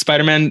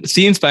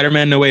seeing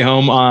Spider-Man No Way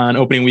Home on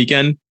opening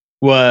weekend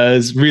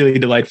was really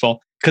delightful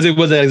because it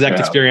was an exact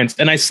experience.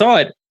 And I saw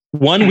it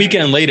one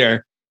weekend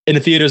later in the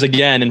theaters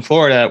again in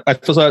Florida. I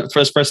saw it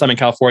first time in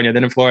California,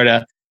 then in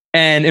Florida.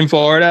 And in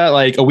Florida,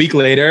 like a week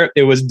later,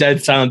 it was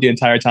dead silent the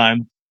entire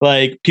time.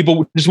 Like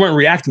people just weren't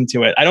reacting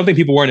to it. I don't think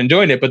people weren't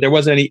enjoying it, but there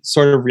wasn't any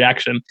sort of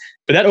reaction.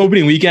 But that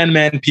opening weekend,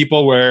 man,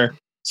 people were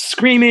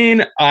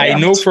screaming. I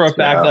know for a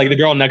fact, like the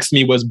girl next to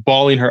me was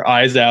bawling her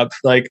eyes out,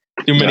 like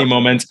through many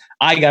moments.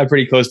 I got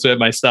pretty close to it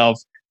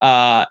myself.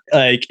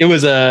 Like it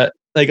was a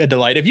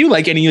delight. If you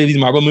like any of these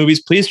Marvel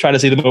movies, please try to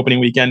see them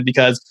opening weekend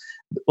because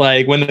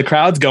like when the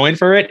crowd's going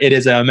for it, it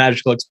is a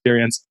magical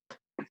experience.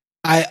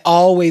 I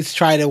always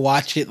try to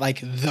watch it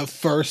like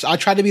I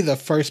try to be the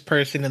first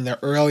person in the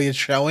earliest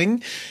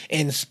showing.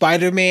 And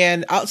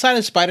Spider-Man, outside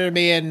of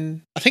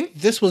Spider-Man, I think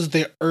this was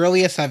the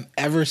earliest I've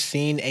ever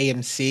seen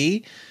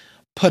AMC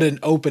put an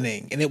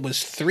opening, and it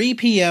was 3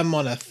 p.m.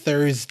 on a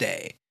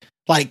Thursday.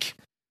 Like,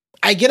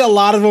 I get a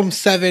lot of them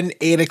 7,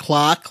 8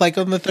 o'clock, like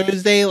on the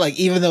Thursday, like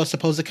even though it's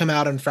supposed to come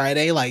out on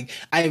Friday. Like,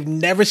 I've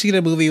never seen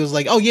a movie that was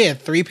like, oh yeah,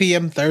 3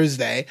 p.m.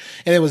 Thursday.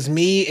 And it was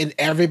me and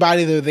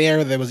everybody that were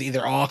there that was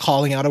either all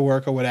calling out of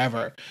work or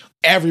whatever.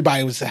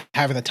 Everybody was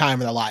having the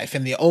time of their life.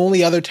 And the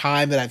only other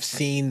time that I've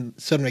seen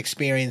sort of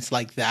experience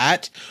like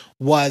that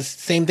was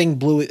same thing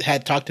Blue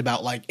had talked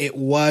about. Like, it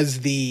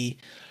was the,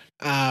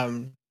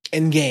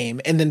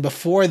 Endgame, and then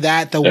before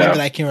that, the one that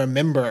I can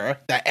remember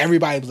that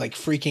everybody was like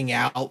freaking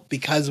out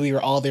because we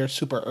were all there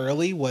super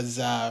early was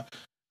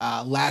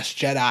Last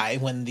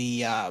Jedi, when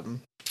the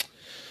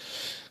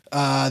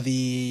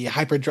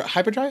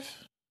hyperdrive,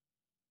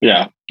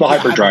 the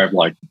hyperdrive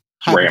like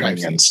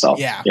ramming and stuff.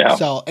 Yeah.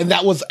 So, and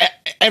that was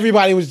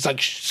everybody was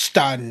like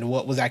stunned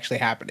what was actually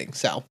happening.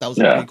 So that was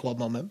a pretty cool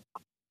moment.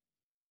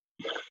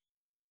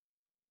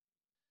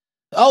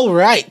 All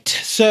right,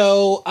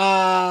 so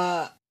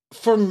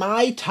for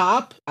my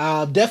top,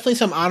 definitely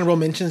some honorable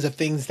mentions of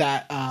things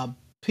that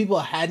people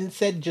hadn't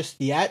said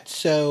just yet.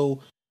 So,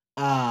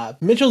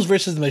 Mitchell's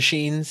versus the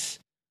Machines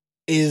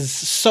is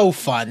so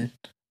fun.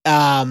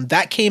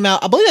 That came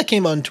out, I believe that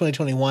came out in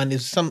 2021. I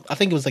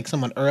think it was like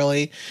someone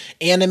early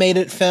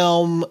animated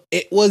film.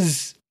 It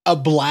was a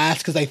blast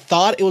because I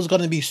thought it was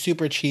going to be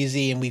super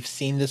cheesy, and we've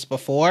seen this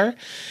before,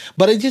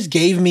 but it just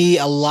gave me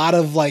a lot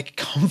of like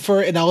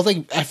comfort, and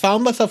I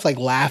found myself like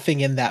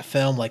laughing in that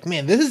film, like,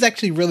 man, this is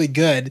actually really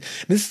good.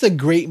 This is a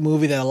great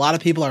movie that a lot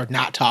of people are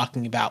not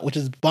talking about, which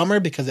is a bummer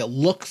because it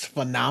looks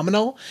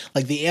phenomenal.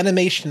 Like the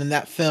animation in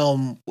that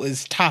film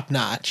was top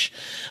notch,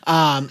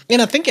 and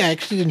I think I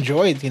actually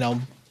enjoyed,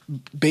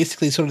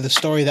 basically sort of the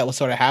story that was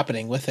sort of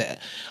happening with it.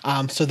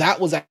 So that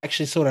was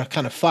actually sort of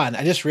kind of fun.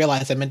 I just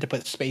realized I meant to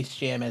put Space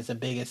Jam as the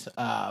biggest,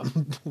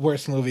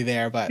 worst movie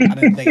there, but I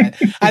didn't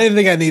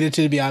think I needed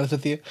to be honest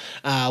with you.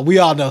 We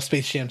all know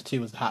Space Jam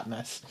 2 was a hot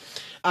mess.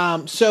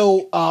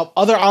 So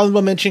other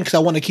honorable mention, because I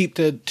want to keep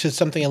to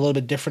something a little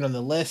bit different on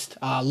the list.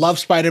 Love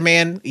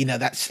Spider-Man.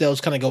 That still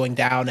is kind of going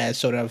down as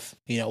sort of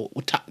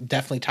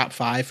definitely top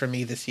 5 for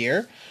me this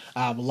year.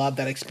 Love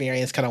that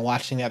experience. Kind of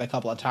watching that a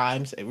couple of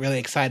times. Really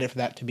excited for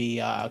that to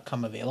be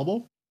come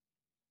available.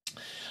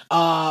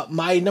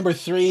 My number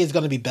 3 is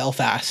going to be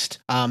Belfast.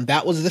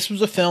 This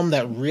was a film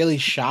that really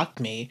shocked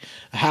me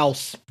how,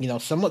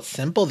 somewhat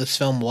simple this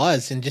film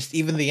was, and just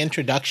even the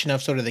introduction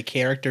of sort of the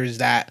characters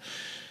that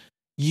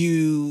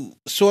you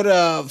sort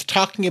of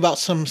talking about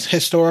some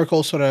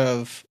historical sort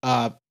of,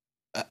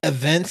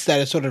 events that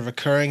are sort of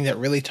occurring that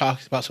really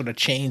talks about sort of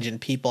change in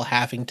people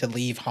having to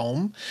leave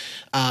home.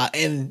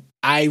 And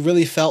I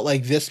really felt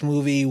like this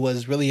movie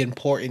was really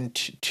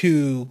important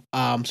to,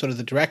 sort of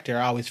the director.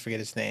 I always forget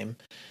his name.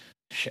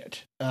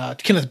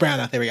 Kenneth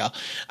Branagh. There we go.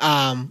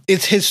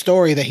 It's his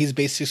story that he's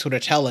basically sort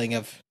of telling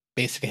of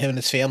basically him and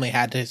his family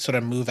had to sort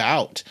of move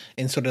out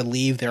and sort of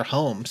leave their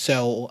home.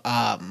 So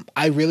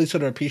I really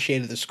sort of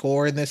appreciated the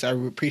score in this. I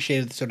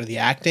appreciated sort of the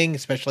acting,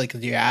 especially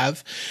because you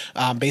have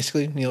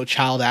basically,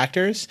 child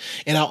actors.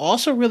 And I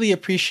also really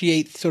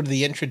appreciate sort of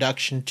the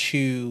introduction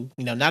to,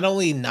 not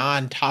only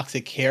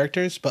non-toxic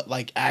characters, but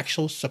like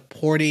actual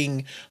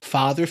supporting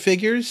father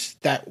figures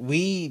that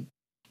we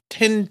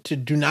tend to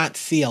do not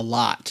see a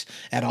lot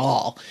at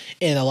all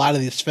in a lot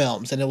of these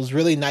films. And it was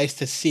really nice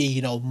to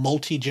see,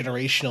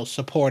 multi-generational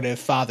supportive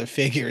father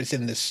figures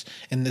in this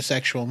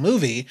actual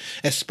movie,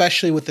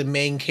 especially with the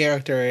main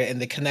character and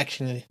the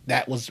connection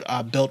that was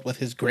built with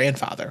his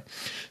grandfather.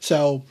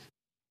 So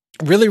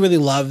really, really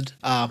loved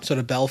sort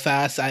of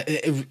Belfast.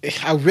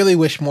 I really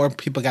wish more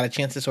people got a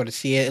chance to sort of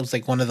see it. It was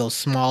like one of those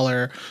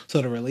smaller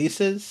sort of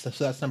releases. So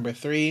that's number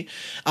 3.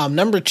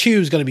 Number 2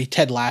 is going to be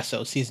Ted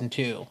Lasso season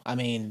 2. I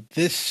mean,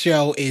 this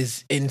show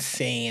is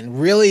insane.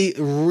 Really,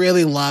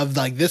 really loved.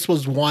 Like, this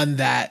was one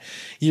that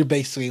you're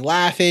basically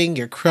laughing,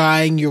 you're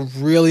crying, you're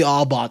really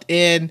all bought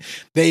in.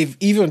 They've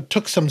even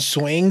took some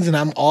swings, and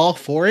I'm all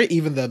for it.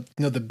 Even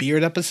the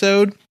beard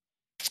episode.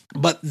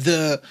 But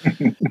the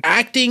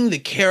acting, the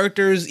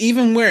characters,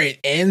 even where it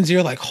ends,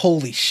 you're like,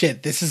 holy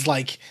shit, this is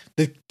like,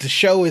 the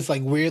show is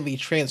like weirdly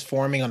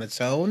transforming on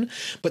its own,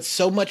 but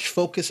so much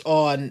focus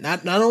on,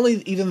 not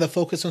only even the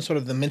focus on sort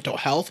of the mental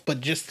health,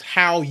 but just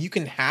how you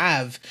can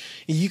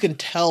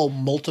tell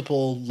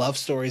multiple love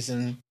stories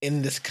in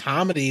this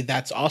comedy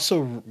that's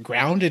also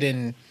grounded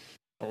in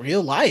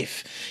real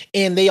life.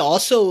 And they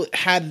also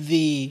had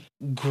the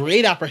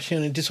great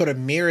opportunity to sort of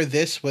mirror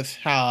this with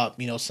how,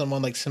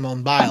 someone like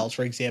Simone Biles,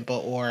 for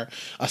example, or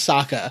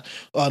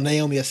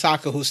Naomi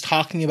Osaka, who's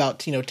talking about,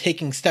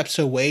 taking steps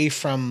away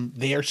from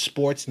their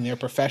sports and their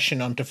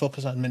profession to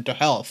focus on mental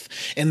health.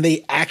 And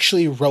they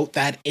actually wrote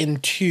that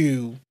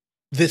into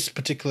this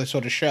particular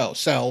sort of show.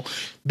 So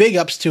big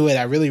ups to it.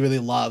 I really, really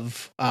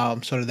love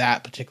sort of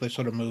that particular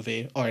sort of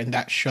movie or in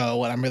that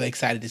show. And I'm really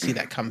excited to see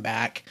that come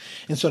back.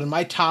 And sort of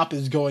my top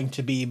is going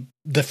to be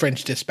The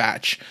French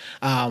Dispatch.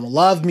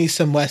 Love me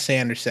some Wes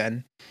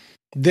Anderson.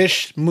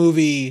 This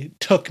movie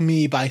took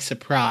me by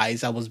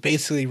surprise. I was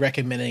basically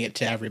recommending it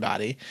to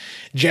everybody.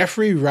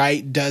 Jeffrey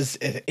Wright does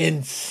an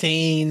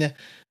insane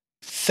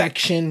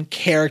section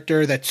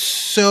character that's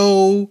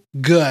so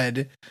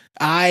good.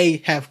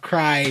 I have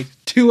cried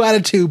 2 out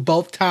of 2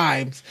 both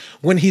times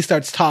when he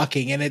starts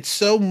talking, and it's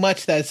so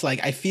much that it's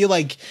like I feel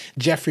like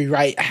Jeffrey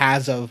Wright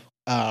has a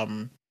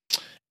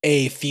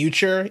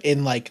future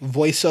in like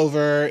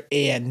voiceover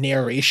and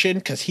narration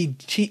because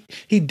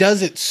he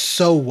does it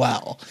so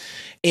well.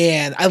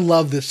 And I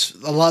love this.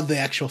 I love the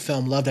actual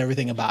film. Loved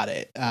everything about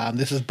it.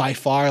 This is by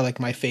far like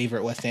my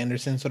favorite Wes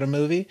Anderson sort of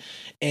movie.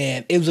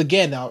 And it was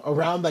again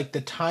around like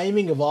the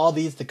timing of all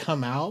these to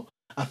come out.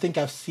 I think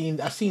I've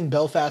seen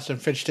Belfast and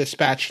French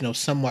Dispatch,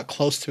 somewhat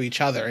close to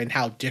each other and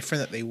how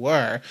different that they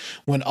were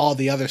when all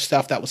the other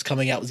stuff that was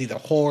coming out was either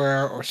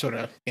horror or sort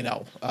of,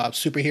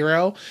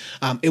 superhero.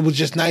 It was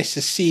just nice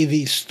to see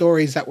these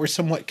stories that were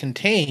somewhat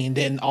contained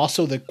and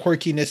also the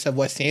quirkiness of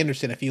Wes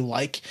Anderson. If you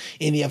like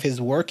any of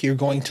his work, you're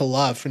going to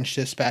love French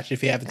Dispatch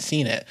if you haven't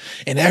seen it.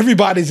 And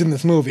everybody's in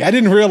this movie. I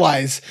didn't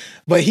realize,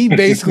 but he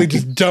basically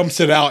just dumps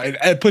it out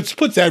and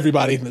puts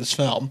everybody in this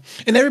film.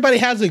 And everybody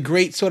has a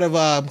great sort of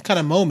kind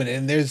of moment.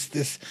 And there's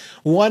this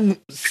one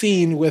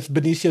scene with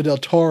Benicio del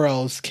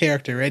Toro's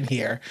character in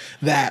here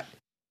that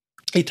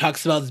he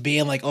talks about as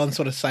being like on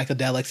sort of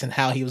psychedelics and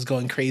how he was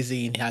going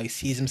crazy and how he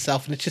sees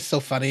himself. And it's just so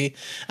funny.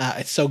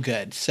 It's so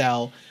good.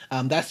 So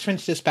that's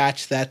French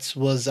Dispatch. That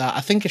was,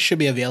 I think it should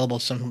be available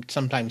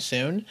sometime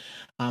soon.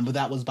 But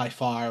that was by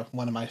far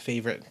one of my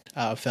favorite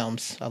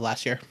films of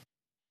last year.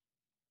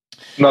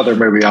 Another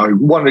movie I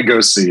wanted to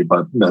go see,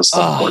 but missed,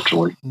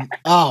 unfortunately.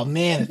 Oh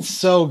man, it's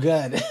so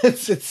good.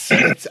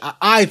 It's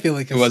I feel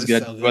like it was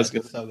good. So good. It was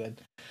good. It's so good.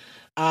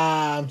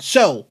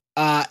 So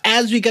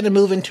as we got to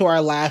move into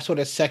our last sort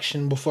of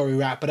section before we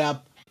wrap it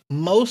up,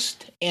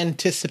 most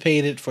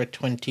anticipated for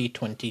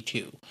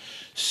 2022.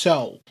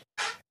 So,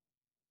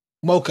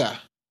 Mocha,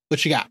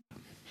 what you got?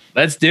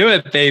 Let's do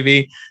it,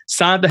 baby.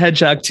 Sonic the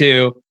Hedgehog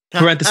 2,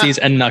 parentheses,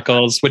 and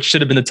Knuckles, which should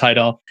have been the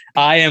title.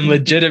 I am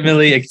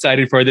legitimately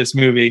excited for this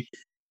movie.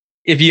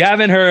 if you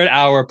haven't heard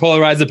our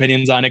polarized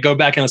opinions on it, go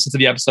back and listen to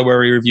the episode where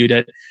we reviewed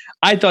it.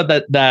 I thought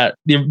that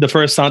the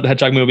first Sonic the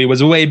Hedgehog movie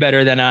was way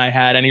better than I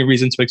had any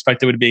reason to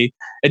expect it would be.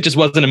 It just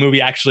wasn't a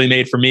movie actually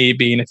made for me,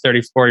 being a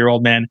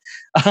 34-year-old man.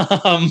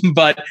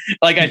 But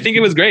like, I think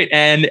it was great,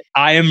 and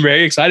I am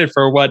very excited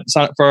for what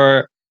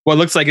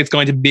looks like it's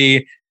going to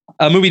be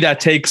a movie that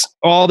takes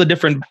all the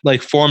different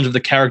like forms of the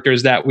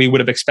characters that we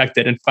would have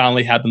expected and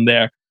finally had them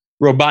there.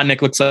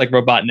 Robotnik looks like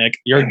Robotnik.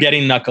 You're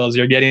getting Knuckles.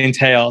 You're getting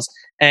Tails,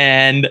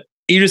 and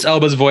Idris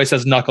Elba's voice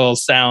as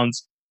Knuckles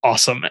sounds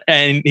awesome,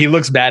 and he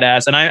looks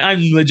badass, and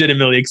I'm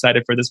legitimately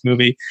excited for this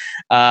movie.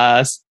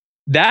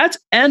 That,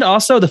 and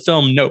also the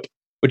film Nope,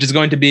 which is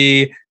going to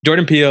be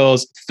Jordan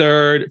Peele's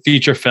third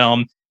feature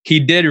film. He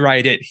did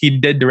write it. He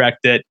did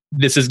direct it.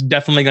 This is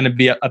definitely going to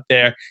be up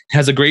there. It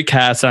has a great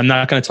cast that I'm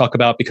not going to talk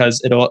about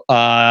because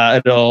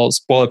it'll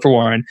spoil it for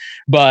Warren,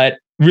 but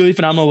really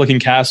phenomenal looking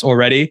cast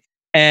already.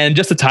 And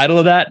just the title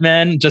of that,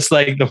 man, just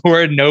like the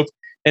word Nope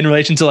in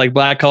relation to like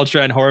Black culture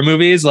and horror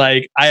movies,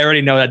 like I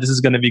already know that this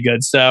is going to be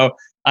good. So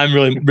I'm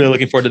really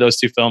looking forward to those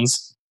two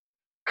films.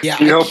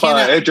 Yeah, you hope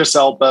Idris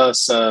Elba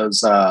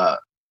says,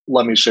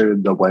 "Let me show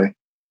you the way."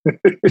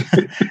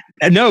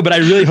 No, but I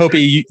really hope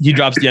he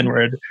drops the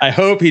N-word. I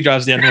hope he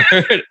drops the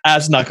N-word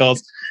as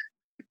Knuckles.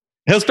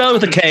 He'll spell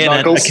it with a K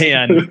and a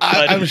KN.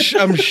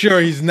 I'm sure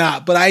he's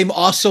not, but I'm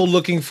also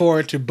looking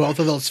forward to both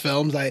of those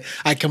films. I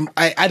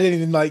didn't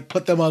even like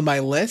put them on my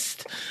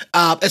list,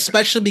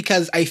 especially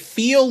because I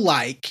feel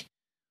like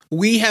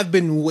we have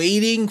been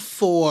waiting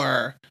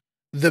for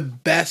the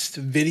best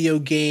video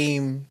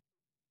game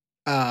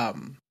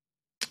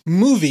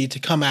movie to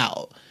come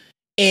out.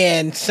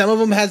 And some of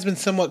them has been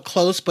somewhat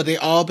close, but they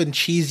all been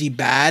cheesy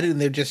bad, and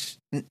they're just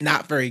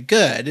not very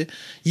good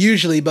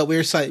usually. But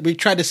we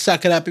tried to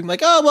suck it up and be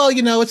like, oh,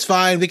 well, it's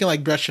fine. We can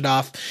like brush it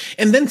off.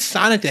 And then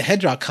Sonic the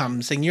Hedgehog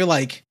comes and you're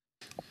like,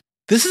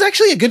 this is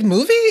actually a good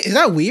movie? Is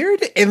that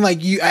weird? And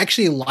like, you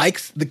actually like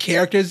the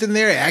characters in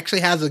there. It actually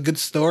has a good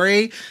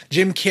story.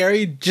 Jim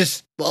Carrey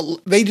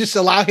they just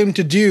allow him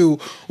to do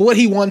what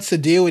he wants to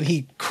do, and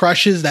he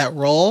crushes that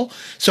role.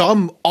 So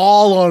I'm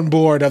all on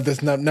board of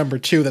this number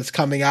 2 that's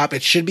coming up.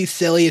 It should be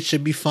silly. It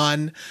should be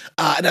fun.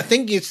 And I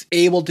think it's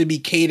able to be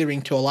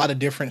catering to a lot of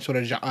different sort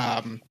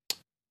of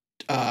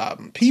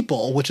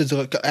people, which is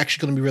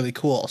actually going to be really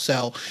cool.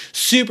 So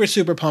super,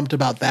 super pumped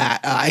about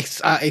that.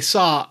 I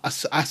saw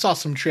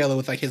some trailer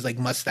with like his like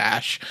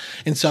mustache,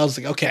 and so I was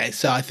like, okay,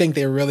 so I think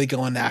they're really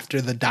going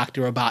after the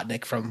Dr.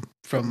 Robotnik from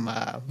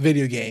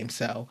video game.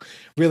 So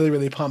really,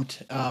 really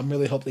pumped.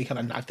 Really hope they kind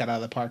of knock that out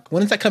of the park.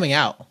 When is that coming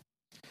out?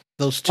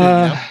 Those two.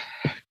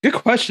 Good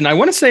question. I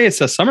want to say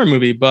it's a summer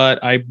movie, but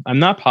I'm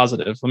not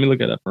positive. Let me look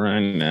it up right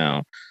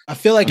now. I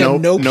feel like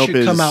Nope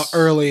should come out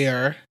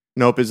earlier.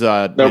 Nope is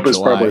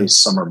probably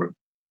summer movie.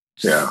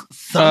 Yeah.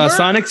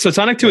 Sonic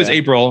 2 is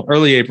April,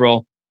 early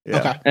April. Yeah.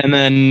 Okay. And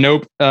then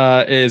Nope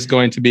is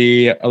going to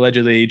be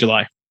allegedly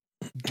July.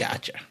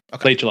 Gotcha.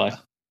 Okay. Late July.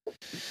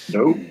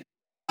 Nope.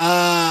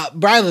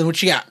 Brylan,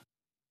 what you got?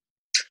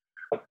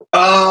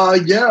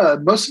 Yeah,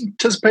 most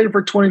anticipated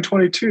for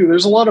 2022.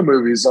 There's a lot of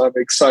movies I'm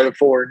excited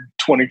for in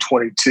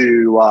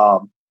 2022.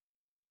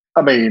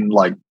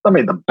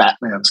 The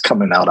Batman's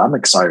coming out. I'm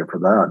excited for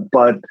that.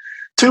 But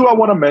 2 I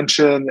want to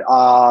mention,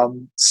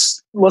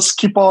 let's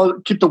keep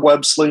the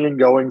web slinging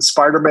going.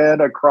 Spider-Man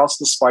Across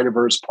the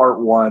Spider-Verse Part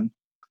 1,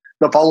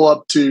 the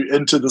follow-up to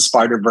Into the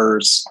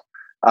Spider-Verse.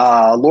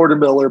 Lord and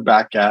Miller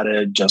back at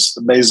it, just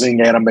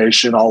amazing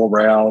animation all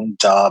around.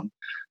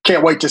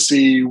 Can't wait to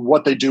see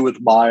what they do with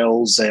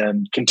Miles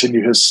and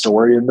continue his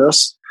story in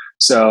this.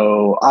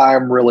 So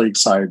I'm really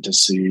excited to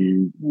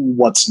see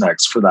what's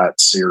next for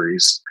that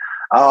series.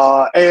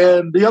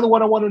 And the other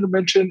one I wanted to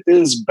mention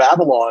is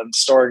Babylon,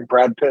 starring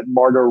Brad Pitt and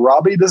Margot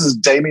Robbie. This is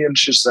Damien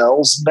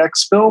Chazelle's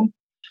next film.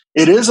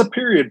 It is a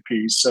period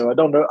piece, so I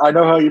don't know. I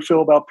know how you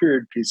feel about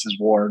period pieces,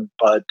 Warren,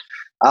 but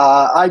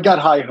I got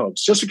high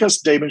hopes just because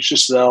Damien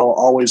Chazelle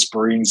always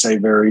brings a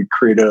very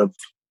creative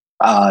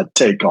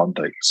take on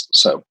things.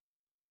 So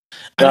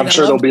I'm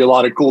sure there'll be a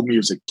lot of cool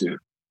music too.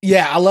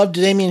 Yeah, I love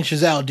Damien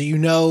Chazelle. Do you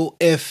know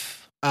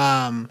if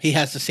he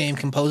has the same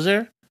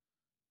composer?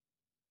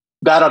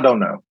 That I don't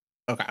know.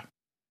 Okay.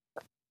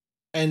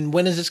 And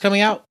when is this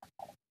coming out?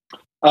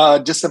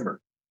 December.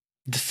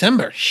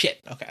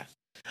 Shit. Okay.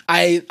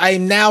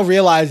 I'm now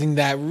realizing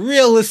that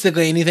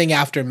realistically anything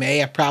after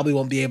May I probably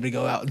won't be able to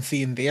go out and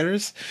see in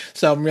theaters.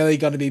 So I'm really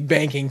going to be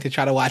banking to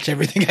try to watch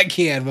everything I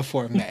can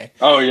before May.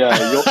 Oh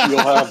yeah, you'll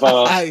have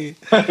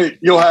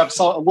you'll have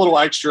a little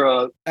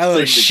extra.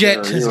 Oh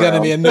shit is going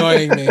to be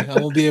annoying me. I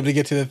won't be able to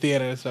get to the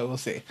theater, so we'll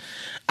see.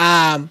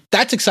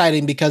 That's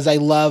exciting because I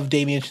love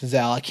Damien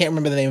Chazelle. I can't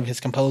remember the name of his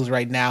composer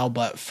right now,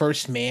 but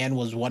First Man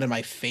was one of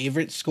my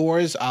favorite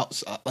scores.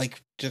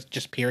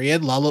 Just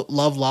period. Love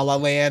La La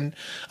Land.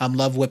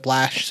 Love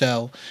Whiplash.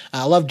 So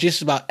I love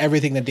just about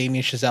everything that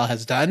Damien Chazelle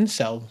has done.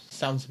 So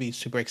sounds to be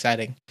super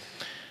exciting.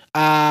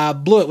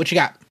 Blewett, what you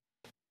got?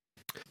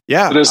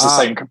 Yeah, it is the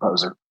same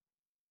composer.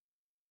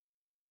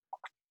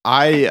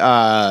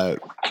 I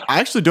I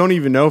actually don't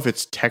even know if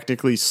it's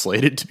technically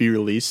slated to be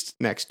released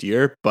next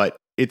year, but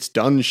it's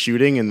done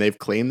shooting and they've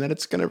claimed that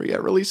it's going to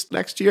get released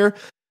next year.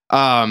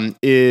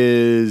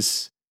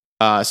 Is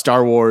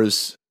Star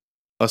Wars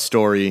A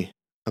Story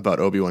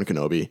About Obi-Wan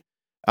Kenobi.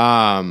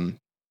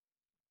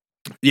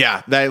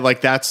 Yeah,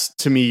 that's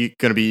to me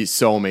going to be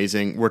so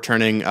amazing. We're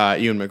turning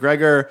Ewan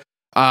McGregor.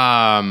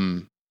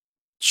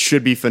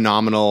 Should be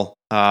phenomenal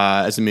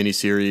as a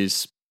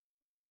miniseries.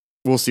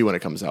 We'll see when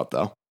it comes out,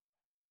 though.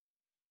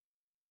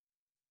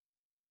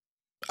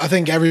 I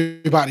think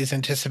everybody's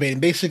anticipating.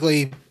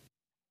 Basically,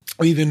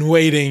 we've been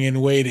waiting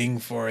and waiting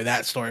for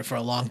that story for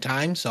a long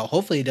time. So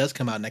hopefully it does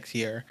come out next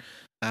year.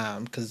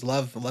 Because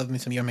love me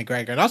some Ewan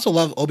McGregor, and also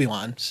love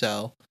Obi-Wan.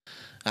 So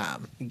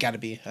got to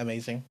be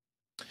amazing.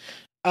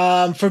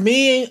 For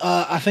me,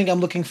 I think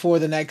I'm looking for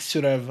the next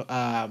sort of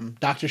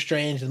Doctor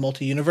Strange, the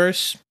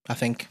multi-universe. I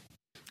think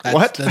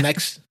that's the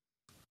next.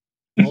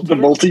 The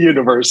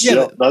multi-universe.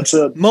 Yeah, that's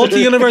it.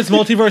 Multi-universe,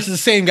 multiverse is the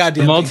same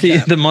goddamn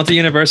thing. The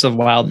multi-universe of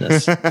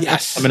wildness.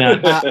 Yes.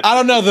 I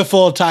don't know the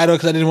full title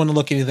because I didn't want to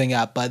look anything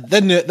up, but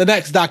then the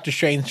next Doctor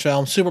Strange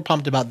film, super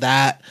pumped about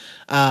that,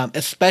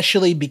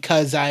 especially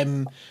because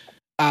I'm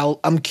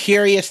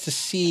curious to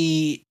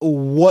see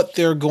what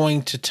they're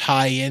going to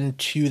tie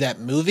into that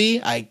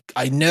movie. I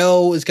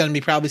know it's going to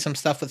be probably some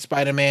stuff with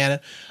Spider-Man.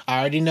 I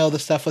already know the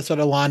stuff with sort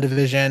of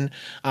WandaVision.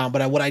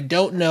 But what I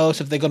don't know is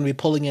if they're going to be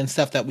pulling in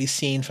stuff that we've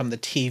seen from the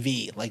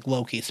TV, like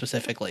Loki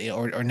specifically,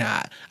 or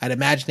not. I'd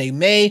imagine they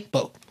may,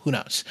 but who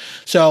knows?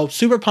 So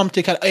super pumped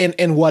to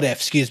and What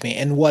If,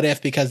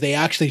 because they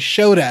actually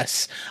showed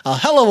us a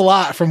hell of a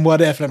lot from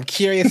What If, and I'm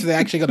curious if they're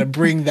actually going to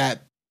bring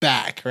that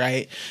back,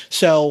 right?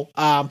 So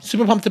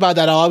super pumped about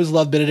that. I always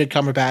love Benedict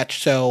Cumberbatch,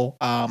 so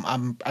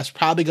that's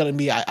probably gonna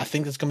be, I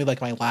think it's gonna be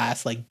like my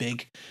last like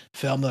big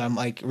film that I'm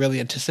like really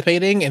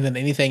anticipating, and then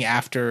anything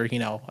after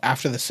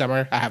the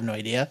summer, I have no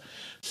idea.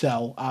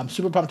 So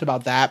super pumped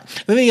about that.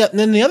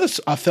 Then the other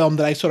film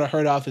that I sort of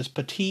heard of is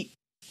Petite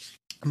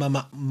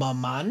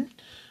Maman,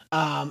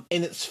 and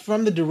it's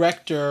from the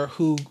director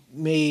who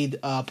made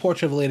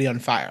Portrait of a Lady on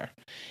Fire.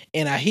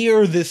 And I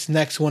hear this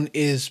next one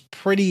is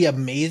pretty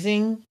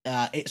amazing.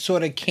 It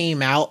sort of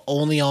came out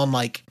only on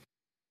like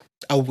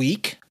a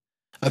week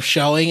of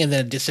showing, and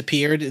then it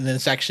disappeared, and then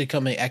it's actually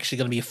going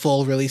to be a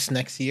full release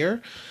next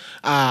year.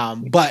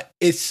 But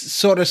it's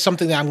sort of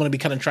something that I'm going to be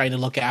kind of trying to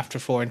look after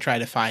for and try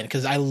to find,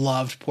 because I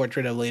loved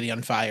Portrait of a Lady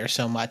on Fire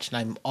so much, and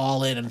I'm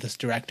all in on this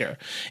director.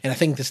 And I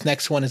think this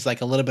next one is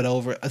like a little bit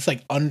over, it's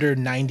like under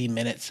 90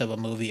 minutes of a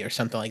movie or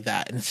something like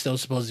that, and it's still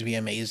supposed to be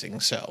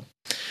amazing. So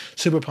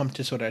super pumped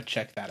to sort of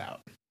check that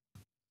out.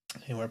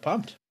 And we're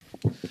pumped.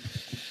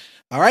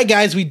 All right,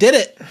 guys, we did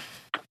it.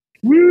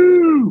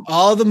 Woo!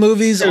 All the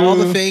movies, all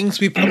the things.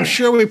 I'm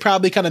sure we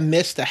probably kind of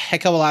missed a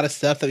heck of a lot of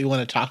stuff that we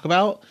want to talk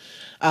about.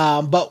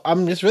 But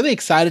I'm just really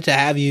excited to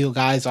have you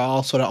guys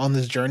all sort of on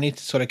this journey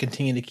to sort of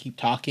continue to keep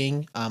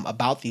talking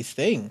about these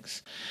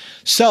things.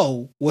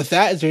 So with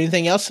that, is there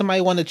anything else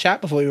somebody want to chat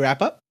before we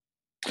wrap up?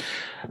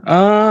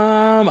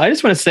 I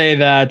just want to say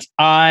that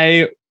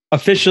I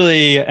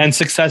officially and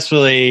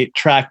successfully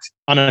tracked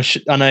on a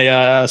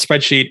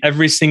spreadsheet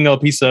every single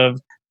piece of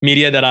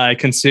media that I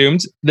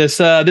consumed this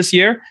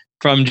year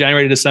from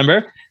January to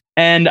December,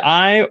 and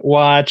I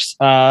watched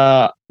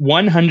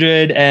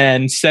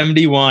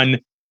 171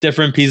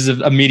 different pieces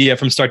of media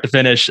from start to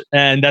finish,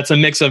 and that's a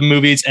mix of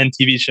movies and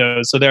TV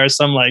shows. So there are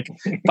some like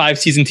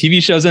 5-season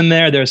TV shows in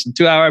there. There's some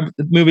 2-hour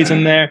movies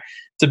in there.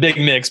 It's a big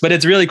mix, but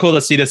it's really cool to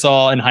see this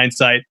all in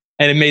hindsight.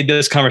 And it made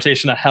this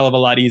conversation a hell of a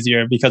lot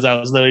easier because I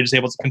was literally just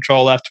able to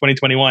control F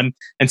 2021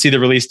 and see the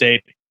release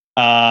date.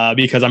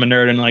 Because I'm a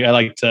nerd and like I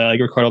like to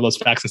record all those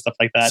facts and stuff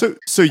like that. So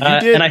you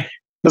did. And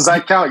does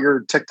that count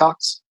your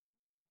TikToks?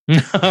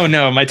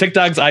 No, my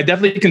TikToks. I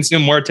definitely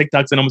consume more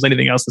TikToks than almost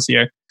anything else this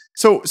year.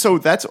 So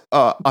that's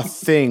a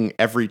thing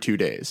every 2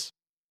 days.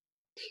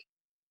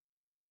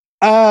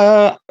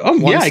 Yeah,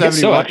 I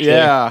guess so. Actually.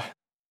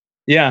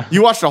 Yeah.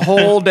 You watched a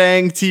whole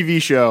dang TV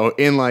show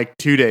in like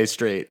 2 days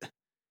straight.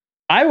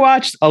 I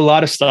watched a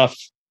lot of stuff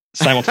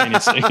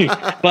simultaneously,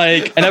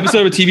 like an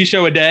episode of a TV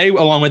show a day,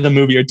 along with a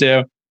movie or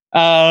two.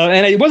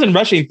 And I wasn't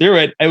rushing through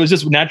it. It was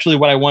just naturally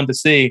what I wanted to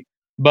see.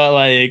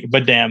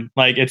 But damn,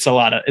 like it's a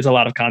lot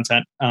of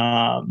content.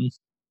 But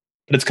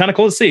it's kind of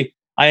cool to see.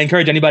 I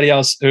encourage anybody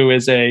else who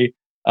is a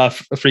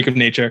freak of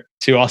nature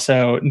to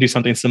also do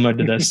something similar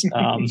to this,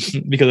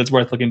 because it's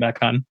worth looking back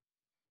on.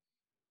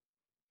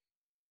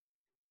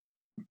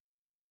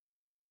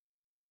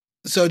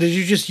 So did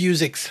you just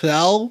use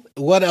Excel?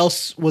 What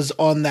else was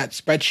on that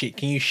spreadsheet?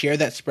 Can you share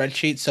that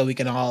spreadsheet so we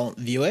can all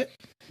view it?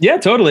 Yeah,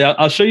 totally.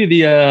 I'll show you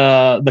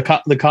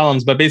the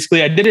columns, but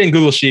basically I did it in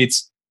Google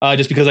Sheets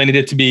just because I needed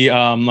it to be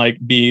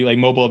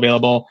mobile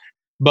available.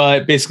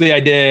 But basically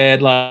I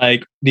did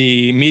like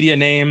the media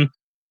name,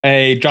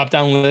 a drop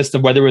down list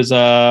of whether it was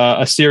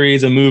a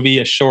series, a movie,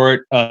 a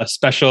short, a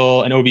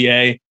special, an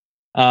OVA,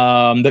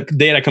 the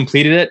date I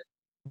completed it,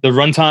 the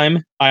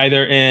runtime,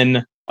 either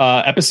in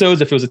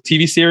episodes if it was a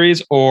TV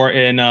series, or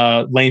in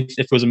length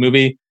if it was a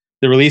movie,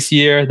 the release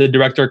year, the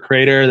director,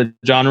 creator, the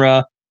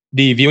genre,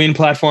 the viewing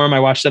platform I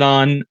watched it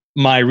on,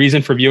 my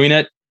reason for viewing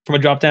it from a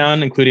drop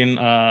down, including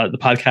the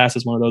podcast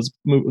is one of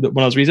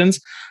those reasons.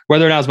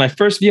 Whether or not it was my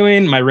first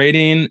viewing, my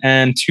rating,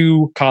 and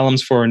 2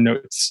 columns for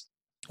notes.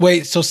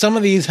 Wait, so some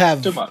of these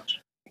have Too much.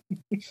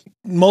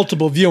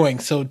 multiple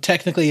viewings. So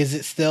technically, is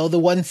it still the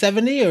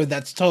 170 or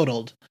that's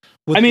totaled?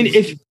 I mean,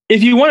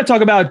 if you want to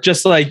talk about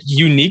just like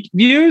unique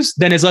views,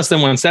 then it's less than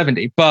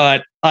 170.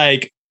 But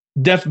like,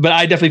 but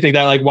I definitely think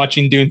that like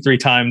watching Dune 3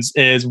 times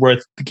is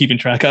worth keeping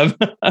track of.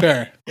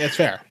 Fair. That's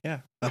fair. Yeah.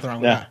 Nothing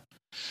wrong with that.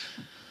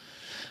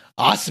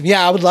 Awesome.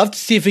 Yeah, I would love to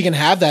see if we can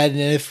have that. And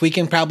if we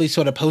can probably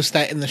sort of post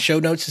that in the show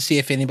notes to see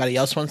if anybody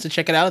else wants to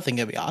check it out, I think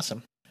it'd be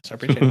awesome. So I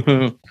appreciate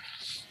it.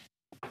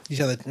 You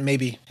said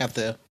maybe have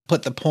to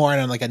put the porn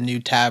on like a new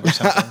tab or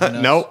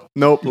something. Nope.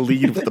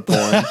 Lead with the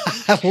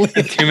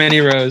porn. Too many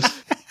rows.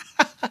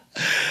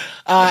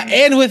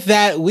 And with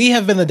that, we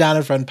have been the Down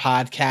in Front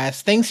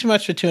podcast. Thanks so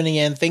much for tuning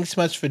in. Thanks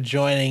so much for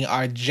joining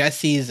our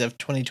Jessies of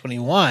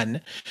 2021.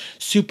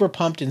 Super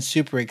pumped and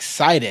super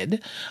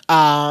excited.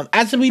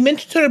 As we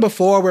mentioned sort of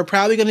before, we're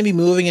probably going to be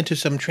moving into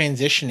some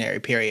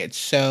transitionary periods.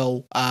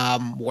 So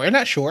we're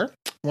not sure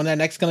when our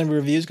next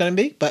review is going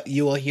to be, but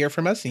you will hear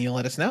from us and you'll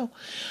let us know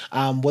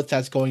what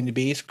that's going to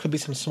be. It could be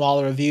some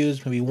smaller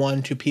reviews, maybe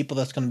 1-2 people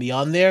that's going to be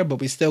on there, but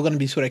we're still going to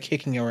be sort of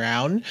kicking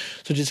around.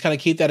 So just kind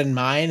of keep that in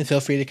mind and feel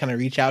free to kind of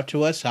reach out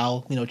to us.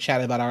 I'll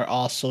chat about our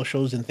all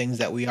socials and things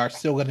that we are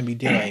still going to be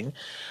doing.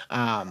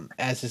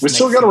 We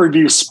still got to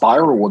review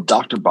Spiral with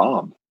Dr.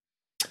 Bob.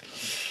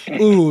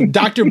 Ooh,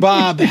 Dr.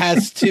 Bob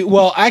has to.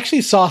 Well, I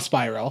actually saw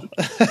Spiral.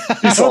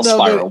 You saw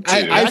Spiral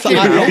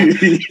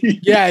too.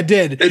 Yeah, I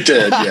did. It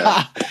did.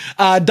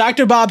 Yeah.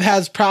 Dr. Bob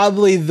has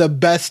probably the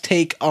best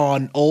take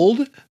on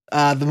Old.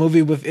 The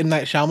movie with M.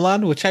 Night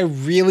Shyamalan, which I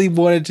really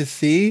wanted to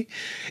see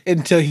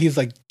until he's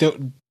like,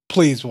 "Don't,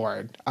 please,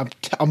 Warren,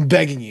 I'm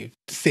begging you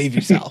to save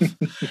yourself."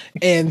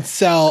 And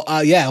so,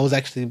 it was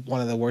actually one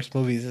of the worst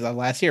movies of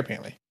last year,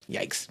 apparently.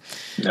 Yikes.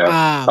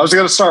 Yeah. I was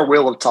going to start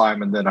Wheel of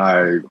Time, and then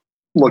I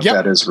looked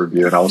at his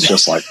review, and I was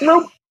just like,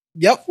 nope.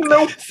 Yep.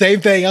 Nope. Same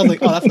thing. I was like,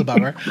 oh, that's a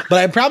bummer.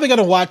 But I'm probably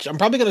going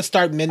to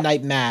start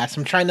Midnight Mass.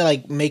 I'm trying to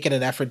like make it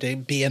an effort to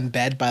be in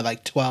bed by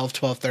like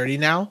 12:30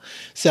 now.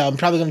 So I'm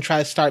probably going to try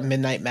to start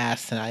Midnight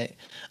Mass tonight.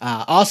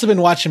 Also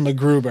been watching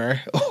MacGruber,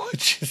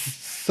 which is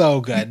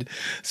so good.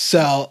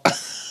 So,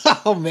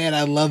 oh man,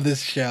 I love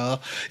this show.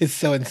 It's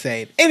so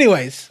insane.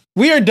 Anyways,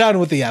 we are done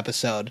with the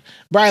episode.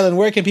 Brylan,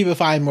 where can people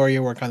find more of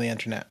your work on the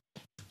internet?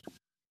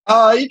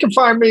 You can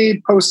find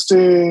me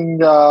posting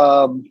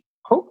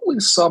hopefully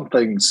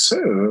something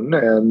soon,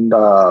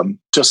 and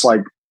just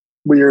like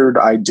weird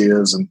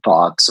ideas and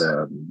thoughts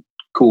and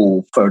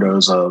cool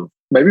photos of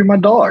maybe my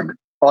dog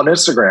on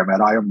Instagram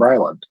at I am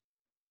Bryland.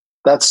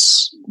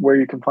 That's where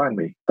you can find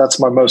me. That's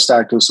my most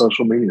active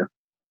social media.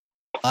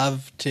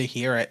 Love to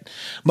hear it.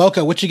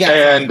 Mocha, what you got?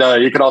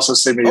 And you can also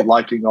see me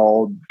liking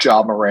all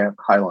Ja Morant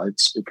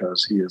highlights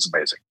because he is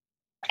amazing.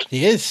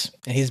 He is.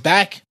 And he's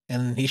back.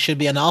 And he should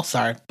be an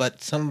all-star.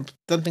 But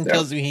something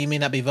tells me he may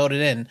not be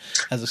voted in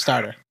as a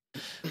starter.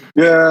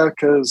 Yeah,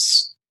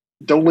 because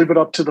don't leave it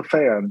up to the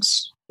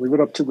fans. Leave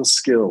it up to the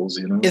skills,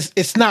 you know?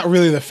 It's not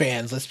really the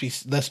fans,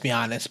 let's be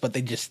honest. But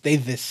they just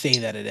say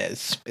that it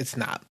is. It's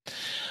not.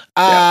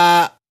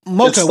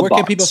 Mocha, where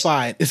can people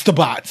find? It's the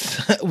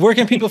bots. Where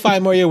can people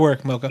find more of your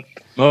work, Mocha?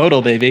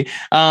 Modal, baby.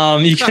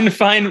 You can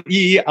find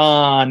me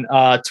on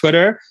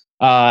Twitter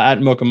at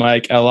Mocha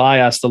Mike Li,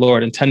 as the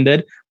Lord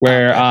intended,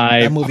 where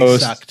I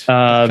post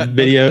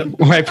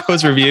where I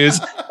post reviews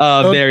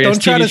of various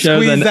TV shows. Don't try to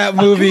squeeze that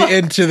movie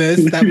into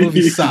this. That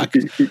movie sucked.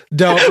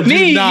 Don't.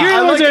 Me, you're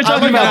the ones that are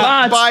talking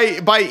about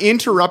bots. By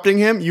interrupting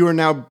him, you are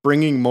now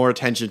bringing more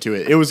attention to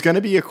it. It was going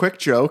to be a quick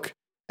joke.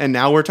 And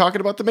now we're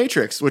talking about The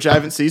Matrix, which I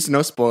haven't seen, so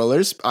no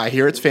spoilers. I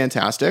hear it's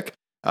fantastic.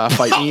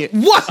 Fight me.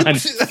 What?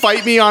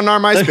 Fight me on our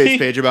MySpace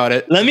page about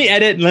it. Let me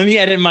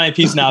edit my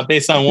piece now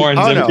based on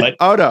Warren's input.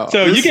 No.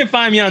 So you can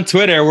find me on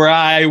Twitter where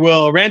I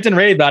will rant and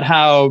rave about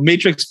how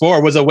Matrix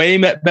 4 was a way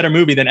better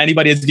movie than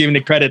anybody has given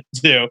it credit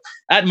to.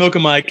 At Mocha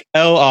Mike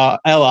Li,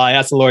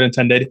 as the Lord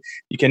intended.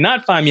 You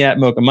cannot find me at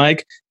Mocha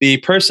Mike. The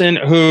person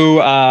who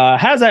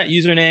has that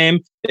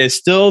username is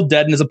still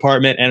dead in his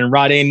apartment and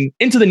rotting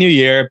into the new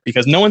year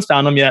because no one's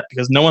found him yet,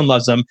 because no one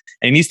loves him,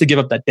 and he needs to give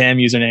up that damn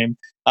username.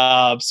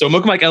 So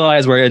Mocha Mike Li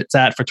is where it's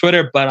at for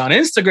Twitter, but on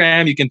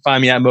Instagram you can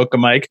find me at Mocha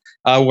Mike,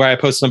 where I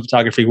post some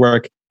photography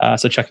work.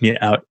 So check me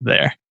out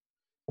there.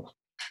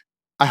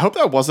 I hope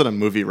that wasn't a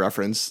movie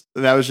reference.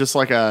 That was just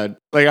like I'm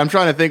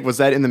trying to think, was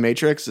that in The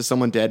Matrix? Is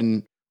someone dead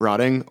and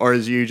rotting, or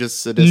is you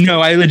just sadistic? No,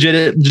 I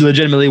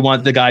legitimately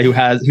want the guy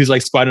who's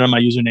like squatting on my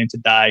username to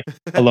die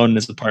alone in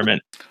his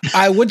apartment.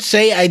 I would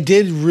say I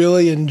did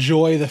really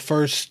enjoy the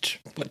first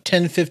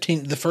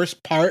 10-15, the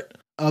first part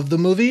of the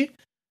movie.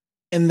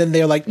 And then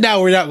they're like,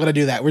 no, we're not going to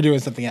do that. We're doing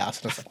something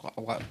else. And I was like,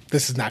 well,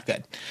 this is not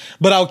good.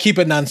 But I'll keep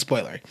it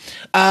non-spoiler.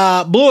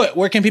 Blewett,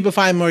 where can people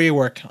find more of your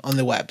work on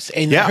the webs?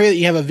 And I heard that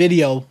you have a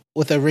video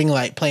with a ring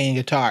light playing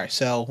guitar.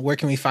 So where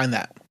can we find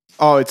that?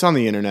 Oh, it's on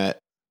the internet.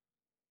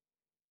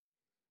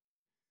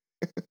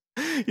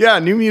 Yeah,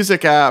 new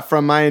music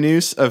from Maya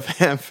News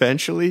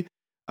eventually.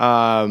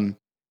 Probably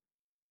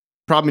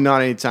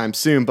not anytime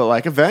soon, but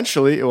like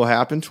eventually it will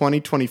happen.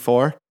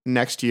 2024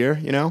 next year,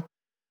 you know.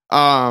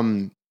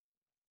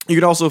 You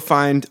could also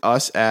find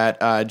us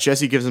at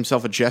Jesse gives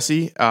himself a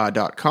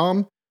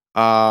Jesse.com.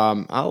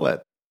 I'll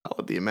let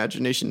the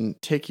imagination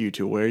take you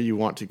to where you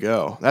want to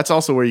go. That's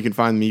also where you can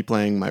find me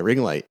playing my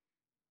ring light.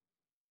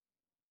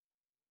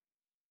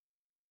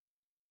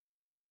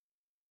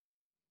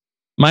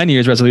 My New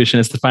Year's resolution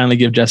is to finally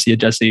give Jesse a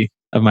Jesse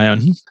of my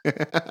own.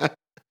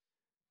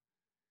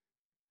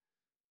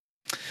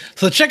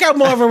 So check out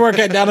more of our work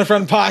at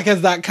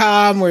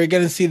downinfrontpodcast.com, where you're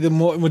going to see the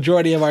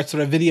majority of our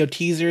sort of video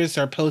teasers,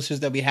 our posters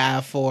that we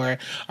have for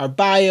our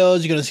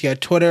bios. You're going to see our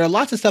Twitter,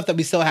 lots of stuff that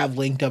we still have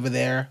linked over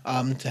there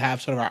to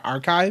have sort of our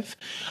archive.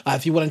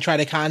 If you want to try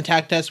to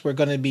contact us, we're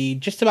going to be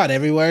just about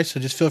everywhere. So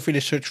just feel free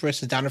to search for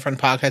us at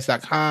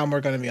downinfrontpodcast.com. We're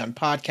going to be on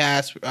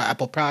podcasts,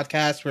 Apple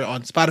Podcasts. We're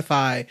on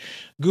Spotify,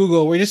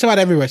 Google. We're just about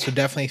everywhere. So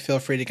definitely feel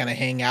free to kind of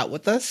hang out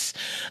with us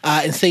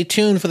and stay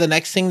tuned for the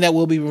next thing that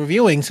we'll be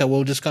reviewing. So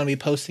we're just going to be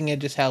posting it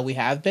just how we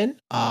have been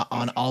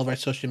on all of our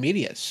social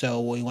media. So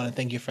we want to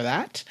thank you for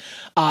that.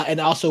 And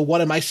also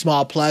one of my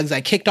small plugs, I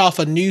kicked off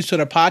a new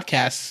sort of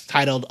podcast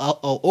titled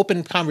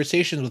Open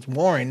Conversations with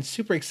Warren.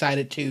 Super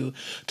excited to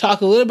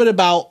talk a little bit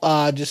about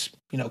just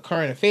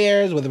current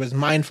affairs, whether it was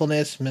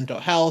mindfulness, mental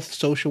health,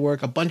 social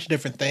work, a bunch of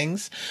different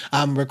things.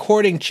 I'm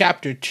recording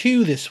chapter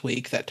 2 this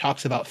week that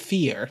talks about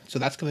fear. So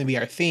that's going to be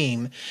our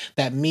theme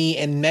that me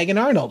and Megan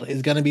Arnold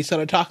is going to be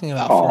sort of talking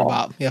about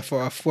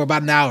for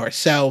about an hour.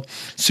 So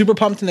super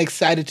pumped and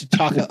excited to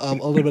talk a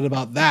little bit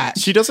about that.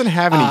 She doesn't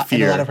have any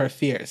fear. And a lot of her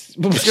fears.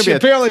 She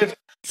apparently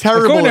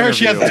terrible. According to her,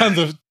 she has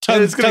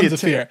tons of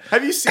fear.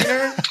 Have you seen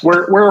her?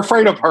 We're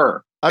afraid of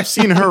her. I've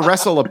seen her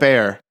wrestle a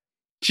bear.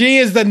 She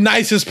is the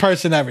nicest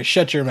person ever.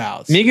 Shut your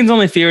mouths. Megan's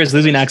only fear is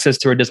losing access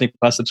to her Disney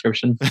Plus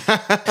subscription.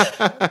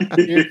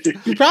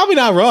 You're probably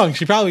not wrong.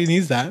 She probably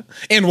needs that.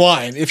 And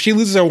wine. If she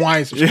loses her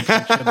wine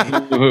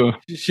subscription,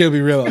 she'll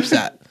be real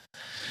upset.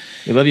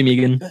 We love you,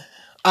 Megan.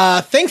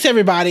 Thanks,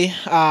 everybody.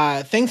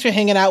 Thanks for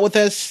hanging out with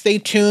us. Stay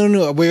tuned.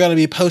 We're going to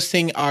be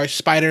posting our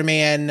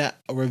Spider-Man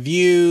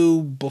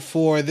review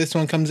before this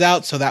one comes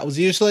out. So that was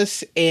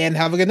useless. And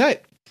have a good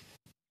night.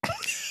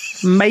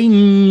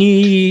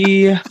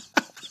 Bye.